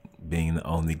up, being the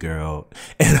only girl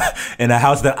in a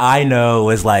house that I know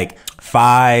was like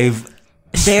five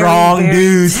strong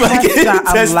dudes, like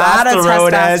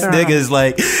testosterone ass niggas?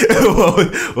 Like,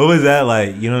 what was that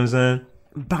like? You know what I'm saying?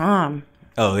 Bomb.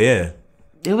 Oh yeah,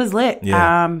 it was lit.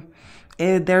 Yeah.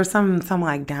 There's some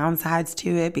like downsides to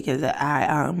it because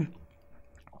I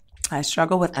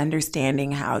struggle with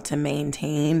understanding how to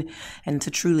maintain and to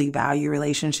truly value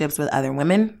relationships with other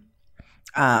women,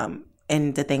 and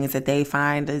the things that they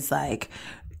find is like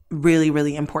really,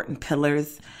 really important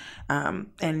pillars. And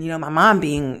my mom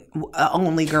being an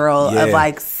only girl of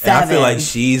like 7. And I feel like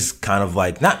she's kind of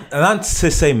like not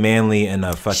to say manly in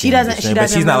a fucking.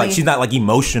 She's not like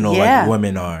emotional like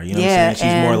women are. You know what I'm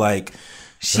saying? She's more like.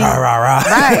 Rah, rah, rah.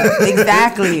 Right,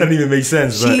 exactly. That doesn't even make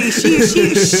sense. But.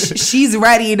 She's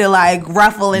ready to like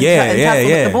ruffle and tussle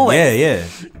with the boys. Yeah.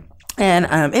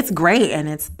 And it's great and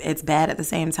it's bad at the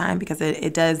same time because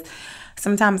it does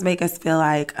sometimes make us feel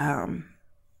like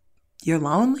you're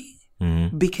lonely.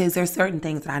 Mm-hmm. Because there's certain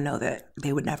things that I know that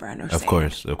they would never understand. Of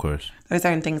course. There's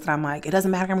certain things that I'm like, it doesn't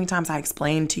matter how many times I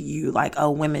explain to you, like, oh,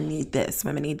 women need this,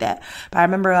 women need that. But I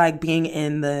remember like being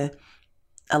in the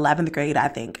 11th grade, I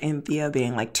think, and Theo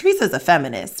being like, Teresa's a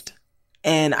feminist.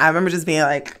 And I remember just being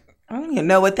like, I don't even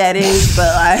know what that is,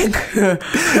 but like,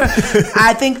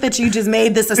 I think that you just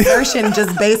made this assertion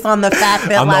just based on the fact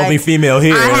that I'm the only female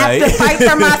here. I have to fight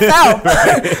for myself.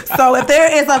 So if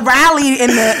there is a rally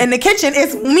in the kitchen,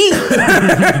 it's me.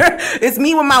 It's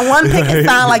me with my one picket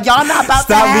sign. Like, y'all not about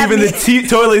to have leaving me. the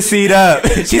toilet seat up.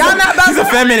 She's a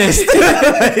feminist.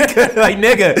 like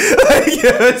nigga. You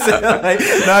know what I'm saying? Like,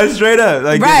 no, straight up.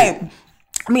 Like, right.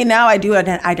 I mean, now I do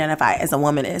identify as a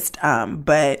womanist,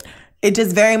 but it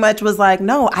just very much was like,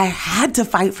 no, I had to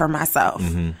fight for myself.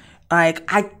 Mm-hmm. Like,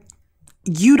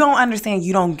 you don't understand,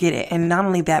 you don't get it. And not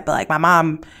only that, but like my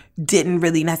mom didn't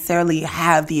really necessarily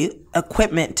have the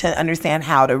equipment to understand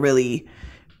how to really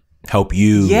help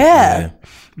you. Yeah.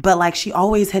 But like she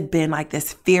always had been like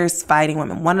this fierce fighting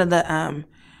woman. One of the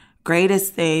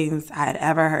greatest things I had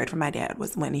ever heard from my dad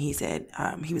was when he said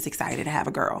he was excited to have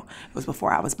a girl. It was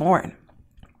before I was born.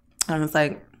 And I was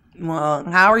like, well,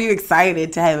 how are you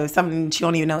excited to have something she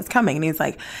don't even know is coming? And he's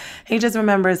like, he just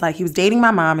remembers like he was dating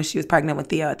my mom and she was pregnant with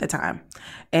Theo at the time.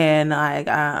 And like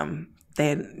they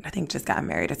had, I think, just got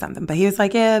married or something. But he was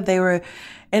like, yeah, they were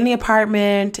in the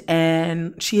apartment,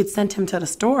 and she had sent him to the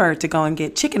store to go and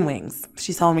get chicken wings.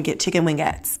 She told him to get chicken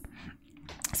wingettes.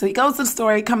 So he goes to the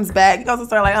store, he comes back, he goes to the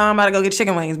store like, oh, I'm about to go get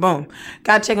chicken wings. Boom.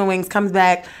 Got chicken wings, comes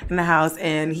back in the house,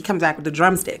 and he comes back with the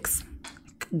drumsticks.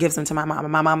 Gives them to my mom.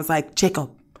 And my mom was like, Jacob,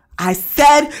 I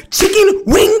said chicken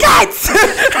wingettes.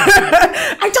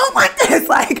 I don't want this.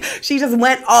 Like, she just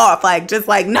went off. Like, just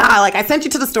like, nah, like, I sent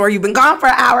you to the store. You've been gone for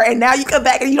an hour, and now you come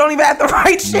back, and you don't even have the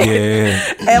right shit.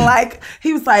 Yeah. And, like,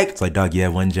 he was like... It's like, dog, you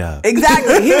have one job.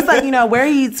 Exactly. He was like, you know, where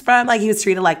he's from, like, he was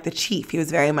treated like the chief. He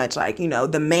was very much like, you know,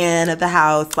 the man of the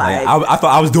house. Like, I thought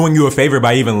I was doing you a favor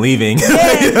by even leaving.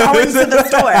 Yeah, going to the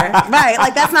store. Right.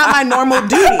 Like, that's not my normal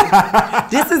duty.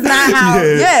 This is not how,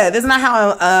 this is not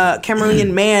how a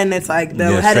Cameroonian man that's like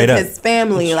the head of his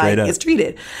family like is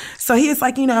treated. So he was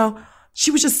like, you know, she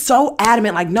was just so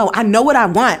adamant, like, no, I know what I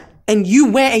want. And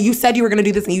you went and you said you were going to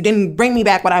do this and you didn't bring me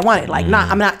back what I wanted. Like, nah,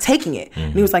 I'm not taking it.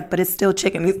 And he was like, but it's still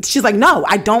chicken. She's like, no,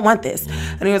 I don't want this.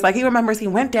 And he was like, he remembers he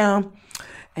went down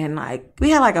and like, we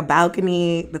had like a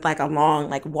balcony with like a long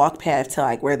like walk path to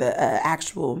like where the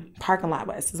actual parking lot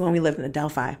was. This is when we lived in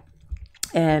Adelphi.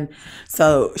 And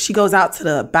so she goes out to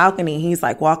the balcony. He's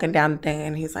like walking down the thing,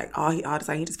 and he's like, he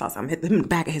just felt something hit him in the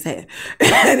back of his head,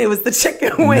 and it was the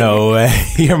chicken wing. No way,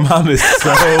 your mom is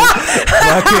so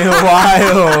fucking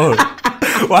wild.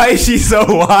 Why is she so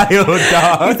wild,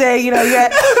 dog? He said, you know, he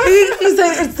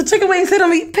said it's the chicken wings hit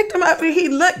him. He picked him up and he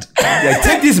looked. Like,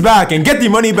 take this back and get the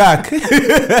money back. He's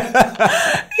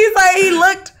like, he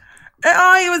looked. And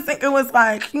all he was thinking was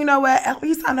like, you know what? At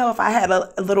least I know if I had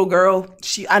a little girl,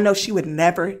 I know she would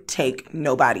never take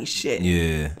nobody's shit.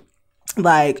 Yeah.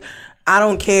 Like, I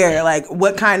don't care, like,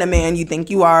 what kind of man you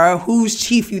think you are, whose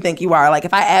chief you think you are. Like,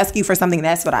 if I ask you for something,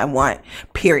 that's what I want,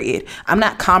 period. I'm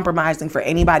not compromising for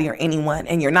anybody or anyone,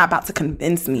 and you're not about to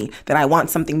convince me that I want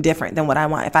something different than what I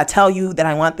want. If I tell you that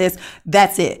I want this,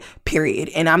 that's it, period.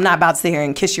 And I'm not about to sit here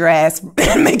and kiss your ass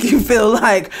and make you feel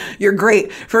like you're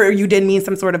great for you didn't mean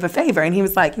some sort of a favor. And he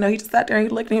was like, you know, he just sat there and he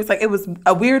looked and he was like, it was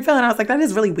a weird feeling. I was like, that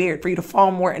is really weird for you to fall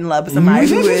more in love with somebody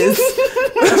who is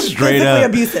straight up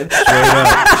abusive.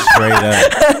 Straight up.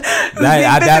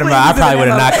 I probably would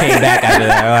have not came back after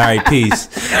that. All right, peace.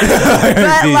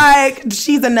 But like,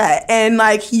 she's a nut, and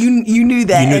like you knew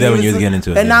that. You knew that when you was getting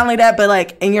into it. And not only that, but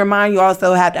like in your mind, you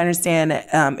also have to understand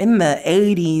that in the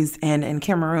 80s and in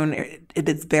Cameroon, it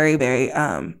is very, very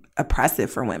oppressive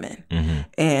for women,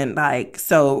 and like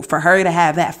so for her to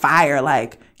have that fire,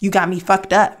 like you got me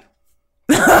fucked up.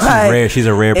 Rare. She's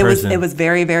a rare person. It was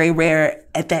very, very rare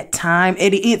at that time.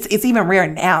 It's even rare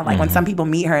now. Like when some people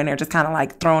meet her and they're just kind of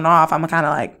like thrown off, I'm kind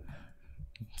of like,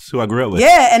 that's who I grew up with.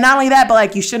 Yeah, and not only that, but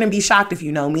like you shouldn't be shocked if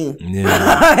you know me.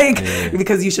 Yeah.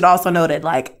 Because you should also know that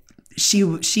like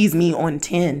she's me on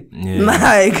 10.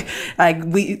 Yeah. Like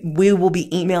we will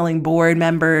be emailing board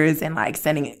members and like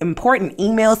sending important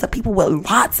emails to people with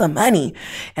lots of money,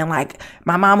 and like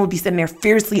my mom would be sitting there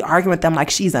fiercely arguing with them like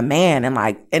she's a man, and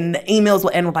the emails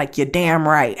will end with like, you're damn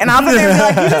right, and I'll be there and be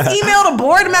like, you just emailed a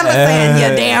board member saying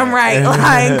you're damn right,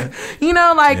 like, you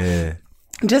know, like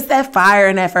just that fire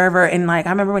and that fervor. And like I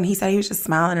remember when he said he was just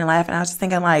smiling and laughing, I was just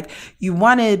thinking like, you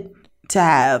wanted to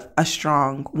have a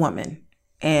strong woman.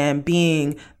 And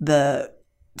being the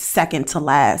second to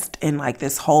last in like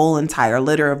this whole entire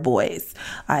litter of boys,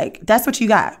 like that's what you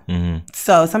got.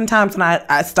 So sometimes when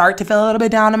I start to feel a little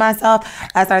bit down on myself,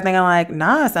 I start thinking like,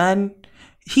 nah, son,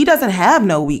 he doesn't have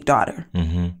no weak daughter.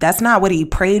 That's not what he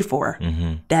prayed for.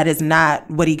 That is not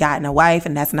what he got in a wife,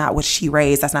 and that's not what she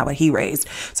raised. That's not what he raised.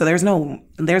 So there's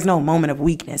no moment of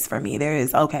weakness for me. There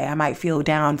is, okay, I might feel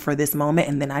down for this moment,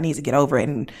 and then I need to get over it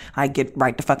and like get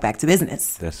right the fuck back to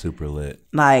business. That's super lit.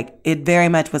 Like it very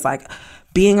much was like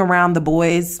being around the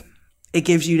boys. It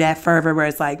gives you that fervor where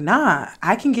it's like, nah,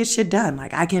 I can get shit done.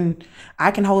 Like I can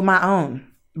hold my own.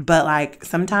 But like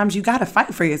sometimes you gotta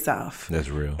fight for yourself. That's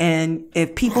real. And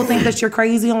if people think that you're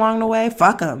crazy along the way,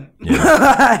 fuck them.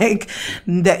 Yeah. Like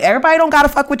everybody don't gotta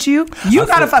fuck with you. You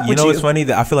gotta fuck with you. You know what's funny?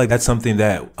 That I feel like that's something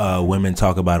that women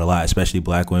talk about a lot, especially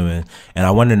Black women. And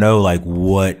I want to know like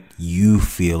what you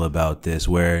feel about this.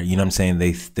 Where, you know what I'm saying,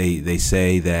 they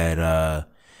say that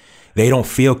they don't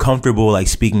feel comfortable like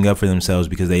speaking up for themselves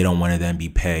because they don't want to then be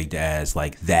pegged as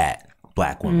like that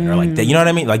Black woman or like that, you know what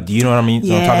I mean? Like, do you know what I mean?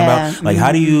 Yeah. What I'm talking about? Like,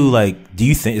 how do you like? Do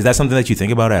you think is that something that you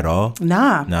think about at all?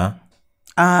 Nah.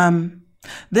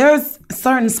 There's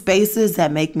certain spaces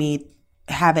that make me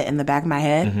have it in the back of my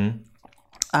head.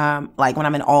 Like when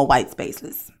I'm in all white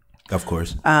spaces. Of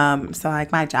course. So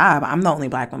like my job, I'm the only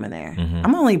black woman there.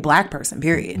 I'm the only black person,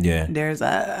 period. Yeah. There's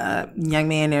a young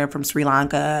man there from Sri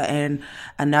Lanka and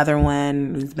another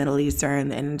one who's Middle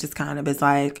Eastern, and just kind of is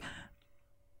like,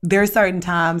 there are certain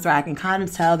times where I can kind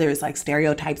of tell there's like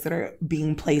stereotypes that are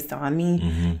being placed on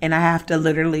me. And I have to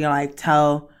literally like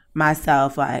tell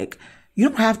myself like, you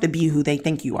don't have to be who they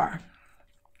think you are.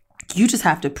 You just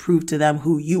have to prove to them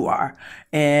who you are.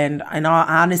 And in all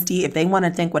honesty, if they want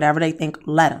to think whatever they think,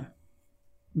 let them.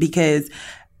 Because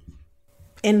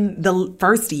in the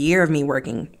first year of me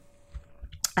working,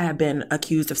 I had been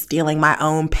accused of stealing my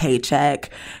own paycheck.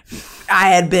 I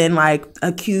had been like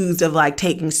accused of like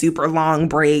taking super long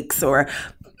breaks or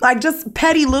like just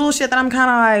petty little shit that I'm kind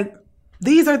of like,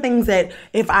 these are things that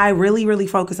if I really, really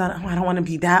focus on, I don't want to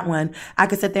be that one, I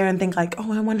could sit there and think like,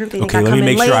 I wonder if they think I come in late. Okay,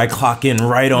 let me make sure I clock in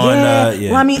right on.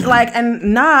 Well, I mean, like,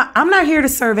 and I'm not here to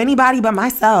serve anybody but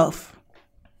myself.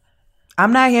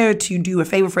 I'm not here to do a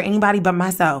favor for anybody but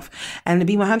myself. And to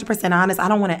be 100% honest, I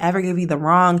don't want to ever give you the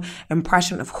wrong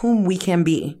impression of whom we can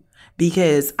be,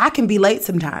 because I can be late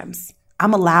sometimes.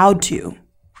 I'm allowed to.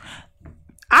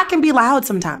 I can be loud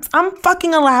sometimes. I'm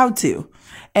fucking allowed to.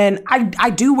 And I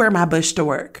do wear my bush to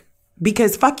work.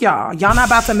 Because fuck y'all. Y'all not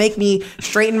about to make me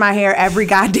straighten my hair every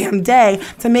goddamn day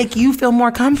to make you feel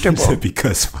more comfortable.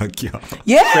 Because fuck y'all.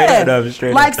 Yeah.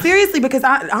 Straight like up. seriously, because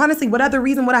honestly, what other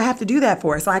reason would I have to do that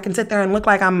for? So I can sit there and look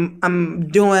like I'm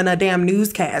doing a damn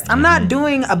newscast. I'm not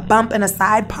doing a bump and a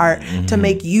side part to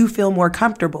make you feel more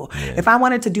comfortable. Yeah. If I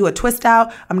wanted to do a twist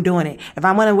out, I'm doing it. If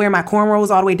I want to wear my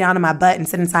cornrows all the way down to my butt and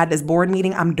sit inside this board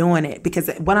meeting, I'm doing it. Because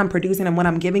what I'm producing and what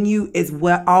I'm giving you is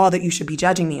what all that you should be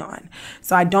judging me on.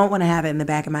 So I don't want to have it in the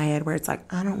back of my head where it's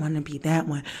like, I don't want to be that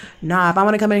one. Nah, if I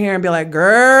want to come in here and be like,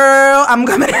 girl, I'm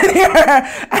coming in here,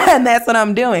 and that's what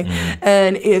I'm doing.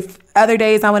 And if other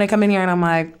days I want to come in here and I'm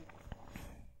like,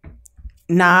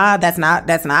 nah, that's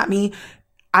not me,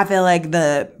 I feel like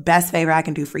the best favor I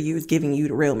can do for you is giving you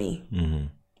the real me.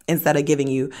 Instead of giving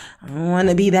you, I don't want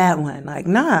to be that one. Like,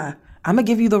 nah, I'm going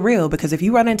to give you the real, because if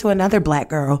you run into another black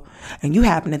girl and you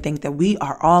happen to think that we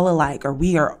are all alike, or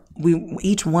we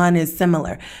each one is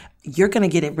similar, you're going to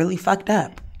get it really fucked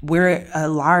up. We're a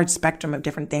large spectrum of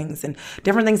different things, and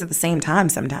different things at the same time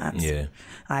sometimes. Yeah.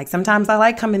 Like sometimes I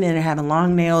like coming in and having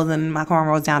long nails and my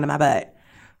cornrows down to my butt.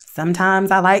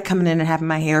 Sometimes I like coming in and having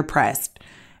my hair pressed.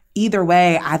 Either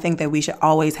way, I think that we should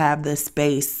always have the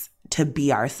space to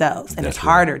be ourselves. And it's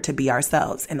harder to be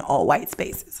ourselves in all white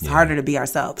spaces. It's harder to be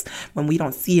ourselves when we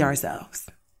don't see ourselves.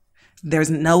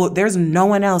 There's no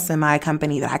one else in my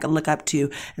company that I could look up to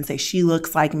and say, she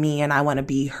looks like me and I want to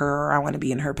be her, or I want to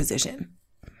be in her position.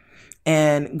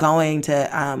 And going to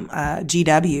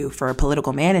GW for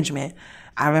political management,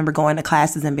 I remember going to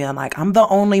classes and being like, I'm the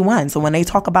only one. So when they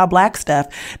talk about black stuff,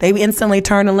 they instantly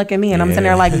turn and look at me, and I'm sitting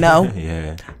there like, no,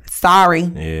 sorry.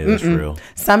 Yeah, that's real.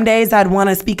 Some days I'd want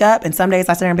to speak up, and some days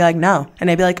I sit there and be like, no. And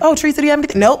they'd be like, oh, Teresa, do you have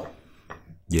anything? Nope.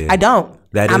 Yeah. I don't.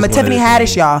 I'm a Tiffany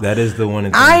Haddish, y'all. That is the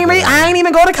one. I ain't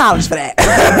even go to college for that.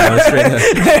 Straight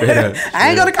up. I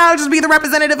ain't go to college to be the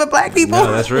representative of black people.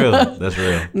 No, that's real. That's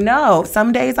real. No,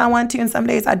 some days I want to and some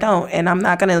days I don't. And I'm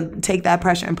not going to take that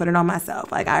pressure and put it on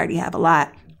myself. Like, I already have a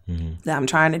lot that I'm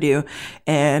trying to do.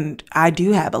 And I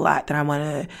do have a lot that I want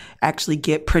to actually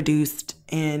get produced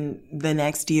in the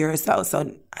next year or so.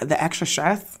 So the extra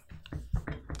stress,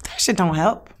 that shit don't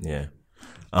help. Yeah.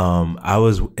 I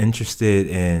was interested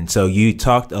in, so you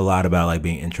talked a lot about like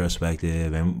being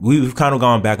introspective, and we've kind of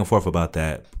gone back and forth about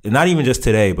that. Not even just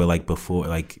today, but like before,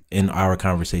 like in our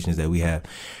conversations that we have.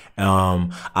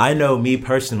 I know me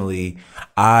personally,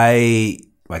 I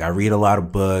read a lot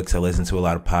of books. I listen to a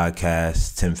lot of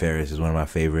podcasts. Tim Ferriss is one of my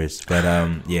favorites, but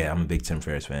yeah, I'm a big Tim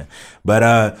Ferriss fan. But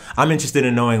I'm interested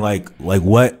in knowing like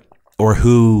what or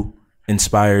who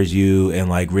inspires you and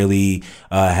like really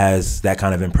has that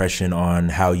kind of impression on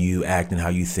how you act and how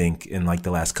you think in like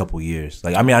the last couple years.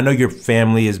 Like, I mean, I know your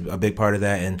family is a big part of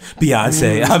that, and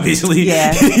Beyonce, obviously.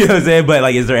 Yeah. You know what I'm saying? But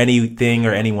like, is there anything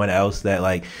or anyone else that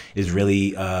like is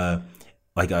really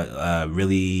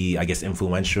really, I guess,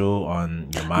 influential on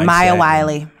your mindset? Maya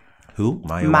Wiley. Who?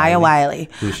 Maya Wiley.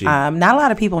 Who's she? Not a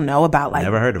lot of people know about, like,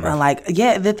 never heard of her. Like,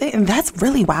 yeah, the thing, and that's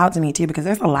really wild to me too, because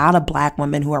there's a lot of black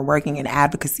women who are working in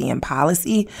advocacy and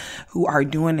policy who are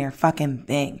doing their fucking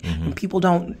thing. And people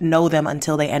don't know them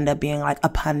until they end up being like a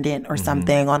pundit or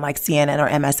something on like CNN or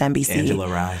MSNBC. Angela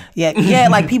Rye. Yeah,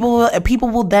 like people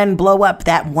will then blow up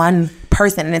that one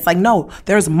person, and it's like, no,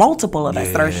 there's multiple of us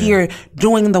that are here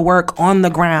doing the work on the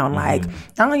ground. Like,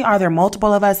 not only are there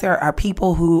multiple of us, there are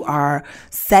people who are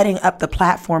setting up the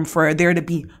platform for there to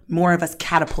be more of us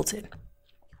catapulted.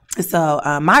 So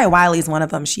Maya Wiley is one of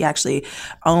them. She actually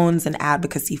owns an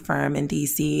advocacy firm in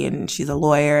DC, and she's a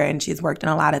lawyer, and she's worked in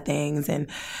a lot of things. And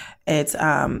it's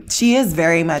she is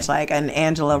very much like an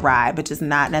Angela Rye, but just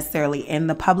not necessarily in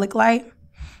the public light.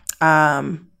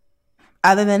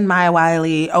 Other than Maya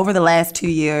Wiley, over the last 2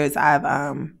 years, I've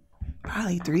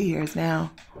probably 3 years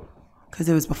now, because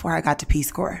it was before I got to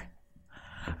Peace Corps.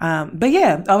 But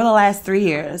yeah, over the last 3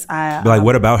 years, But like,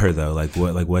 what about her though?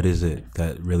 What is it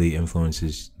that really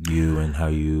influences you and how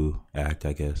you act,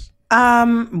 I guess?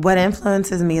 What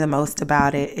influences me the most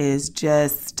about it is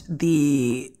just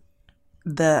the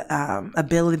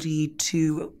ability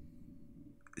to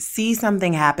see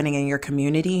something happening in your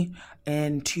community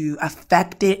and to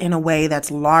affect it in a way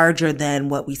that's larger than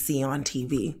what we see on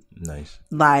TV. Nice.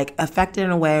 Like, affect it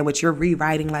in a way in which you're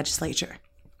rewriting legislature.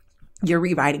 You're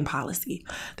rewriting policy.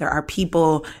 There are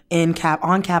people on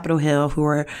Capitol Hill who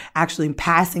are actually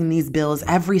passing these bills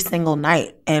every single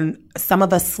night. And some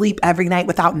of us sleep every night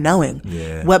without knowing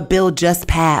what bill just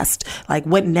passed, like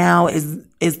what now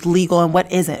is legal and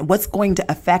what isn't, what's going to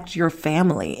affect your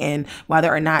family, and whether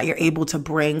or not you're able to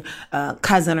bring a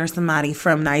cousin or somebody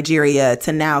from Nigeria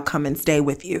to now come and stay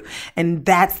with you. And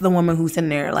that's the woman who's in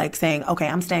there like saying, okay,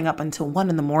 I'm staying up until 1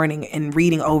 a.m. and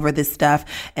reading over this stuff,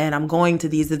 and I'm going to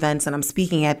these events and I'm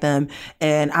speaking at them,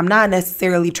 and I'm not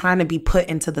necessarily trying to be put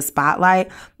into the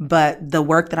spotlight, but the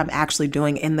work that I'm actually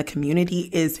doing in the community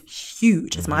is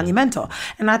huge. It's monumental.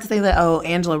 And not to say that,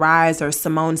 Angela Rye or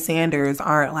Simone Sanders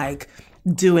aren't like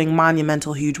doing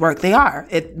monumental, huge work. They are.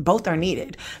 Both are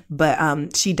needed.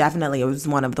 But she definitely was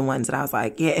one of the ones that I was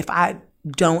like, yeah, if I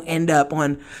don't end up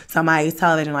on somebody's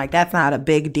television, like, that's not a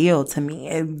big deal to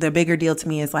me. The bigger deal to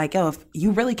me is like, yo, if you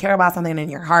really care about something in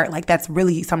your heart, like that's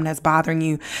really something that's bothering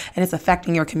you and it's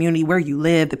affecting your community, where you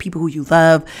live, the people who you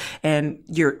love, and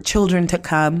your children to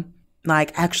come,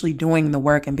 like actually doing the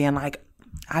work and being like,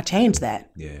 I changed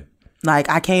that. Yeah. Like,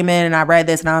 I came in and I read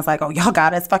this and I was like, oh, y'all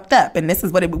got us fucked up. And this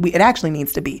is what it actually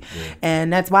needs to be. Yeah.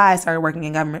 And that's why I started working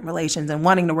in government relations and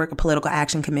wanting to work with political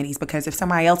action committees, because if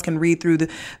somebody else can read through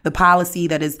the policy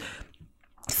that is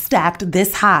stacked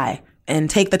this high and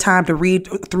take the time to read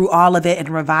through all of it and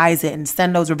revise it and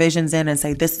send those revisions in and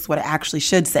say, this is what it actually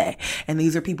should say. And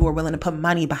these are people who are willing to put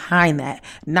money behind that,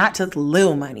 not just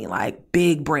little money, like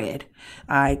big bread.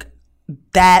 Like,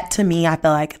 that to me, I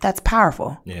feel like that's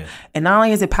powerful. Yeah. And not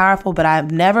only is it powerful, but I've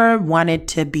never wanted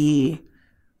to be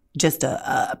just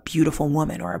a beautiful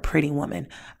woman or a pretty woman.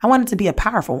 I wanted to be a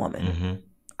powerful woman. Mm-hmm.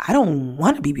 I don't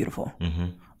want to be beautiful. Mm-hmm.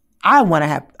 I want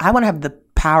to have the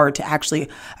power to actually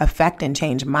affect and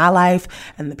change my life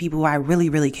and the people who I really,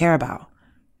 really care about.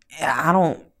 I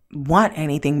don't want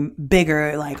anything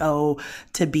bigger, like,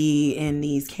 to be in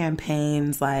these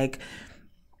campaigns like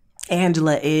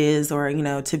Angela is, or,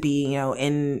 to be,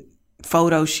 in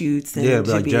photo shoots. And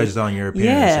but like judged on your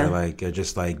appearance, or like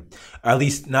just like, at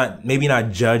least maybe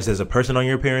not judged as a person on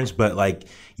your appearance, but like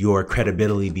your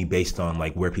credibility be based on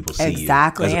like where people see you.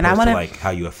 Exactly. And I want to like how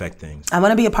you affect things. I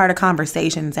want to be a part of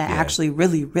conversations that actually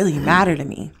really, really matter to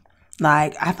me.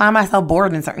 Like, I find myself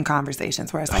bored in certain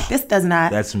conversations where it's like,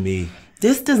 That's me.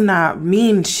 This does not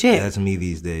mean shit. That's me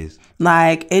these days.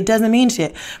 Like, it doesn't mean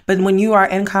shit. But when you are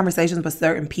in conversations with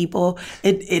certain people,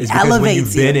 it elevates when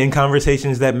you've been in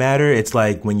conversations that matter, it's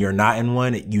like when you're not in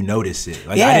one, you notice it.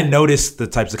 Like, I didn't notice the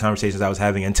types of conversations I was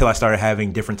having until I started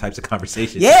having different types of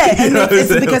conversations. Yeah, and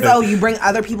it's because, you bring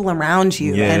other people around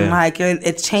you. Yeah. And, like,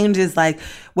 it changes, like,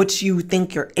 what you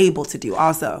think you're able to do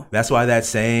also. That's why that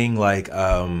saying, like,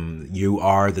 you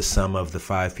are the sum of the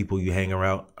 5 people you hang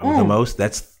around the most.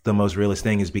 That's the most realist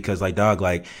thing, is because, like, dog,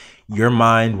 like, your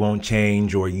mind won't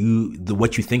change, or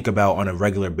what you think about on a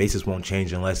regular basis won't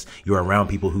change unless you're around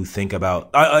people who think about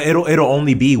it'll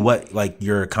only be what like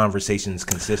your conversations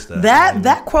consist of.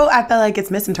 That quote, I feel like it's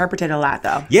misinterpreted a lot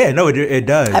though. Yeah, no, it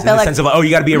does. I feel in the sense of, you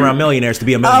got to be around millionaires to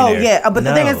be a millionaire. Oh yeah, but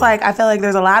the thing is, like, I feel like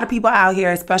there's a lot of people out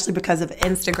here, especially because of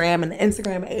Instagram and the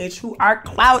Instagram age, who are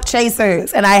clout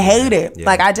chasers, and I hate it. Yeah.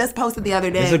 Like, I just posted the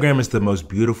other day. Instagram is the most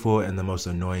beautiful and the most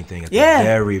annoying thing at the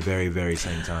very, very, very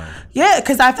same time. Yeah,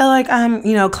 because I feel like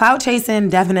clout chasing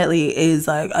definitely is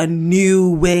like a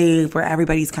new wave where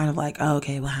everybody's kind of like, oh,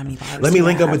 okay, well, how many followers? Let me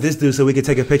link up with this dude so we can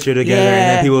take a picture together,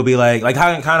 and then people will be like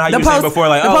how you were saying before,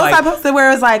 like, the post I posted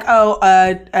where it was like,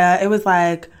 it was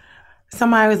like,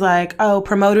 somebody was like, oh,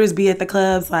 promoters be at the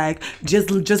clubs, like,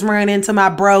 just ran into my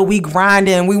bro, we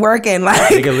grinding, we working, like,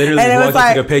 they could literally walk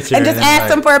and take a picture and just ask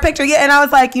them for a picture. Yeah, and I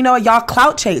was like, y'all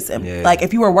clout chasing. Yeah. Like,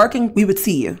 if you were working, we would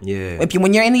see you. Yeah.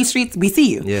 When you're in these streets, we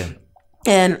see you. Yeah.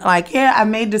 And like, yeah, I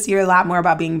made this year a lot more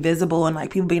about being visible and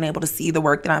like people being able to see the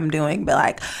work that I'm doing. But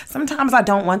like sometimes I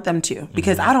don't want them to,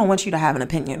 because I don't want you to have an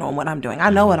opinion on what I'm doing.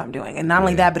 I know what I'm doing. And not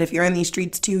only that, but if you're in these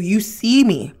streets too, you see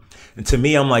me. And to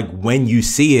me, I'm like, when you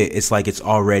see it, it's like it's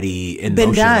already in Been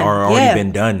motion done. or already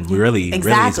been done. Really,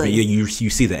 Exactly. Really, you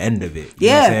see the end of it. You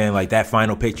know what I'm saying? Like that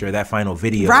final picture, that final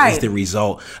video is the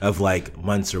result of like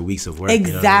months or weeks of work.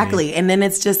 Exactly. You know what I mean? And then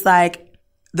it's just like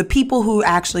the people who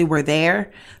actually were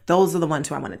there, those are the ones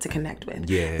who I wanted to connect with.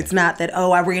 Yeah. It's not that,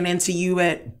 oh, I ran into you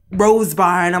at Rose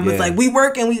Bar and I was like, we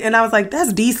work and I was like,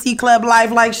 that's DC Club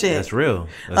life like shit. That's real.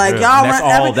 That's like real.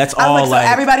 y'all That's all like, so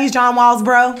everybody's John Walls,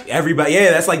 bro. Everybody,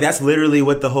 that's literally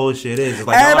what the whole shit is. It's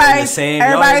like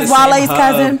everybody's Wale's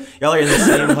cousin. Y'all are in the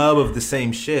same hub of the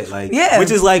same shit. Like, yeah.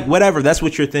 Which is like whatever. That's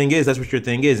what your thing is. And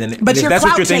but if you're that's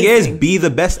what your thing chasing. is, be the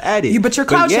best at it. But you're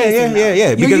clout chasing.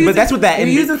 Yeah. But that's what that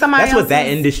that's what that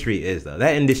industry is, though.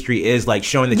 That industry is like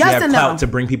showing that you have clout to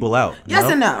bring people out.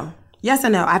 Yes and no. Yes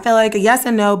and no. I feel like a yes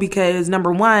and no because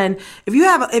number one, if you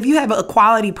have a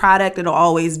quality product, it'll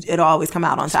always come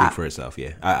out on top. Speak for itself.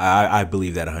 Yeah, I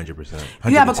believe that 100%.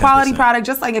 You have a quality product,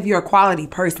 just like if you're a quality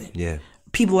person. Yeah.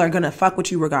 People are gonna fuck with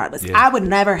you regardless. Yeah. I would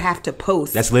never have to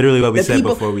post. That's literally what we said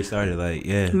before we started. Like,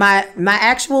 yeah. My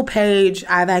actual page,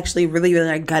 I've actually really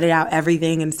like gutted out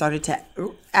everything and started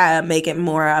to make it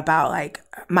more about like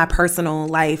my personal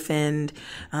life and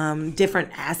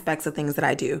different aspects of things that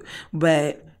I do.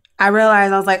 But I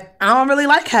realized I was like, I don't really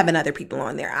like having other people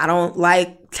on there. I don't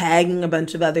like tagging a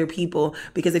bunch of other people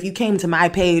because if you came to my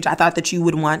page, I thought that you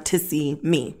would want to see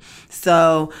me.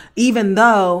 So even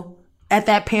though at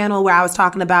that panel where I was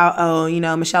talking about,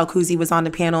 Michelle Kuzi was on the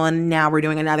panel and now we're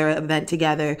doing another event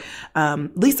together.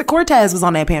 Lisa Cortez was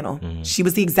on that panel. Mm-hmm. She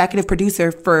was the executive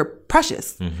producer for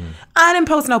Precious. Mm-hmm. I didn't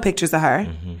post no pictures of her.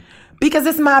 Mm-hmm. Because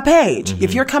it's my page. Mm-hmm.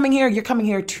 If you're coming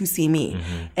here to see me.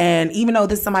 Mm-hmm. And even though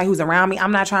this is somebody who's around me,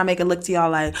 I'm not trying to make it look to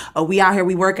y'all like, oh, we out here,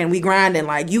 we working, we grinding.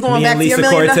 Like, you going back to your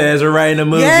million. Lisa Cortez are writing a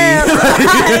movie. Yeah,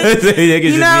 right.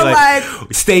 You know,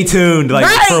 like, stay tuned. Like,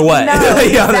 right. For what? No,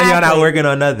 exactly. Y'all not working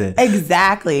on nothing.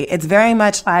 Exactly. It's very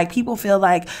much like people feel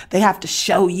like they have to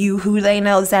show you who they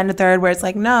know, this, that, and the third, where it's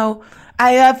like, no,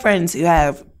 I have friends who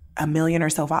have 1 million or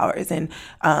so followers. And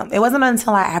it wasn't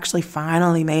until I actually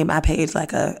finally made my page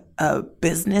like a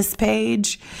business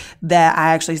page that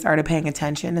I actually started paying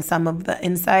attention to some of the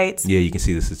insights. Yeah, you can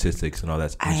see the statistics and all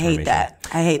that. I hate that.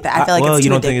 I feel like it's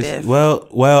too addictive.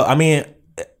 Well, I mean,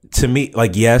 to me,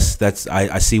 like, yes, that's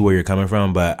I see where you're coming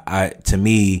from, but to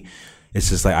me, it's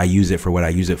just like I use it for what I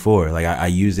use it for. Like I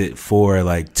use it for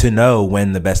like to know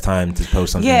when the best time to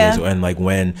post something is, and like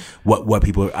when what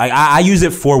people. I use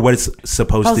it for what it's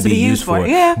supposed to be used for.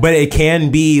 Yeah. But it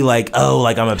can be like, oh,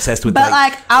 like I'm obsessed with. But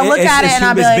like I'll look at it and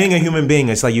I'll be like, being a human being,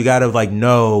 it's like you gotta like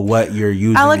know what you're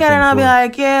using. I look at it and I'll be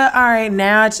like, yeah, all right.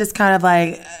 Now it's just kind of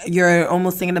like you're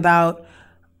almost thinking about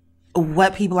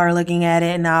what people are looking at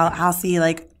it, and I'll see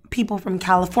like people from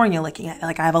California looking at it.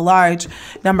 Like I have a large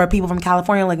number of people from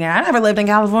California looking at it. I never lived in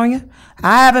California.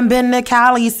 I haven't been to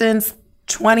Cali since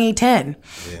 2010.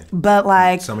 Yeah. But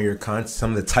like some of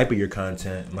the type of your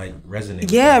content might resonate.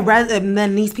 Yeah, and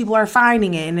then these people are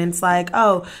finding it, and it's like,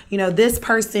 oh, this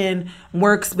person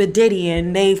works with Diddy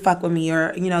and they fuck with me,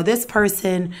 or this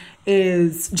person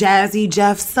is Jazzy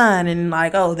Jeff's son, and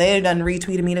like, oh, they done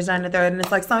retweeted me, this, and the third, and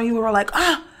it's like some people were like,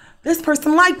 this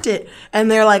person liked it,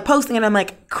 and they're like posting it. I'm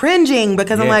like cringing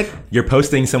because I'm like, you're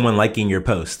posting someone liking your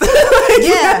post.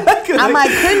 I'm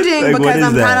like cringing because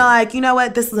I'm kind of like, you know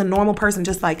what? This is a normal person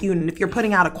just like you, and if you're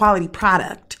putting out a quality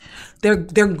product, they're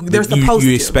supposed to.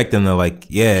 You expect them to like,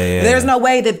 yeah. There's no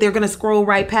way that they're gonna scroll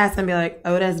right past and be like,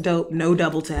 oh, that's dope. No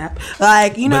double tap.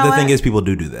 Like, you know. But the thing is, people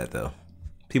do that though.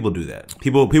 People do that.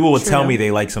 People will tell me they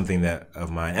like something that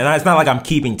of mine, and it's not like I'm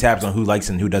keeping tabs on who likes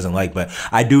and who doesn't like. But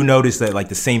I do notice that like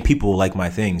the same people like my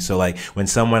things. So like when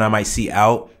someone I might see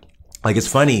out, like it's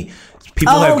funny.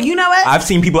 People you know what? I've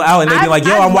seen people out and they be like,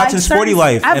 yo, I'm watching Sporty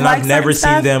Life. And I've never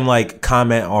seen them like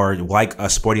comment or like a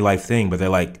Sporty Life thing, but they're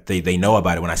like, they know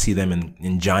about it when I see them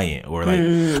in Giant. Or like,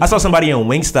 I saw somebody in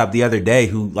Wingstop the other day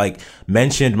who like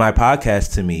mentioned my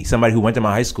podcast to me. Somebody who went to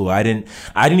my high school. I didn't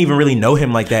even really know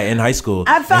him like that in high school.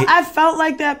 I felt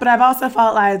like that, but I've also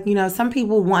felt like, some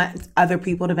people want other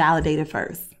people to validate it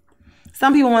first.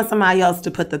 Some people want somebody else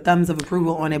to put the thumbs of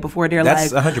approval on it before they're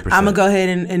that's like, 100%. I'm going to go ahead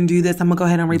and do this. I'm going to go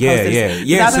ahead and repost this.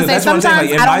 Yeah. I was going to say,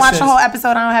 sometimes I don't watch the whole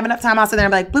episode. I don't have enough time. I'll sit there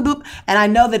and be like, bloop, bloop. And I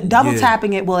know that double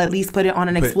tapping it will at least put it on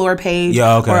an explore page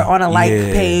or on a like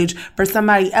page for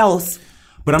somebody else.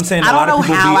 But I'm saying a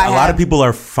lot of people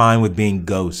are fine with being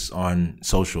ghosts on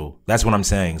social. That's what I'm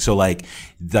saying. So like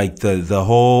the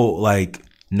whole like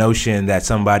notion that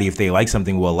somebody, if they like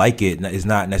something, will like it is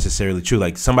not necessarily true.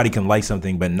 Like somebody can like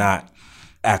something but not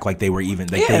act like they were even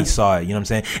they saw it, you know what I'm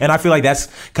saying? And I feel like that's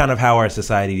kind of how our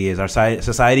society is. Our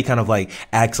society kind of like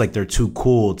acts like they're too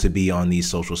cool to be on these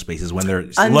social spaces when they're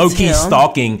low-key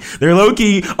stalking. They're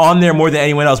low-key on there more than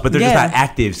anyone else, but they're just not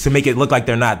active to make it look like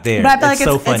they're not there. But I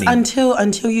feel so funny. It's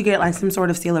until you get like some sort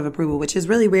of seal of approval, which is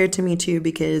really weird to me too,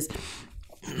 because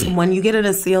when you get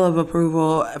a seal of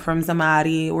approval from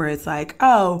somebody where it's like,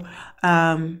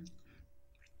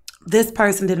 this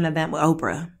person did an event with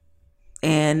Oprah.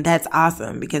 And that's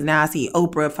awesome because now I see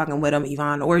Oprah fucking with him,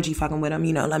 Yvonne Orji fucking with him.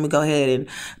 You know, let me go ahead and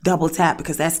double tap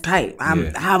because that's tight.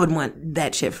 I would want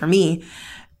that shit for me.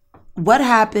 What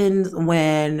happens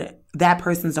when that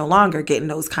person's no longer getting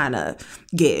those kind of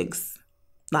gigs?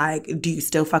 Like, do you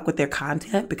still fuck with their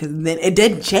content? Because then it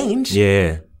did change.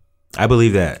 Yeah. I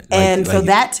believe that. And so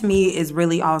that to me is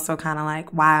really also kind of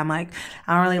like why I'm like,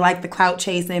 I don't really like the clout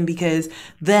chasing, because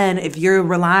then if you're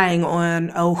relying on,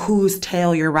 whose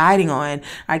tail you're riding on,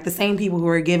 like the same people who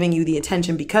are giving you the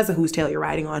attention because of whose tail you're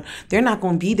riding on, they're not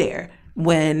going to be there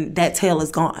when that tail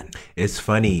is gone. It's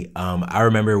funny. I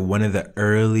remember one of the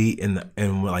early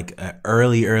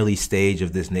stage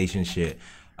of this nation shit.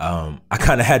 I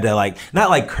kind of had to like, not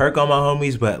like Kirk on my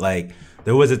homies, but like,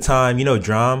 there was a time, you know,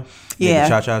 Drum, the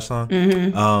Cha-Cha song.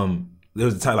 Mm-hmm. There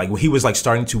was a time like he was like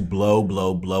starting to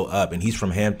blow up, and he's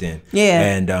from Hampton. Yeah,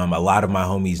 and a lot of my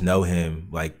homies know him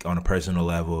like on a personal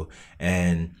level,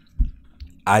 and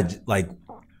I kept seeing.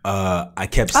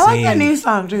 I like that new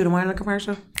song too, the one in the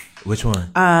commercial. Which one?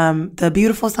 The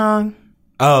Beautiful song.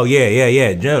 Oh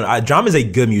yeah. Drum is a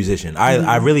good musician.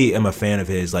 I really am a fan of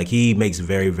his. Like he makes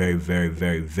very, very, very,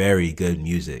 very, very good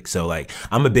music. So like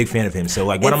I'm a big fan of him. So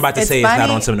like what I'm about to say is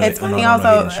not on some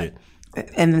shit.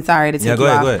 And sorry to take you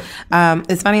off. Go ahead.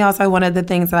 It's funny also, one of the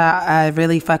things that I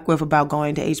really fuck with about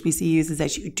going to HBCUs is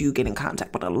that you do get in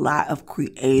contact with a lot of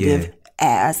creative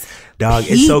ass dog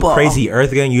people. It's so crazy.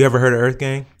 Earth Gang, you ever heard of Earth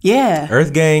Gang? Yeah.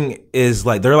 Earth Gang is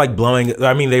like, they're like blowing,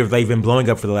 I mean they've been blowing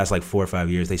up for the last like 4 or 5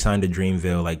 years. They signed to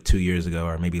Dreamville like 2 years ago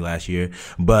or maybe last year.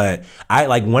 But I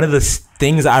like, one of the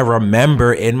things I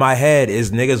remember in my head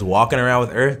is niggas walking around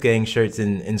with Earth Gang shirts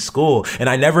in school, and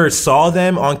I never saw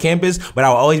them on campus, but I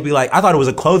would always be like, I thought it was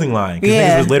a clothing line, because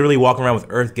niggas was literally walking around with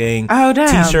Earth Gang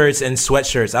t-shirts and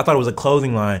sweatshirts. I thought it was a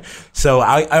clothing line. So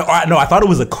I thought it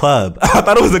was a club. I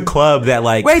thought it was a club that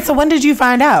like. Wait, so when did you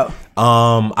find out?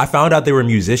 I found out they were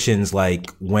musicians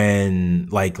like when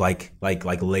like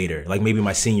later, like maybe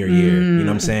my senior year, you know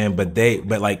what I'm saying? But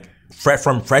like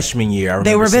from freshman year, I remember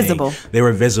they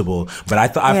were visible. But I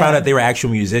found out they were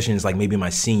actual musicians like maybe my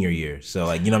senior year. So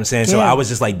like, you know what I'm saying? So I was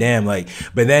just like, damn, like,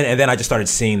 but then I just started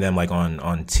seeing them like on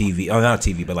TV, not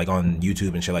TV, but like on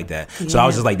YouTube and shit like that. So I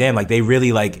was just like, damn, like they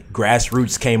really like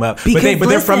grassroots came up, but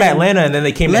they're from Atlanta, and then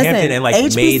they came to Hampton and like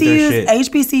made their shit.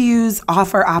 HBCUs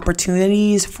offer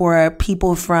opportunities for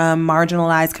people from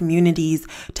marginalized communities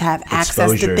to have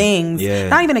access to things,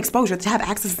 not even exposure, to have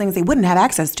access to things they wouldn't have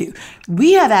access to.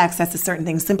 We have access to certain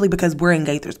things simply because we're in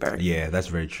Gaithersburg. Yeah, that's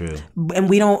very true. And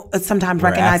we don't sometimes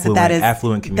recognize that is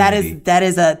affluent community. That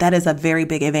is a very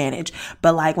big advantage.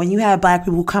 But like when you have black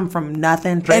people who come from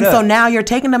nothing, so now you're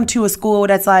taking them to a school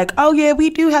that's like, oh yeah,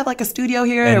 we do have like a studio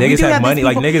here, and niggas have money.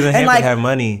 Like niggas in Hampton have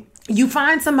money. You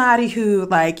find somebody who,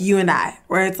 like you and I,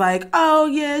 where it's like, oh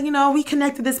yeah, you know, we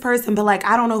connect to this person, but like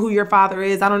I don't know who your father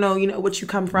is. I don't know, you know, what you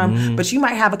come from, but you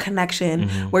might have a connection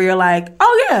where you're like,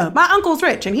 oh yeah, my uncle's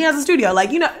rich and he has a studio.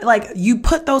 Like, you know, like you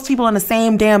put those people in the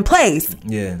same damn place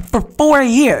for 4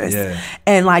 years. Yeah.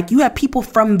 And like you have people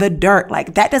from the dirt.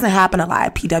 Like that doesn't happen a lot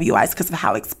at PWIs because of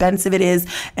how expensive it is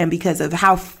and because of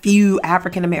how few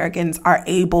African Americans are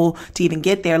able to even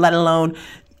get there, let alone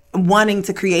wanting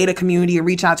to create a community or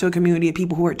reach out to a community of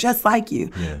people who are just like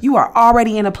you. Yeah. You are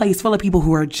already in a place full of people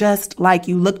who are just like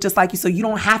you, look just like you, so you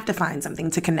don't have to find something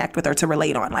to connect with or to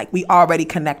relate on. Like we already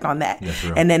connect on that.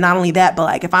 And then not only that, but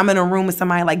like if I'm in a room with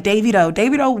somebody like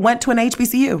Davido went to an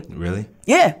HBCU. Really?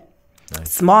 Yeah.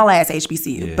 Nice. Small ass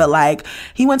HBCU. But like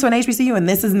he went to an HBCU, and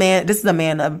this is a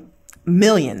man of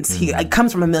millions. He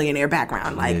comes from a millionaire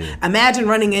background. Like imagine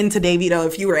running into Davido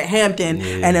if you were at Hampton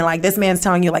and then like this man's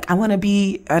telling you like, I want to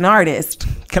be an artist.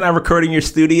 Can I record in your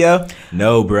studio?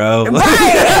 No, bro.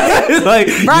 Right. Like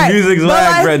your music's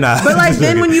whack, bro. Nah. But like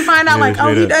then when you find out like,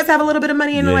 oh, he does have a little bit of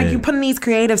money, and then like you putting these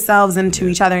creative selves into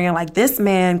each other, and you're like, this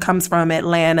man comes from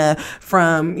Atlanta,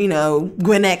 from, you know,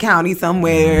 Gwinnett County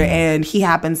somewhere, and he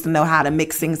happens to know how to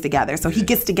mix things together. So he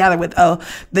gets together with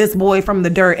this boy from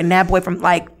the dirt and that boy from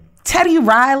like Teddy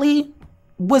Riley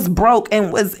was broke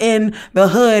and was in the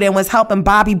hood and was helping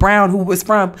Bobby Brown, who was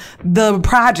from the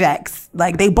projects.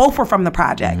 Like, they both were from the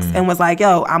projects, and was like,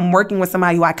 yo, I'm working with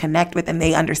somebody who I connect with and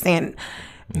they understand.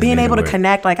 Being able to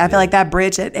connect, like, I feel like that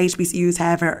bridge that HBCUs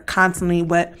have are constantly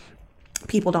what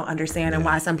people don't understand, and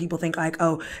why some people think like,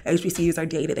 oh, HBCUs are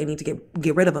dated, they need to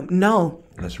get rid of them. No.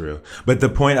 That's real. But the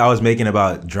point I was making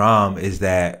about Drum is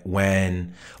that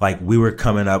when, like, we were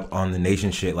coming up on the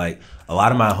Nation shit, like, a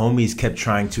lot of my homies kept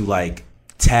trying to, like,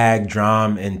 tag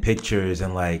Drum in pictures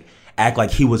and, like, act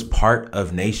like he was part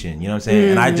of Nation, you know what I'm saying?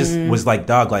 And I just was like,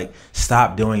 dog, like,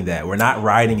 stop doing that. We're not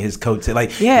riding his coattail. Like,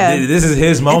 this is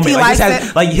his moment.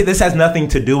 Like, this has nothing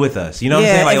to do with us. You know what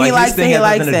I'm saying? Like his thing has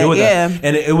nothing to do with us.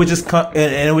 And it would just come,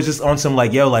 and it was just on some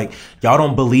like, yo, like, y'all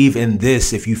don't believe in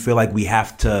this if you feel like we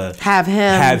have to have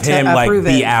him like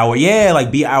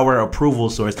be our approval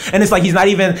source. And it's like he's not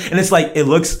even, and it's like it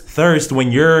looks thirst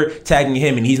when you're tagging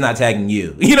him and he's not tagging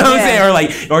you. You know what I'm saying? Or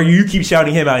like, or you keep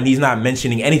shouting him out and he's not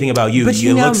mentioning anything about you. But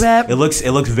it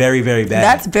looks very, very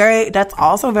bad. That's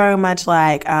also very much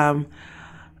like I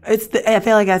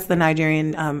feel like that's the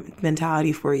Nigerian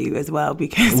mentality for you as well,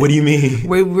 because what do you mean?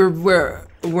 We're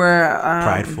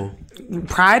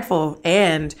prideful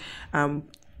and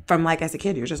from like as a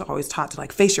kid, you're just always taught to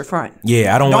like face your front.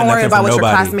 Yeah, I don't want worry nothing about from what nobody.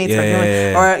 your classmates are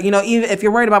doing, or you know, even if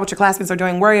you're worried about what your classmates are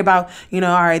doing, worry about, you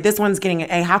know, all right, this one's getting an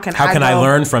A. How can I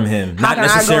learn from him? Not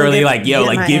necessarily like, yo,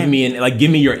 like give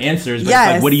me your answers. But it's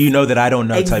like, what do you know that I don't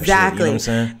know? Exactly. Type shit. You know what I'm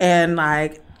saying? And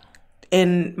like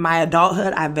in my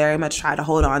adulthood, I very much try to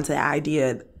hold on to the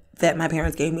idea that my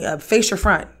parents gave me of face your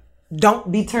front.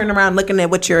 Don't be turning around looking at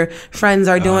what your friends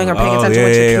are doing or paying attention to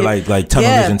what your kids. like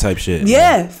television type shit.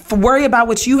 Yeah, worry about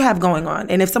what you have going on.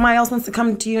 And if somebody else wants to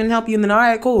come to you and help you, then all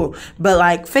right, cool. But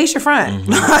like, face your front.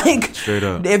 Like, straight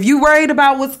up. If you worried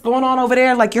about what's going on over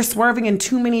there, like you're swerving in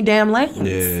too many damn lanes.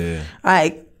 Yeah,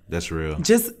 like. That's real.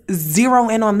 Just zero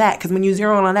in on that, because when you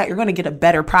zero in on that, you're going to get a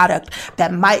better product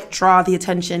that might draw the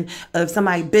attention of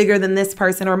somebody bigger than this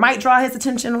person, or might draw his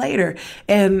attention later.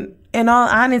 And in all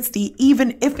honesty,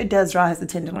 even if it does draw his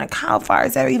attention, like how far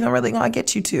is that even really going to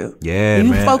get you to? Yeah, you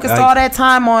man. focused all that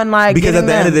time on like, because at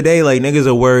the end of the day, like niggas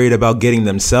are worried about getting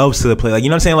themselves to the place. Like, you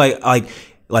know what I'm saying?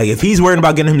 Like if he's worried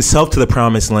about getting himself to the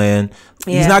promised land,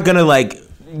 he's not gonna like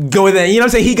go with that. You know what I'm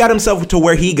saying? He got himself to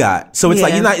where he got. So it's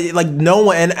like, you're not like no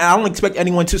one, and I don't expect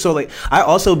anyone to. So like, I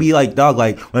also be like, dog,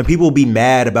 like when people be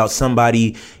mad about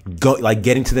somebody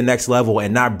getting to the next level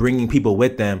and not bringing people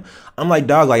with them, I'm like,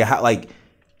 dog, like how, like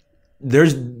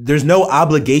there's no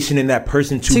obligation in that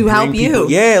person to bring help people. you.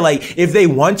 Yeah, like if they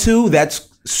want to, that's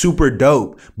super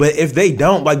dope. But if they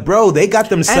don't, like, bro, they got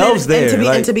themselves there.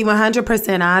 And to be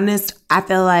 100% honest, I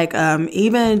feel like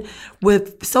even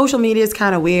with social media, it's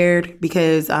kind of weird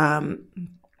because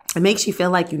it makes you feel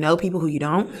like you know people who you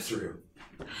don't. That's real.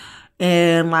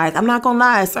 And like, I'm not gonna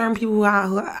lie, certain people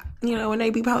who you know, when they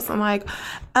be posting like,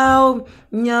 oh,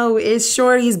 you know, it's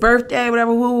Shorty's birthday,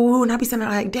 whatever, woo, and I be sitting there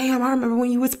like, damn, I remember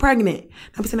when you was pregnant.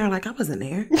 I be sitting there like, I wasn't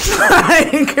there.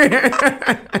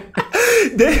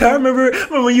 I remember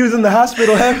when you was in the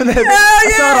hospital having that.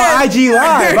 I saw it on IG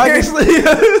Live.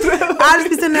 I just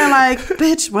be sitting there like,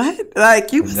 bitch, what?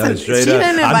 Like, you was straight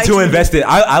up. I'm too invested.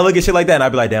 I look at shit like that and I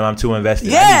be like, damn, I'm too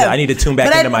invested. Yeah. I need to tune back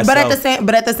into myself.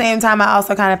 But at the same time, I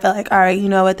also kind of feel like, all right, you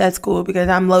know what? That's cool because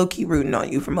I'm low key rooting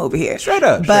on you from over here. Straight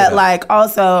up. But like,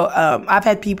 also, I've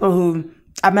had people who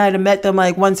I might have met them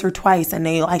like once or twice, and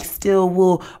they like still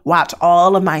will watch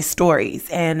all of my stories,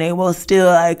 and they will still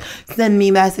like send me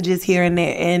messages here and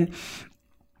there.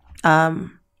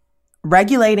 And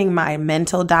regulating my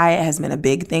mental diet has been a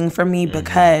big thing for me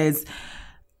because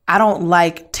I don't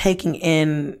like taking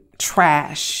in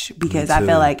trash because I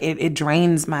feel like it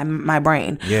drains my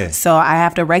brain. Yeah. So I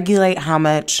have to regulate how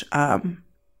much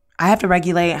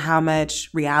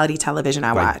reality television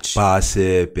I watch.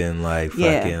 Gossip and like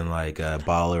fucking like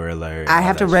Baller Alert. I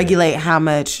have to regulate how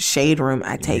much Shade Room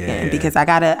I take in because I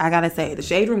gotta say the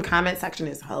Shade Room comment section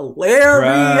is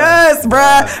hilarious,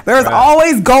 bruh. There's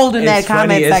always gold in that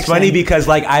comment section. It's funny because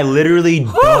like I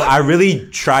really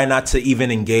try not to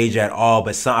even engage at all.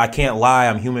 But I can't lie,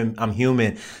 I'm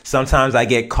human. Sometimes I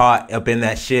get caught up in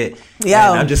that shit.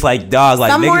 Yeah, I'm just like, dog.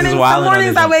 Like niggas is wilding. Some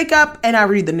mornings I wake up and I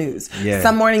read the news. Yeah.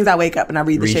 Some mornings I wake up and I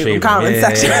read the Shade Room comment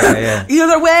section. Yeah.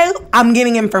 Either way, I'm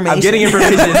getting information.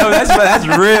 No, that's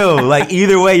real. Like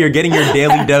either way, you're getting your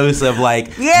daily dose of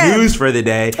like news for the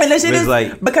day. And the shit is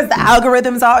like because the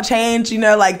algorithms all change. You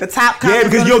know, like the top. Yeah,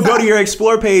 because you'll go to your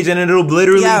Explore page and it'll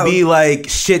literally be like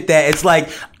shit that it's like,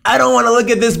 I don't want to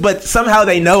look at this, but somehow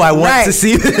they know I want to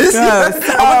see this. I want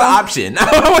the option.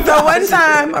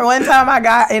 One time I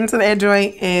got into that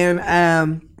joint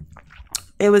and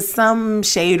it was some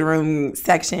shade room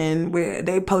section where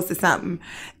they posted something,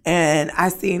 and I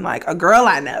seen like a girl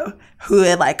I know who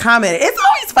had like commented. It's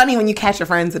always funny when you catch your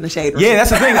friends in the shade room. Yeah, that's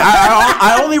the thing.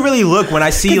 I only really look when I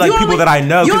see like people that I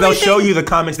know, because they'll show you the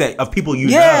comments of people you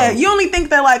know. Yeah, you only think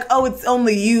that like, oh, it's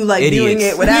only you like Idiots. doing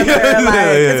it, whatever.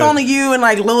 It's only you and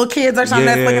like little kids or something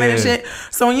that's looking at this shit.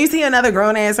 So when you see another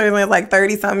grown ass person that's like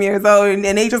 30-something years old and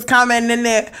they just commenting in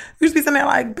there, you just be sitting there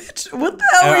like, bitch, what the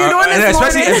hell were you doing this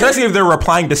morning? Especially if they're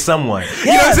replying to someone. You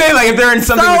know what I'm saying? Like if they're in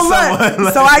something with someone.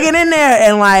 Like. So I get in there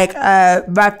and like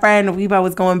my friend Weeba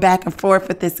was going back and forth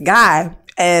with this guy,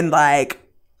 and like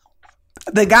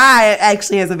the guy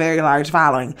actually has a very large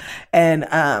following,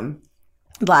 and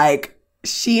like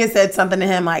she had said something to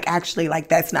him like, actually, like,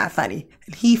 that's not funny.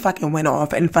 And he fucking went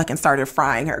off and fucking started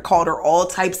frying her, called her all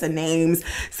types of names,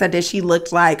 said that she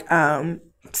looked like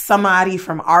somebody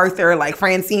from Arthur, like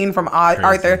Francine from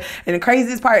Arthur. And the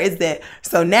craziest part is that,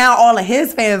 so now all of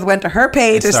his fans went to her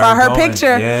page and saw her picture,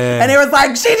 and it was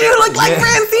like, she do look like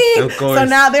Francine. So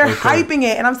now they're hyping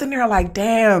it, and I'm sitting there like,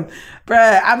 damn,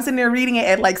 bruh, I'm sitting there reading it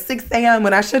at like 6 a.m.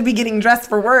 when I should be getting dressed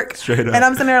for work. Straight up. And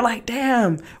I'm sitting there like,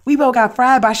 damn, we both got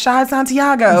fried by Shad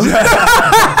Santiago.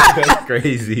 That's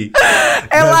crazy.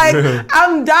 And like, real.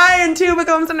 I'm dying too,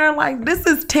 because I'm sitting there like, this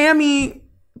is Tammy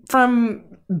from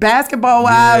Basketball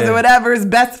Wives or whatever's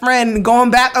best friend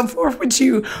going back and forth with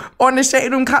you on the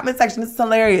Shade Room comment section. It's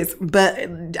hilarious. But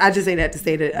I just say that to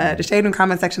say that the Shade Room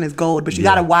comment section is gold, but you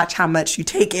got to watch how much you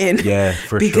take in. Yeah,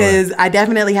 for because sure. I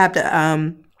definitely have to,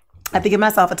 I have to give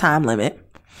myself a time limit.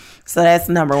 So that's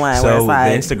number one. So where it's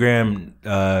like, the Instagram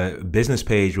business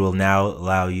page will now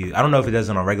allow you, I don't know if it does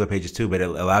it on regular pages too, but it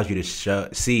allows you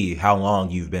to see how long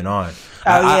you've been on.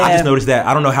 I just noticed that.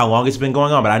 I don't know how long it's been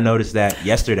going on, but I noticed that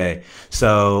yesterday.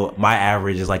 So my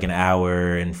average is like an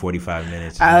hour and 45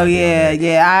 minutes. Oh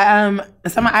yeah.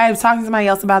 I was talking to somebody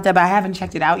else about that, but I haven't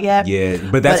checked it out yet. Yeah,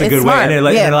 but that's a good way, and it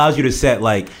allows you to set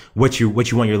like what you want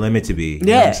your limit to be.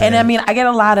 Yeah, and I mean, I get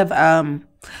a lot of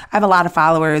I have a lot of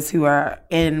followers who are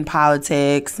in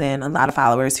politics, and a lot of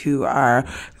followers who are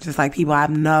just like people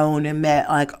I've known and met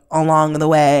like along the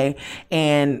way.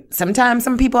 And sometimes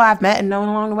some people I've met and known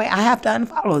along the way, I have to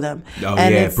unfollow them. Oh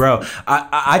yeah, bro.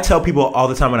 I tell people all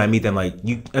the time when I meet them, like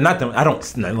I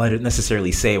don't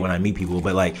necessarily say it when I meet people,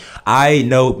 but like I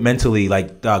know mentally,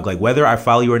 like, dog, like whether I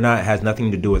follow you or not has nothing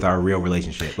to do with our real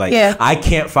relationship. Like I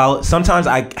can't follow. Sometimes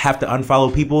I have to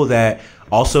unfollow people that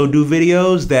also do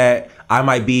videos that I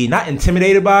might be not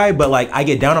intimidated by, but like I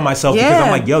get down on myself because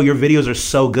I'm like, yo, your videos are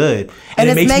so good, and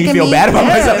it makes me feel bad about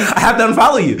myself. I have to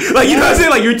unfollow you. Like, you know what I'm saying?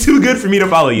 Like, you're too good for me to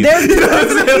follow you.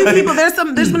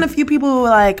 There's been a few people who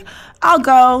like, I'll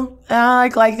go and I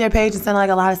like their page and send like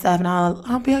a lot of stuff, and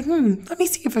I'll be like, let me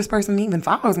see if this person even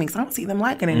follows me, because I don't see them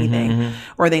liking anything,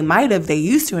 or they might have, they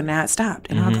used to, and now it stopped,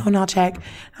 and I'll go and I'll check, and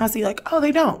I'll see like, oh,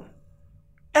 they don't.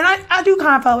 And I do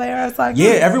kind of feel there. It's like,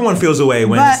 everyone feels away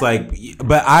when it's like,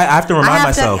 but I have to remind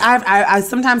myself. I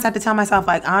sometimes have to tell myself,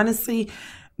 like, honestly,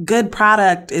 good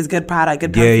product is good product.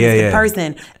 Good person is good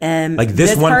person. And like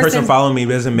this one person following me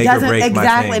doesn't make or break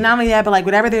my thing. Not only that, but like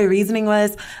whatever their reasoning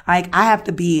was, like I have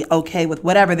to be okay with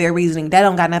whatever their reasoning. That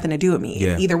don't got nothing to do with me.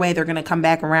 Yeah. Either way, they're gonna come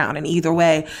back around. And either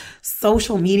way,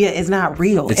 social media is not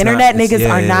real. Internet niggas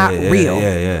are not real.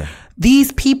 Yeah.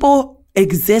 These people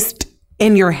exist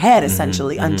in your head,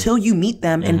 essentially, until you meet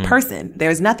them in person.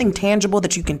 There's nothing tangible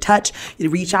that you can touch,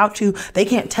 you reach out to. They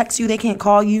can't text you. They can't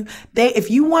call you. If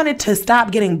you wanted to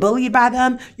stop getting bullied by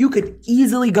them, you could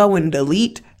easily go and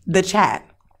delete the chat.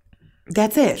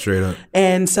 That's it. Straight up.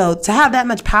 And so to have that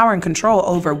much power and control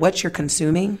over what you're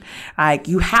consuming, like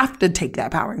you have to take that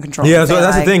power and control. Yeah, so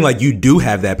that's the thing. Like you do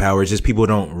have that power. It's just people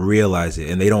don't realize it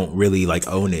and they don't really like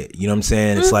own it. You know what I'm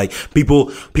saying? It's like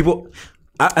people.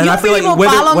 I feel like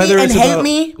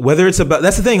whether it's about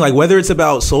that's the thing, like whether it's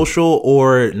about social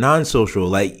or non-social,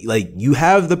 like you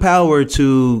have the power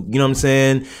to, you know what I'm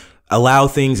saying, allow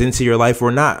things into your life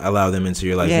or not allow them into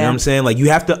your life. You know what I'm saying? Like you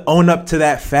have to own up to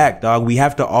that fact, dog. We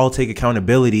have to all take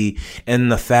accountability in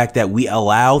the fact that we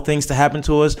allow things to happen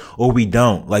to us or we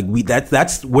don't. Like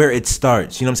that's where it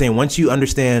starts. You know what I'm saying? Once you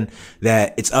understand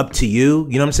that it's up to you,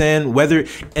 you know what I'm saying?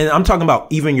 And I'm talking about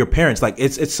even your parents. Like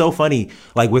it's so funny.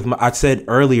 Like I said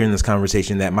earlier in this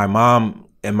conversation that my mom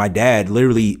and my dad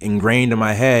literally ingrained in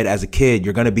my head as a kid,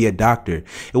 you're going to be a doctor.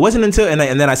 It wasn't until, and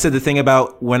then I said the thing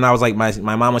about when I was like, my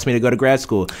mom wants me to go to grad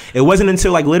school. It wasn't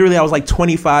until like literally I was like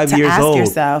 25 years old. To ask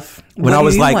yourself, when I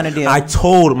was like, I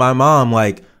told my mom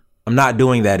like, I'm not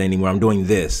doing that anymore. I'm doing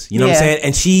this. You know what I'm saying?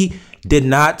 And she did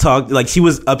not talk. Like, she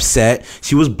was upset.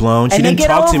 She was blown. She And then didn't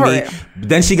get talk to over me. it.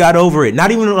 Then she got over it.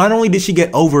 Not only did she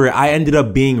get over it, I ended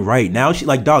up being right. Now she,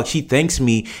 like, dog, she thanks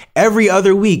me every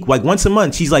other week, like once a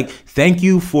month. She's like, thank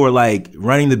you for like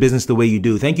running the business the way you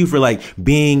do. Thank you for like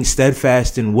being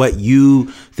steadfast in what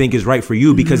you think is right for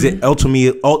you, because it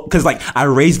ultimately, because like I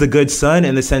raised a good son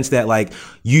in the sense that like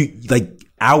you like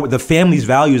the family's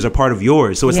values are part of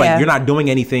yours. So it's like you're not doing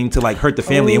anything to like hurt the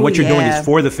family. And what you're doing is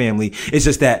for the family. It's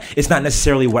just that it's not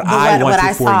necessarily what I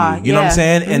wanted for you. You know what I'm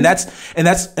saying? And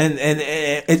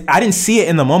I didn't see it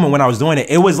in the moment when I was doing it.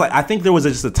 It was like, I think there was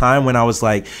just a time when I was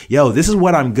like, yo, this is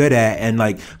what I'm good at. And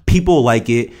like people like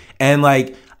it. And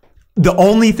like, the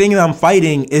only thing that I'm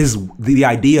fighting is the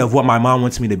idea of what my mom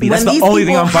wants me to be. That's the only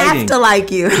thing I'm fighting. Have to like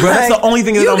you. Bro, that's the only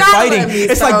thing that I'm fighting.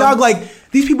 It's like, dog, like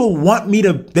these people want me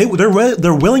to.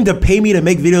 They're willing to pay me to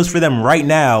make videos for them right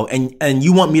now, and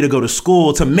you want me to go to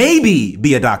school to maybe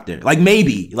be a doctor, like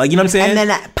maybe, like you know what I'm saying, and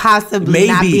then possibly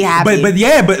not be happy.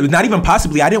 but not even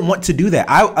possibly. I didn't want to do that.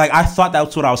 I thought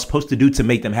that's what I was supposed to do to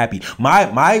make them happy.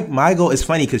 My goal is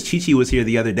funny because Chi was here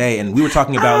the other day, and we were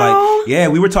talking about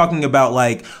we were talking about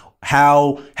like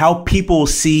how people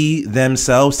see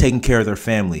themselves taking care of their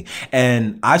family,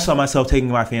 and I saw myself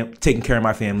taking care of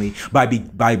my family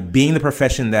by being the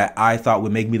profession that I thought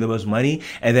would make me the most money,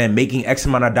 and then making X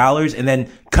amount of dollars, and then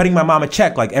cutting my mom a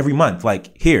check like every month,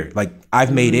 like here, like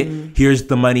I've made it. Here's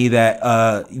the money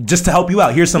that just to help you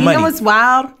out. Here's some money. You know what's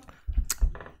wild?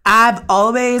 I've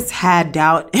always had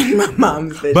doubt in my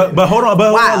mom's vision. But hold on,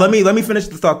 let me finish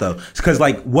the thought though, because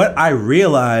like what I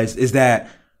realized is that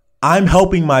I'm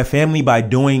helping my family by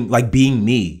being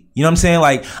me. You know what I'm saying?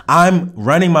 Like I'm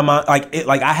running my mom.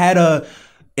 Like I had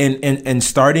in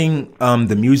starting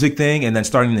the music thing and then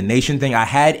starting the Nation thing, I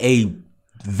had a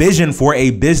vision for a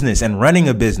business and running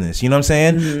a business. You know what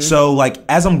I'm saying? So like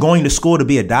as I'm going to school to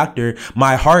be a doctor,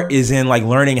 my heart is in like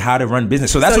learning how to run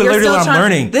business. So that's what literally I'm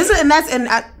learning. This is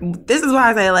why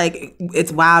I say like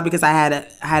it's wild, because I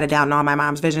had a doubt in all my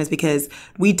mom's vision, is because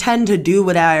we tend to do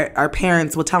what our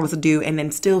parents will tell us to do and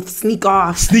then still sneak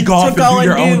off and do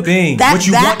your own thing. What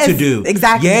you want to do.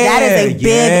 Exactly. That is a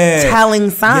big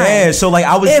telling sign. Yeah. So like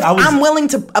I'm willing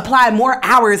to apply more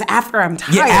hours after I'm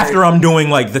tired. Yeah, after I'm doing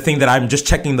like the thing that I'm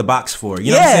just checking the box for.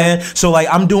 You know what I'm saying? So like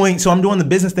I'm doing the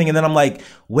business thing, and then I'm like,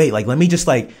 wait, like let me just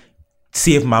like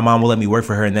see if my mom will let me work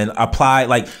for her, and then apply,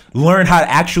 like learn how to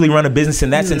actually run a business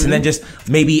in that sense, and then just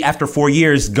maybe after 4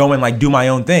 years go and like do my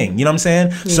own thing. You know what I'm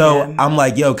saying? Yeah. So I'm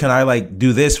like, yo, can I like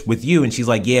do this with you? And she's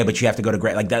like, yeah, but you have to go to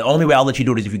grad. Like the only way I'll let you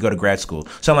do it is if you go to grad school.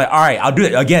 So I'm like, all right, I'll do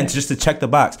it again just to check the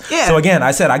box. Yeah. So again,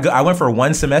 I said I went for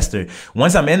 1 semester.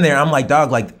 Once I'm in there, I'm like, dog,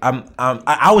 like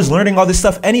I was learning all this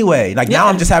stuff anyway. Like now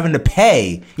I'm just having to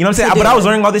pay. You know what I'm saying? But I was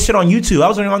learning all this shit on YouTube. I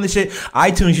was learning all this shit.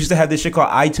 iTunes used to have this shit called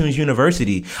iTunes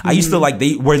University. I used to like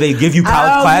where they give you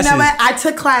college classes. You know what? I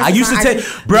took classes. I used to take,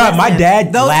 bruh, my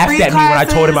dad laughed at me when I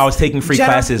told him I was taking free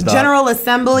classes, dog. General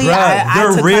Assembly,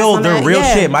 bruh, they're real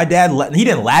shit. My dad, he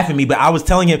didn't laugh at me, but I was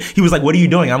telling him, he was like, what are you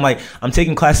doing? I'm like, I'm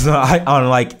taking classes on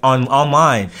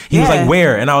online. He was like,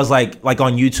 where? And I was like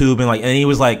on YouTube, and he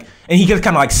was like, and he just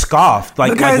kind of like scoffed,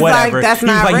 like whatever. Like, that's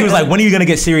not he was like, when are you gonna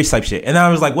get serious type shit? And I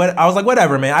was like, what? I was like,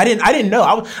 whatever, man. I didn't know.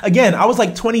 I was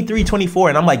like 23, 24,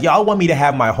 and I'm like, y'all want me to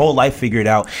have my whole life figured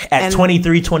out at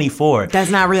 23, 24. That's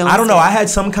not realistic. I don't know. I had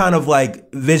some kind of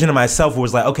like vision of myself where it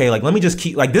was like, okay, like let me just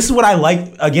keep, like this is what I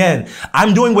like. Again,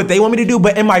 I'm doing what they want me to do,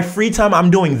 but in my free time,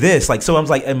 I'm doing this. Like, so I was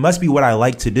like, it must be what I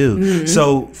like to do. Mm-hmm.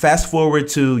 So fast forward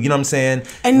to, you know what I'm saying?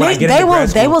 And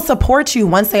they will support you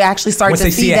once they actually start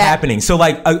to see it happening. So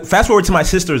like, fast forward to my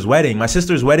sister's wedding. My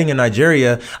sister's wedding in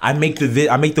Nigeria. I make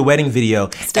the wedding video.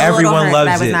 Still everyone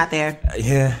loves it. I was not there.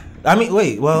 Yeah. I mean,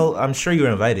 wait. Well, I'm sure you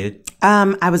were invited.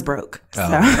 I was broke. So.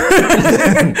 I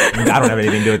don't have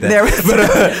anything to do with that. There was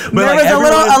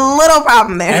a little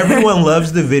problem there. Everyone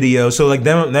loves the video. So like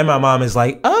then my mom is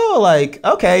like, oh, like,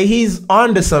 okay, he's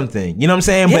on to something. You know what I'm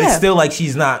saying? But it's still like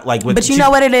she's not like with. But you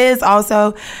know what it is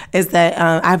also is that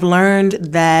I've learned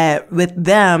that with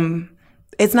them,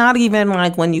 it's not even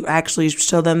like when you actually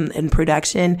show them in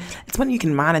production. It's when you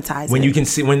can monetize it. When you can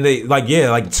see, when they like,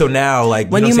 yeah, like, so now, like,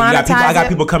 when you monetize I got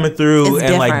people coming through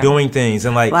and like doing things,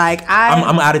 and like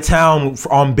I'm out of town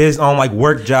on like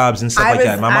work jobs and stuff like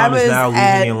that. My mom is now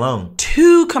leaving me alone.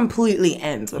 Two completely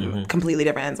completely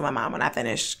different ends with my mom when I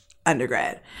finished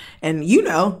undergrad, and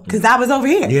because I was over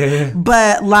here. Yeah.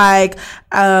 But like,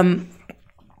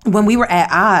 when we were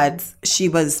at odds, she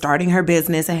was starting her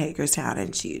business in Hagerstown,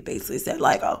 and she basically said,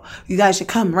 like, oh, you guys should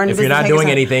come run the business. If you're not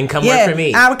doing anything, come work for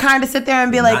me. I would kind of sit there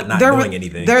and be like, not doing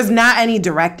anything. There's not any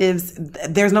directives.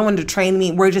 There's no one to train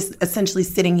me. We're just essentially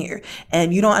sitting here.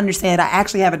 And you don't understand. I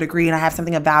actually have a degree and I have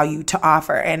something of value to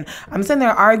offer. And I'm sitting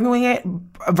there arguing it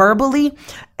verbally,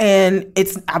 and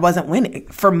I wasn't winning.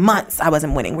 For months, I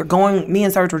wasn't winning. Me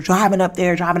and Serge were driving up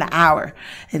there, driving an hour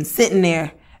and sitting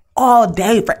there all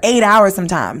day for 8 hours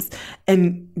sometimes.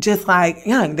 And just like,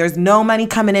 there's no money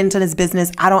coming into this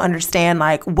business. I don't understand,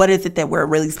 like, what is it that we're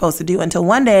really supposed to do? Until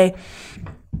one day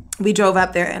we drove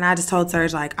up there and I just told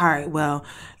Serge, like, all right, well,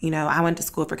 I went to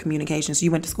school for communications. You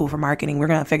went to school for marketing. We're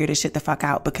going to figure this shit the fuck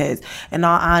out, because in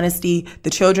all honesty, the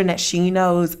children that she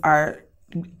knows are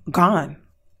gone.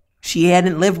 She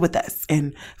hadn't lived with us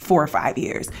in 4 or 5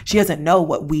 years. She doesn't know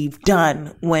what we've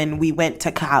done when we went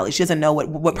to college. She doesn't know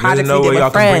what projects we did with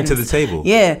y'all friends. Can bring to the table.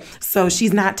 Yeah. So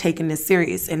she's not taking this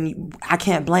serious, and I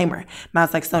can't blame her. And I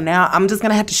was like, so now I'm just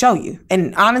going to have to show you.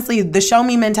 And honestly, the show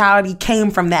me mentality came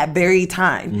from that very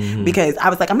time, because I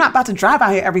was like, I'm not about to drive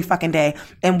out here every fucking day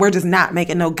and we're just not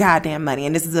making no goddamn money.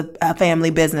 And this is a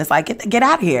family business. Like, get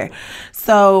out of here.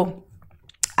 So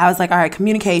I was like, all right,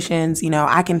 communications,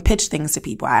 I can pitch things to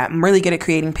people. I'm really good at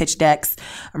creating pitch decks.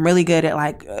 I'm really good at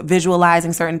like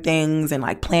visualizing certain things and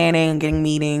like planning and getting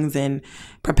meetings and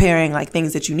preparing like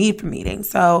things that you need for meetings.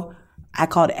 So I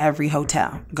called every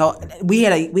hotel. We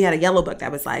had a yellow book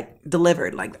that was like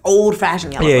delivered, like old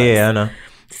fashioned yellow books. Yeah, I know.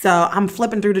 So I'm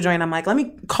flipping through the joint. I'm like, let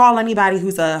me call anybody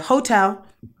who's a hotel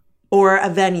or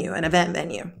an event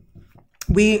venue.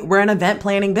 We're an event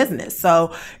planning business.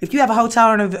 So if you have a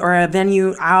hotel or a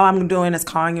venue, all I'm doing is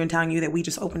calling you and telling you that we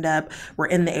just opened up. We're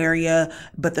in the area,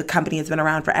 but the company has been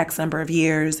around for X number of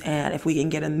years. And if we can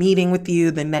get a meeting with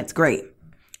you, then that's great.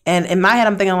 And in my head,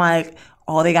 I'm thinking like,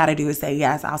 all they got to do is say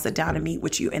yes. I'll sit down and meet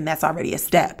with you, and that's already a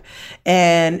step.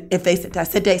 And if they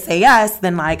say yes,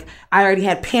 then like I already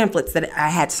had pamphlets that I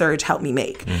had Serge help me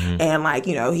make, and like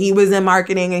he was in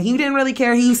marketing and he didn't really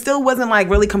care. He still wasn't like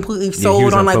really completely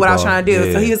sold on like what I was trying to do.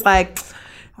 Yeah. So he was like,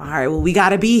 all right, well, we got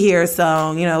to be here,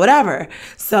 so whatever.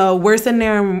 So we're sitting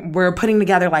there and we're putting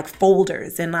together like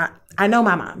folders, and I know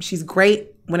my mom. She's great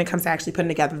when it comes to actually putting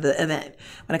together the event,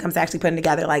 when it comes to actually putting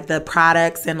together like the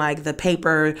products and like the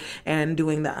paper and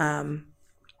doing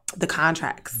the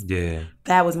contracts. Yeah.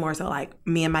 That was more so like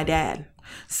me and my dad.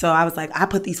 So I was like, I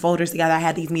put these folders together. I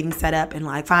had these meetings set up, and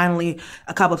like finally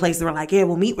a couple of places were like, yeah,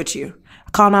 we'll meet with you.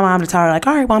 I called my mom to tell her like,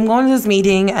 all right, well, I'm going to this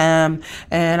meeting and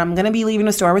I'm going to be leaving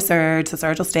the store with Serge. So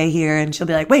Serge will stay here, and she'll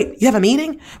be like, wait, you have a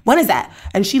meeting? When is that?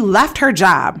 And she left her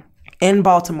job in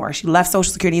Baltimore. She left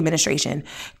Social Security Administration,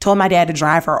 told my dad to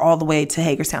drive her all the way to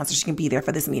Hagerstown so she can be there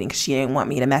for this meeting because she didn't want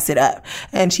me to mess it up.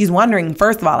 And she's wondering,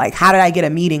 first of all, like, how did I get a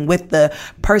meeting with the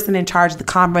person in charge of the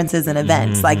conferences and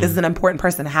events? Like, this is an important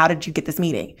person. How did you get this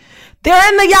meeting? They're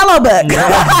in the yellow book.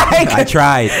 I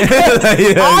tried.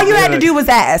 All you had to do was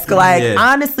ask. Like,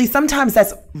 honestly, sometimes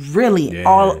that's really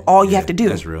all you have to do.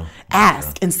 That's real.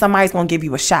 Ask, and somebody's going to give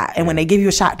you a shot. And when they give you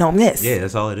a shot, don't miss. Yeah,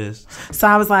 that's all it is. So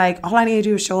I was like, all I need to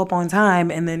do is show up on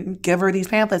time and then give her these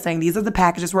pamphlets saying, these are the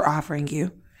packages we're offering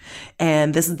you.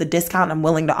 And this is the discount I'm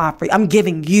willing to offer. I'm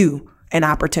giving you an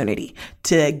opportunity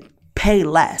to pay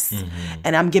less.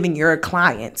 And I'm giving your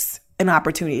clients an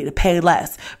opportunity to pay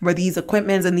less for these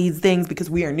equipments and these things because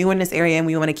we are new in this area and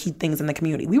we want to keep things in the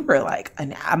community. We were like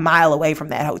a mile away from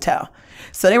that hotel.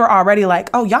 So they were already like,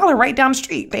 oh, y'all are right down the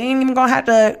street. They ain't even going to have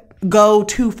to go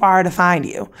too far to find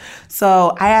you.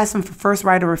 So I asked them for first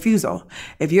right of refusal.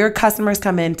 If your customers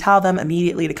come in, tell them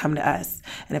immediately to come to us.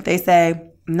 And if they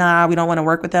say, nah, we don't want to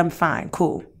work with them, fine,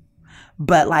 cool.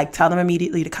 But like, tell them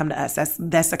immediately to come to us.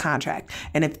 That's the contract.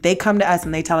 And if they come to us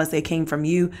and they tell us they came from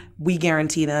you, we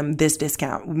guarantee them this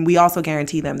discount. We also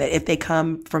guarantee them that if they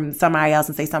come from somebody else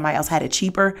and say somebody else had it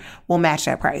cheaper, we'll match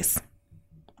that price.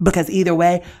 Because either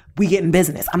way, we get in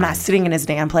business. I'm not sitting in this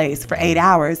damn place for 8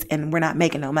 hours and we're not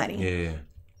making no money. Yeah.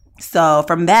 So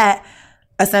from that,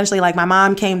 essentially, like, my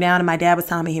mom came down and my dad was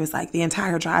telling me, he was like, the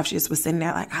entire drive, she just was sitting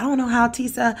there like, I don't know how,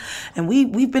 Tisa. And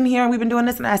we've been here and we've been doing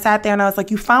this. And I sat there and I was like,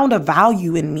 you found a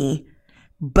value in me,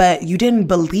 but you didn't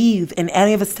believe in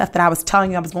any of the stuff that I was telling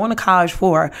you I was going to college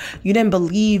for. You didn't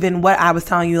believe in what I was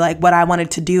telling you, like what I wanted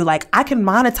to do. Like, I can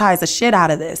monetize the shit out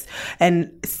of this.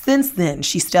 And since then,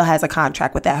 she still has a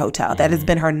contract with that hotel. That has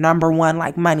been her number one,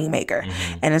 like, money maker.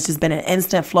 And it's just been an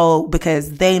instant flow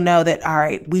because they know that, all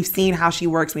right, we've seen how she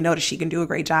works. We know that she can do a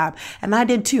great job. And I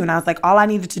did too. And I was like, all I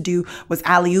needed to do was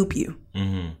alley-oop you.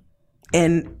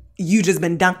 And you just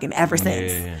been dunking ever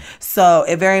since. So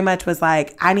it very much was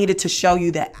like, I needed to show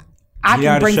you that I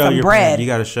can bring some bread. You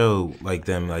got to show like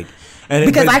them like, and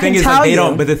because I can tell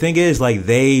you. But the thing is, like,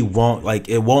 they won't like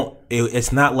it.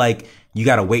 It's not like you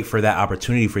got to wait for that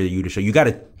opportunity for you to show. You got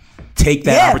to take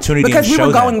that opportunity because and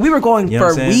show them. We were going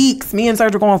for weeks. Me and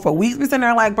Serge were going for weeks. We sitting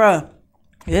there like, bro,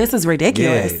 this is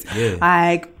ridiculous. Yeah.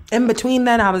 Like in between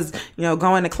then, I was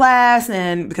going to class,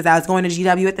 and because I was going to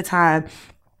GW at the time,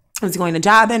 I was going to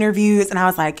job interviews, and I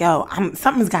was like, yo,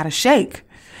 something's got to shake.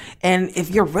 And if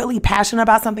you're really passionate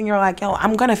about something, you're like, yo,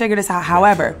 I'm gonna figure this out.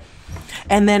 However,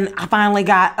 and then I finally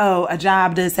got a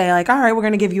job to say like, all right, we're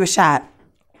gonna give you a shot.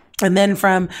 And then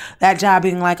from that job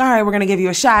being like, all right, we're going to give you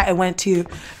a shot, it went to,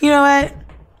 you know what?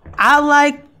 I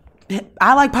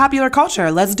like popular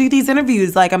culture. Let's do these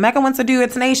interviews. Like Emeka wants to do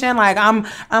It's Nation. Like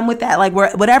I'm with that. Like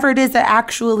whatever it is that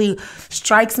actually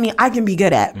strikes me, I can be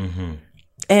good at. Mm-hmm.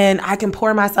 And I can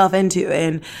pour myself into.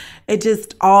 And it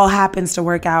just all happens to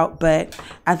work out. But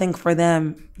I think for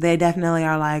them, they definitely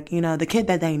are like, the kid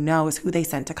that they know is who they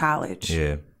sent to college.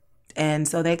 Yeah. And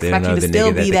so they expect you to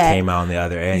still be that. They came out on the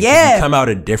other end. Yeah. You come out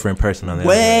a different person on the other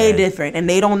Way end. different. And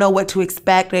they don't know what to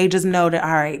expect. They just know that,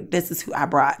 all right, this is who I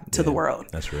brought to the world.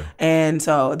 That's real. And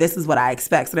so this is what I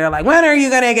expect. So they're like, when are you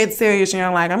going to get serious? And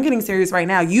you're like, I'm getting serious right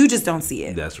now. You just don't see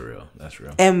it. That's real.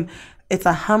 And it's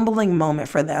a humbling moment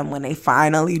for them when they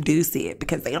finally do see it,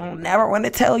 because they don't never want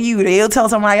to tell you. They'll tell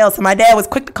somebody else. And my dad was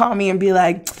quick to call me and be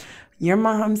like, your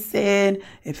mom said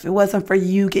if it wasn't for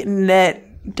you getting that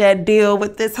deal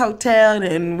with this hotel,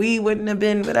 and we wouldn't have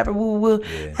been whatever.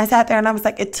 Yeah. I sat there and I was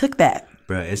like, it took that.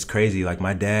 Bro, it's crazy. Like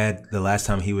my dad, the last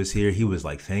time he was here, he was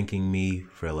like thanking me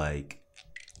for like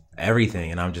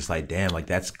everything, and I'm just like, damn, like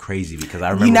that's crazy, because I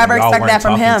remember you never when y'all expect weren't that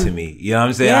from talking him. to me. You know what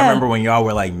I'm saying? Yeah. I remember when y'all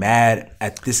were like mad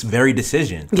at this very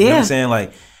decision. You know what I'm saying?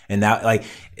 Like, and now like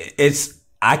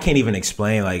I can't even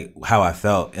explain like how I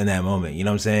felt in that moment. You know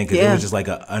what I'm saying? Because it was just like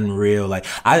an unreal. Like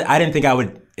I didn't think I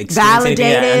would experience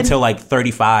anything until like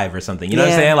 35 or something. You know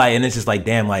what I'm saying? Like, and it's just like,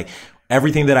 damn, like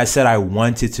everything that I said I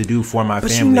wanted to do for my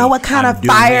family. But you know what kind of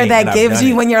fire that gives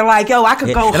you when you're like, yo, I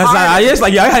could go hard. And I just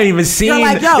like, y'all haven't even seen.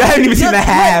 Like, y'all haven't even seen the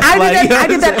half.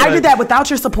 I did that without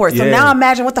your support. So now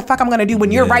imagine what the fuck I'm gonna do when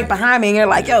you're right behind me and you're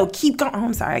like, yo, keep going. Oh,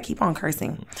 I'm sorry, I keep on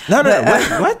cursing. No.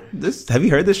 What? Have you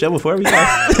heard this show before? What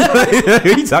are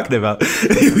you talking about?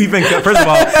 First of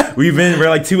all, we're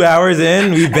like 2 hours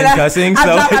in. We've been cussing. So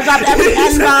I dropped every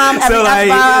N-bomb, every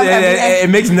F-bomb. It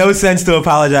makes no sense to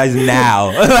apologize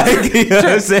now. You know what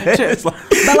I'm saying? True.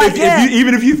 But like,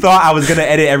 even if you thought I was gonna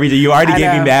edit everything, you already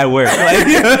gave me bad work. Like,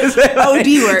 you know what I'm saying? Like,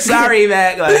 OD work. Sorry,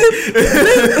 Mac. Like.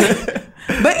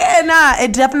 But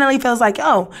it definitely feels like,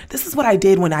 oh, this is what I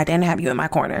did when I didn't have you in my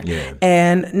corner. Yeah.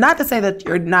 And not to say that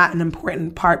you're not an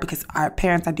important part, because our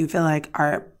parents, I do feel like,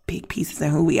 are big pieces in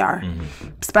who we are,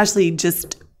 especially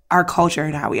just our culture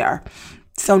and how we are.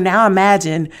 So now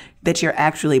imagine that you're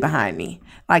actually behind me.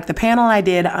 Like the panel I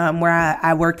did where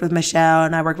I worked with Michelle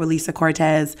and I worked with Lisa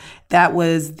Cortez, that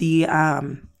was the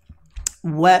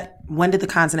when did the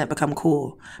continent become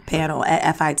cool panel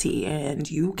at FIT, and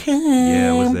you came.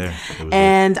 Yeah, it was there.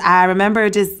 And I remember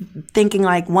just thinking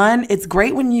like, one, it's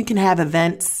great when you can have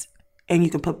events and you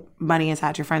can put money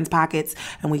inside your friends' pockets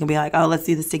and we can be like, oh, let's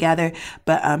do this together.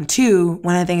 But two,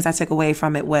 one of the things I took away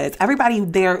from it was everybody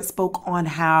there spoke on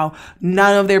how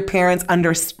none of their parents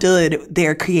understood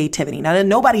their creativity. Now,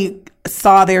 nobody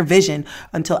saw their vision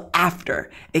until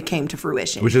after it came to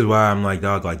fruition. Which is why I'm like,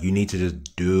 dog, like you need to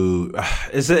just do.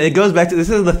 It goes back to, this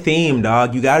is the theme,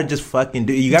 dog. You got to just fucking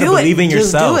do. You got to believe in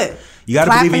yourself. Just do it. You got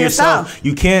to believe in yourself.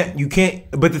 You can't.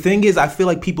 But the thing is, I feel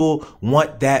like people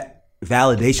want that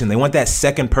validation. They want that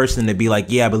second person to be like,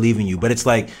 yeah, I believe in you. But it's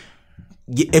like,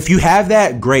 if you have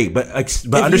that, great. But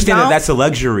understand that that's a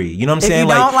luxury. You know what I'm saying?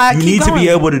 Like you need to be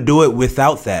able to do it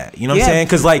without that. You know what I'm saying?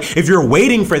 Because like if you're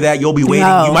waiting for that, you'll be waiting.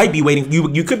 No. You might be waiting.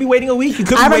 You could be waiting a week. You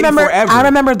could be waiting forever. I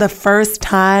remember the first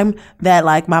time that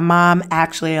like my mom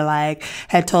actually like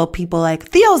had told people like,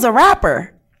 Theo's a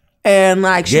rapper. And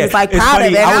like she was like proud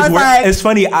of it. I was like, it's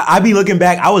funny. I be looking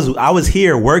back. I was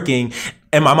here working.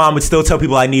 And my mom would still tell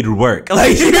people I needed work.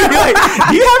 Like, she'd be like,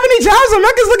 do you have any jobs?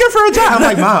 Emeka's looking for a job. I'm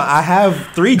like, Mom, I have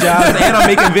 3 jobs and I'm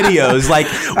making videos. Like,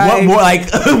 what more? Like,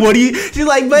 what do you? She's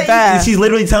like, but she's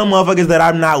literally telling motherfuckers that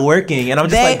I'm not working. And I'm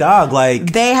just like, dog,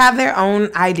 like. They have their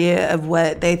own idea of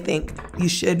what they think you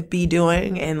should be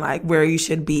doing and like where you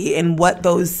should be and what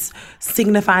those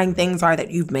signifying things are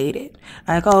that you've made it.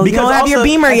 Like, oh, because you don't have your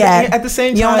Beamer yet. At the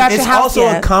same time, it's also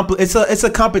it's a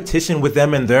competition with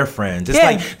them and their friends. It's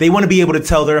like they want to be able to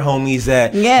tell their homies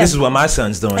that this is what my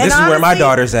son's doing. And this is where my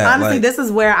daughter's at. Honestly, this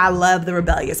is where I love the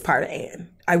rebellious part of Ann.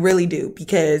 I really do,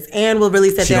 because Ann will really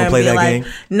sit there and be like,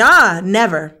 nah,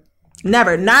 never.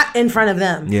 Never, not in front of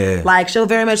them. Yeah. Like, she'll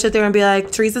very much sit there and be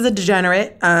like, Teresa's a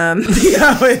degenerate. Theo's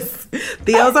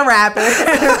a rapper.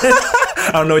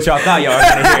 I don't know what y'all thought y'all were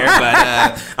gonna hear,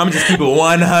 but I'm gonna just keep it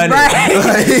 100.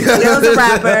 Right. Theo's a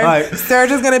rapper.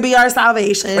 Serge is gonna be our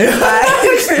salvation.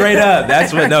 Like, straight up.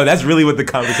 That's really what the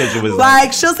conversation was like.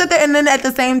 Like, she'll sit there, and then at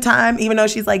the same time, even though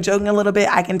she's like joking a little bit,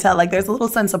 I can tell like there's a little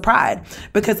sense of pride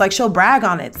because like she'll brag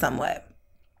on it somewhat.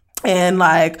 And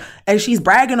like, as she's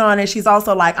bragging on it, she's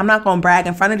also like, I'm not going to brag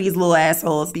in front of these little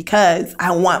assholes because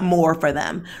I want more for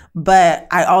them. But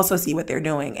I also see what they're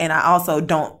doing. And I also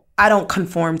don't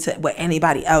conform to what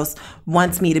anybody else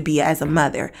wants me to be as a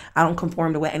mother. I don't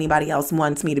conform to what anybody else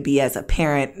wants me to be as a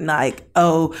parent. Like,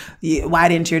 oh, why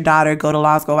didn't your daughter go to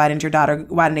law school? Why didn't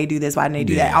they do this? Why didn't they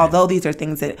do that? Although these are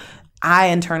things that I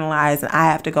internalize and I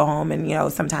have to go home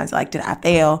and, sometimes like, did I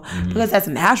fail? Because that's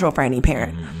natural for any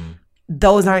parent.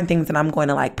 Those aren't things that I'm going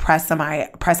to like press my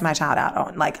child out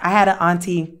on. Like, I had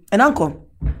an uncle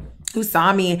who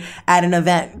saw me at an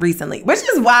event recently, which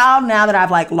is wild now that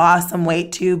I've like lost some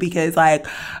weight too, because like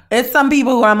it's some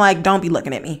people who I'm like, don't be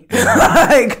looking at me.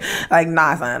 like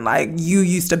nah, son, like you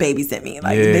used to babysit me.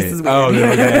 Like this is weird. Oh, they're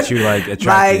looking at you like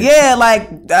attractive.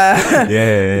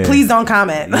 Please don't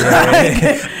comment.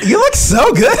 You look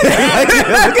so good. Look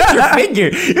at your figure.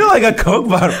 You're like a Coke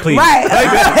bottle, please. Right.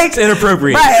 It's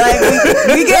inappropriate. Right. Like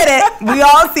we get it. We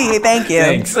all see it. Thank you.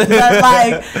 Thanks. But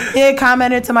like he had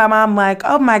commented to my mom like,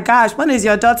 oh my gosh, when is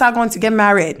your daughter going to get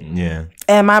married? Yeah.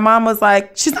 And my mom was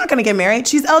like, she's not going to get married.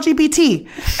 She's LGBT.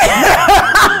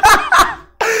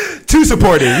 Too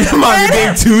supportive. Mom, you're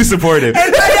being too supportive.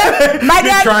 My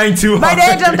dad trying too hard. My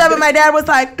dad jumped up and my dad was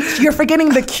like, you're forgetting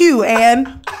the Q,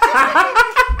 Ann.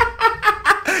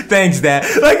 Thanks, Dad.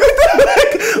 Like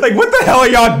what the hell are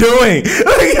y'all doing?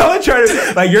 Like y'all are trying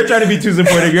to, like you're trying to be too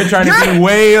supportive. You're trying to be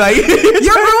way like you're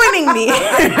ruining me.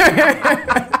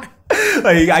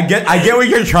 Like I get what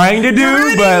you're trying to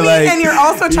do, but like, and you're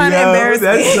also trying to embarrass me.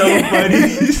 That's so funny.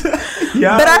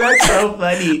 That's so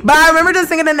funny. But I remember just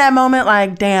thinking in that moment,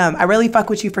 like, damn, I really fuck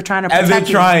with you for trying to protect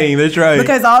me. They're trying.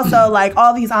 Because also, like,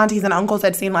 all these aunties and uncles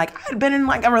had seen, like, I had been in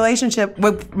like a relationship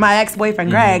with my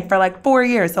ex-boyfriend Greg for like 4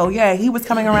 years. So yeah, he was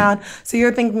coming around. So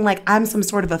you're thinking like I'm some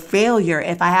sort of a failure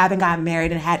if I haven't gotten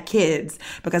married and had kids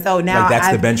because now like that's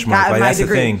I've the benchmark. Like that's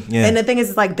degree. The thing. Yeah. And the thing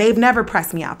is like they've never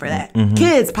pressed me out for that.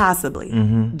 Kids possibly.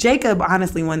 Jacob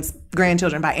honestly wants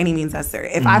grandchildren by any means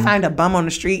necessary. If I find a bum on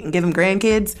the street and give him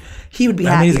grandkids, he would be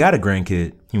happy. I mean, he's got a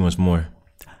grandkid. He wants more.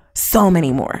 So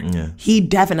many more. Yeah. He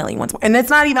definitely wants more. And it's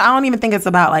not even, I don't even think it's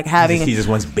about like having. He just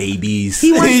wants babies.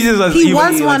 He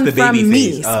wants one from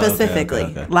me specifically.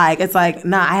 Okay. Like, it's like,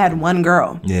 nah, I had one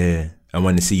girl. Yeah. I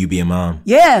want to see you be a mom.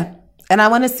 Yeah. And I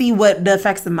want to see what the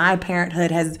effects of my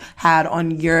parenthood has had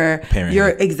on your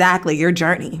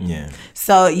journey. Yeah.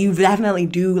 So you definitely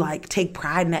do like take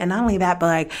pride in it. And not only that, but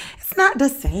like it's not the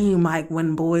same like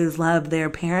when boys love their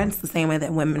parents the same way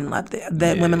that women love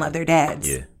women love their dads.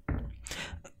 Yeah.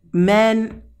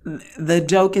 Men, the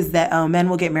joke is that men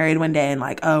will get married one day and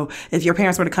like, oh, if your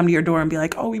parents were to come to your door and be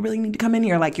like, oh, we really need to come in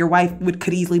here, like your wife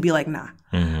could easily be like, nah.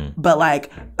 But like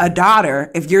a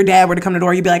daughter, if your dad were to come to the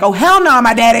door, you'd be like, oh, hell no,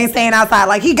 my dad ain't staying outside.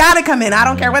 Like he got to come in. I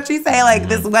don't care what you say. Like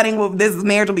this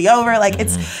marriage will be over. Like and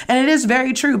it is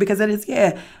very true because it is,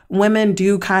 women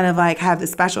do kind of like have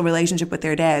this special relationship with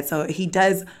their dad. So he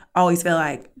does always feel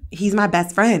like he's my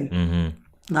best friend.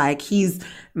 Like he's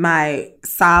my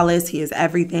solace. He is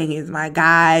everything. He is my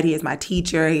guide. He is my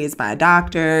teacher. He is my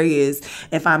doctor. He is,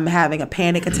 if I'm having a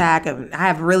panic attack, I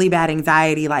have really bad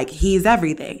anxiety, like he's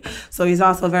everything. So he's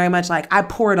also very much like, I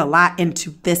poured a lot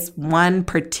into this one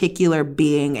particular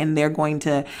being and they're going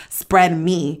to spread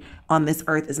me on this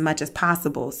earth as much as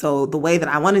possible. So the way that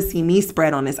I want to see me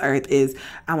spread on this earth is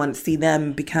I want to see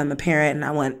them become a parent and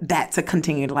I want that to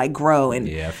continue to like grow. And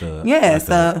I feel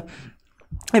it.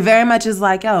 It very much is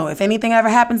like, yo, if anything ever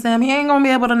happens to him, he ain't gonna be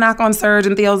able to knock on Serge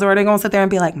and Theo's door. They're gonna sit there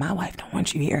and be like, my wife don't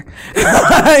want you here.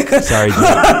 Sorry, Jake.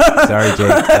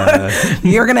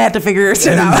 You're gonna have to figure your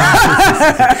shit out.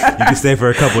 You can stay for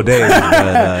a couple of days,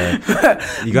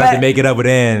 but you got to make it up with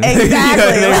Ann.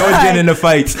 Exactly. They always getting into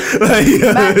fights.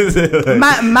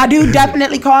 My dude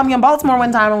definitely called me in Baltimore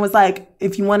one time and was like,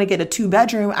 if you want to get a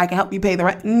 2-bedroom, I can help you pay the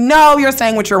rent. No, you're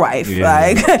staying with your wife.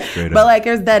 But like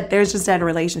there's just that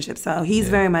relationship. So he's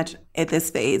very much at this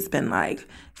phase been like,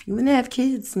 if you want to have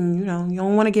kids and you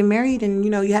don't want to get married and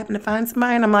you happen to find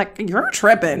somebody, and I'm like, you're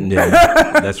tripping.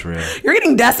 Yeah, that's real. You're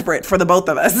getting desperate for the both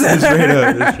of us. That's straight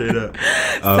up.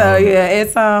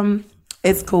 So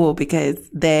it's cool because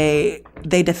they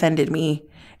defended me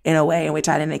in a way in which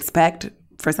I didn't expect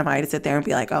for somebody to sit there and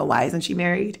be like, oh, why isn't she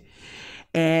married?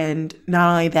 And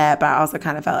not only that, but I also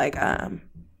kind of felt like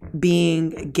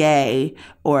being gay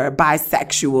or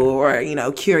bisexual or, you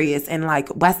know, curious in like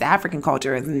West African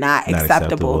culture is not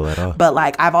acceptable at all. But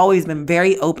like I've always been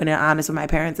very open and honest with my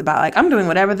parents about like I'm doing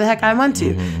whatever the heck I want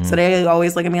to. So they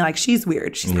always look at me like she's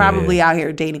weird. She's probably out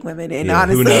here dating women, and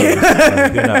honestly, who knows?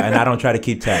 Who knows? And I don't try to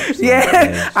keep tabs.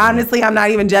 So, honestly, I'm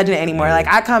not even judging it anymore. Like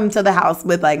I come to the house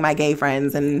with like my gay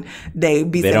friends, and they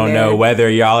don't know whether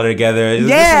y'all are together. This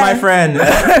is my friend.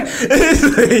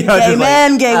 Gay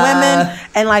men, gay women,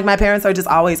 and like my parents are just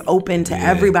always open to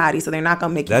everybody, so they're not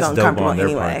gonna make you feel uncomfortable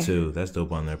anyway. Part too. That's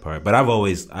dope on their part. But I've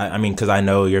always, I mean, because I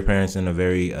know your parents in a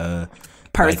very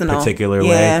personal, like, particular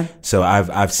way. So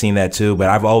I've seen that too. But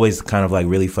I've always kind of like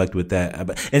really fucked with that.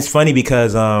 But it's funny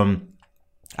because I've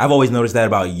always noticed that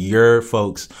about your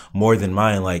folks more than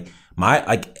mine. Like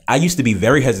I used to be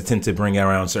very hesitant to bring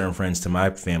around certain friends to my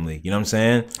family. You know what I'm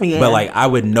saying? Yeah. But like I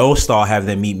would no stall have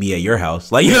them meet me at your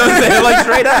house. Like, you know what I'm saying? Like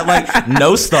straight up, like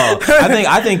no stall.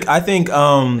 I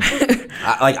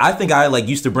think I like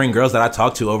used to bring girls that I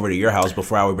talked to over to your house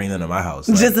before I would bring them to my house.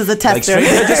 Like, just as a tester.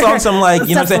 Like, just on some like, you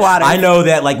know what I'm saying? I know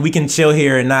that like we can chill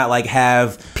here and not like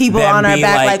have people on our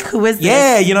back like who is this?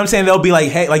 Yeah, you know what I'm saying? They'll be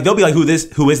like, hey, like they'll be like who is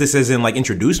this as in like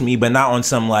introduce me, but not on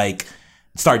some like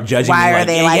start judging why me, are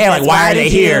they like why are they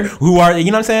here? Who are they?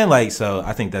 You know what I'm saying? Like, so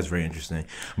I think that's very interesting.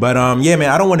 But yeah, man,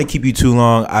 I don't want to keep you too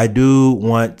long. I do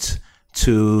want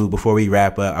to, before we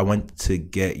wrap up, I want to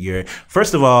get your,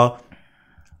 first of all,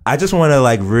 I just want to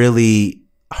like really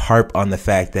harp on the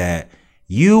fact that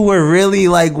you were really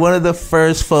like one of the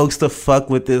first folks to fuck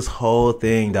with this whole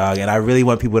thing, dog. And I really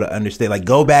want people to understand. Like,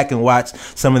 go back and watch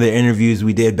some of the interviews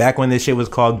we did back when this shit was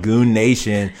called Goon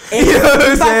Nation. You know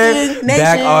what I'm saying?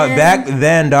 Back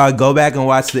then, dog. Go back and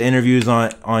watch the interviews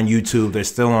on YouTube. They're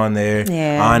still on there.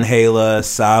 Yeah. On Hala,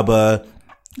 Saba.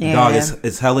 Yeah. Dog,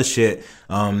 it's hella shit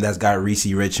that's got Reese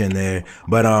Rich in there.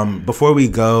 But before we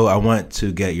go, I want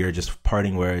to get your just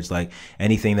parting words, like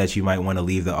anything that you might want to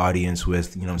leave the audience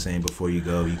with, you know what I'm saying, before you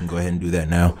go. You can go ahead and do that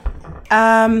now.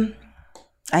 I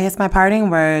guess my parting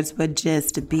words would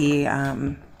just be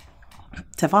to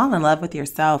fall in love with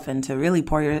yourself and to really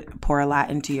pour a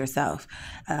lot into yourself.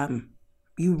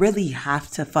 You really have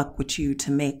to fuck with you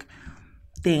to make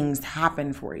things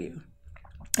happen for you.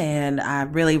 And I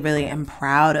really, really am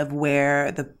proud of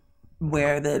where the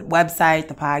website,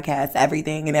 the podcast,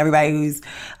 everything, and everybody who's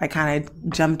like kind of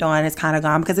jumped on has kind of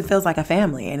gone, because it feels like a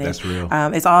family. And that's real.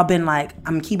 It's all been like,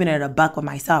 I'm keeping it a buck with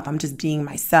myself. I'm just being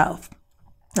myself.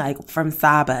 Like from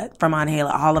Saba, from On Hala,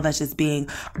 all of us just being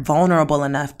vulnerable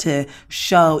enough to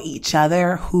show each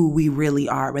other who we really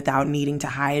are without needing to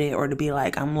hide it or to be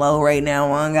like, I'm low right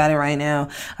now, I got it right now.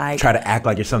 Like, try to act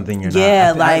like you're something you're not.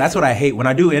 Yeah, that's what I hate. When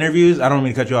I do interviews, I don't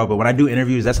mean to cut you off, but when I do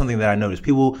interviews, that's something that I notice.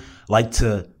 People like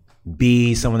to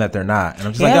be someone that they're not. And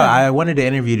I'm just like, yo, I wanted to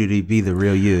interview you to be the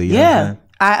real you. You know what I'm saying?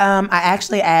 I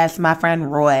actually asked my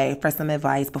friend Roy for some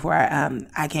advice before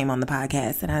I came on the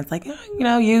podcast, and I was like, you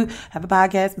know, you have a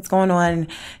podcast, what's going on? And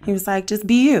he was like, just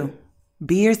be you,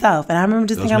 be yourself. And I remember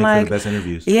just thinking, like, the best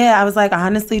interviews. Yeah, I was like,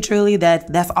 honestly, truly,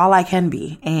 that's all I can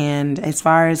be. And as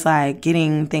far as like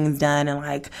getting things done and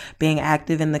like being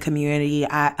active in the community,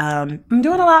 I'm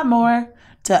doing a lot more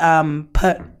to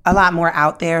put a lot more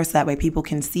out there so that way people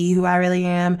can see who I really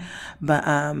am.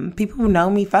 But people who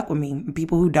know me fuck with me.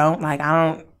 People who don't, like, I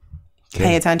don't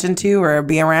pay attention to or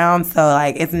be around. So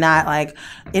like it's not like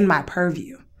in my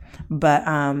purview. But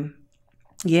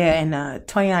yeah, in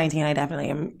 2019 I definitely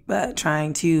am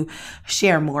trying to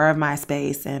share more of my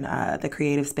space and the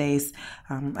creative space.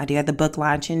 I do have the book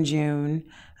launch in June.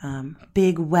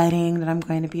 Big wedding that I'm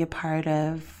going to be a part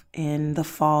of in the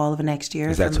fall of next year.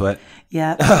 Is that what?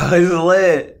 Yeah. It's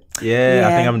lit. Yeah,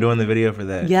 I think I'm doing the video for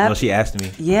that. Yeah. Well, she asked me.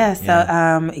 Yeah. So,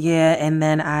 and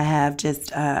then I have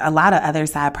just a lot of other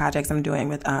side projects I'm doing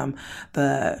with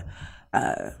the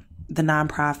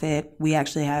nonprofit. We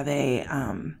actually have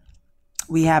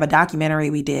a documentary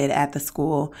we did at the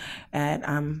school that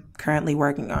I'm currently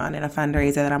working on, and a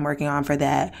fundraiser that I'm working on for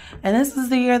that. And this is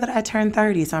the year that I turned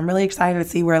 30. So I'm really excited to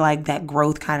see where like that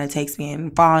growth kind of takes me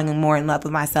and falling more in love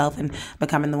with myself and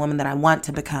becoming the woman that I want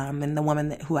to become and the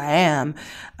woman who I am.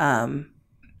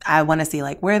 I want to see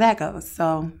like where that goes.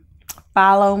 So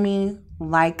follow me,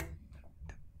 like,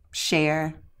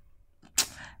 share.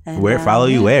 And, follow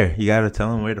you where? You gotta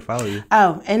tell them where to follow you.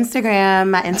 Oh, Instagram.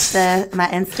 My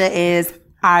Insta is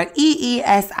REESIE_RICH,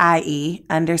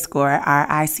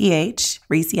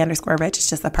 Reese_Rich. It's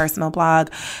just a personal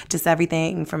blog, just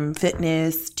everything from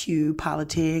fitness to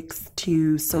politics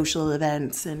to social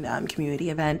events and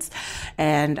community events.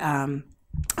 And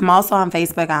I'm also on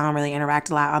Facebook. I don't really interact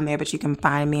a lot on there, but you can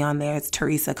find me on there. It's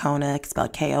Teresa Kona,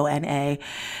 spelled Kona.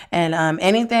 And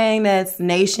anything that's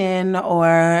Nation or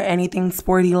anything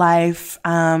Sporty Life,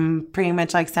 pretty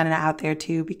much like sending it out there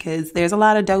too, because there's a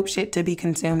lot of dope shit to be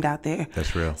consumed out there.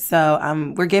 That's real.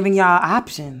 So we're giving y'all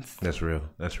options. That's real.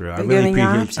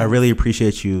 I really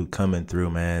appreciate you coming through,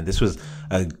 man. This was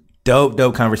a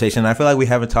dope conversation. I feel like we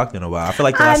haven't talked in a while. I feel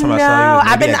like the last time I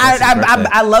saw you,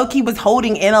 I low key was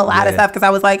holding in a lot of stuff because I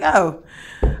was like, oh,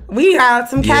 we got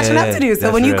some catching up to do.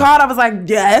 So when you called, I was like,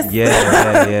 yes.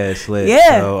 Yeah, it's lit.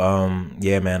 Yeah. So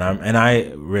yeah, man.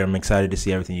 I'm excited to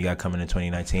see everything you got coming in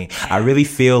 2019. I really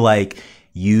feel like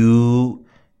you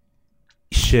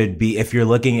should be, if you're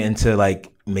looking into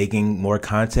like making more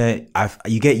content,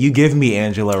 you give me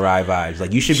Angela Rye vibes.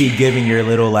 Like you should be giving your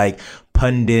little like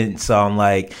pundits on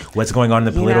like what's going on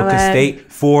in the political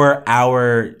state for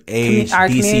our age, our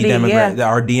DC demographic, yeah.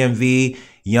 our DMV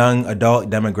young adult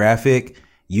demographic.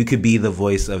 You could be the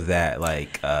voice of that,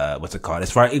 like what's it called?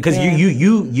 As far because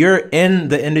you're in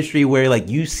the industry where like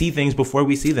you see things before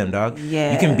we see them, dog.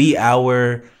 Yeah, you can be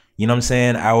our, you know what I'm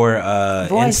saying, our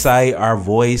insight, our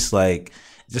voice, like.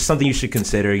 Just something you should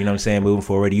consider, you know what I'm saying, moving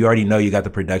forward. You already know you got the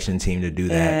production team to do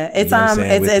that. Yeah,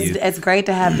 it's great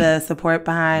to have the support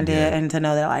behind it and to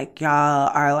know that like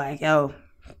y'all are like, yo,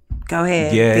 go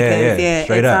ahead. Yeah.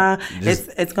 Straight up.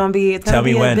 It's gonna be. Tell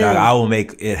me when, dog. I will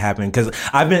make it happen. Because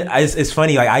it's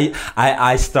funny. Like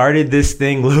I started this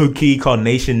thing low key called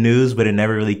Nation News, but it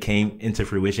never really came into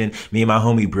fruition. Me and my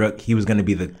homie Brooke, he was gonna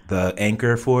be the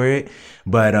anchor for it.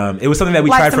 But it was something that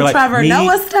we tried for like Trevor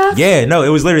Noah stuff? Yeah, no, it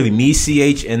was literally me,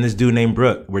 CH, and this dude named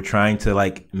Brooke. We're trying to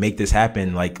like make this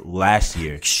happen like last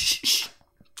year. Shh.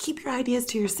 Keep your ideas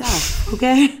to yourself,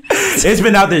 okay? It's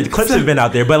been out there. The clips have been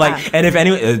out there. But like, and if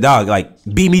anyone, dog, like,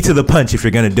 beat me to the punch if you're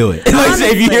gonna do it. Like,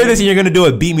 if you hear this and you're gonna do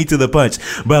it, beat me to the punch.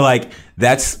 But like,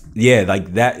 that's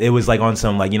like that. It was like on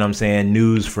some like, you know what I'm saying,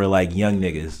 news for like young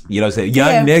niggas. You know what I'm saying?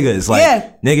 Young niggas,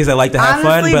 like niggas that like to have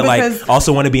fun, but like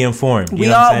also want to be informed. You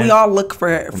know what I'm saying? We all look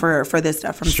for this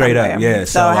stuff from straight somewhere. up. Yeah.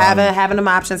 So having them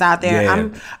options out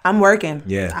there, I'm working.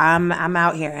 Yeah. I'm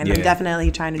out here and I'm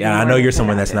definitely trying to. Yeah, I know you're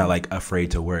someone that's not like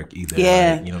afraid to work either.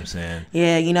 Yeah. Like, you know what I'm saying?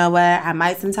 Yeah. You know what? I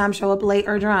might sometimes show up late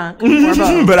or drunk, or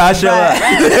both. But I show up.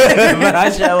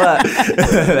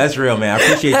 That's real, man. I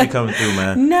appreciate you coming through,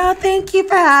 man. No, thank you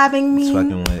for having me. It's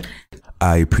fucking lit.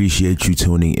 I appreciate you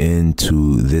tuning in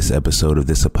to this episode of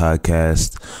This a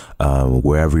Podcast.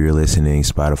 Wherever you're listening,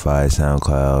 Spotify,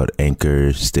 SoundCloud,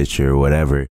 Anchor, Stitcher,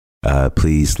 whatever.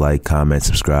 Please like, comment,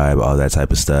 subscribe, all that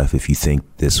type of stuff. If you think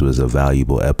this was a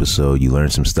valuable episode, you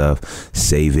learned some stuff,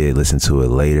 save it, listen to it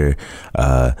later.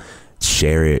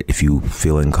 Share it if you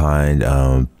feel inclined.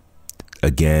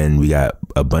 Again, we got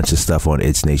a bunch of stuff on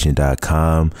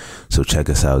itsnation.com, so check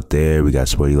us out there. We got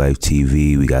Sporty Life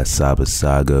TV, we got Saba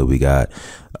Saga, we got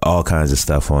all kinds of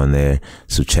stuff on there,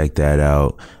 so check that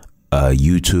out.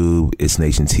 YouTube, It's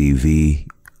Nation TV,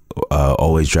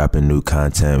 always dropping new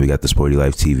content. We got the Sporty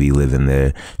Life TV living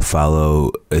there.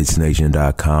 Follow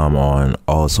itsnation.com on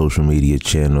all social media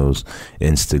channels,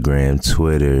 Instagram,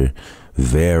 Twitter,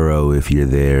 Vero if you're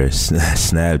there,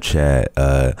 Snapchat,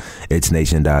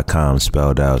 itsnation.com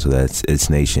spelled out, so that's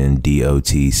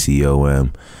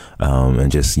itsnation.com,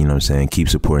 and just, you know what I'm saying, keep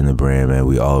supporting the brand, man.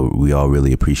 We all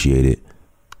really appreciate it.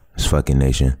 It's fucking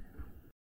Nation.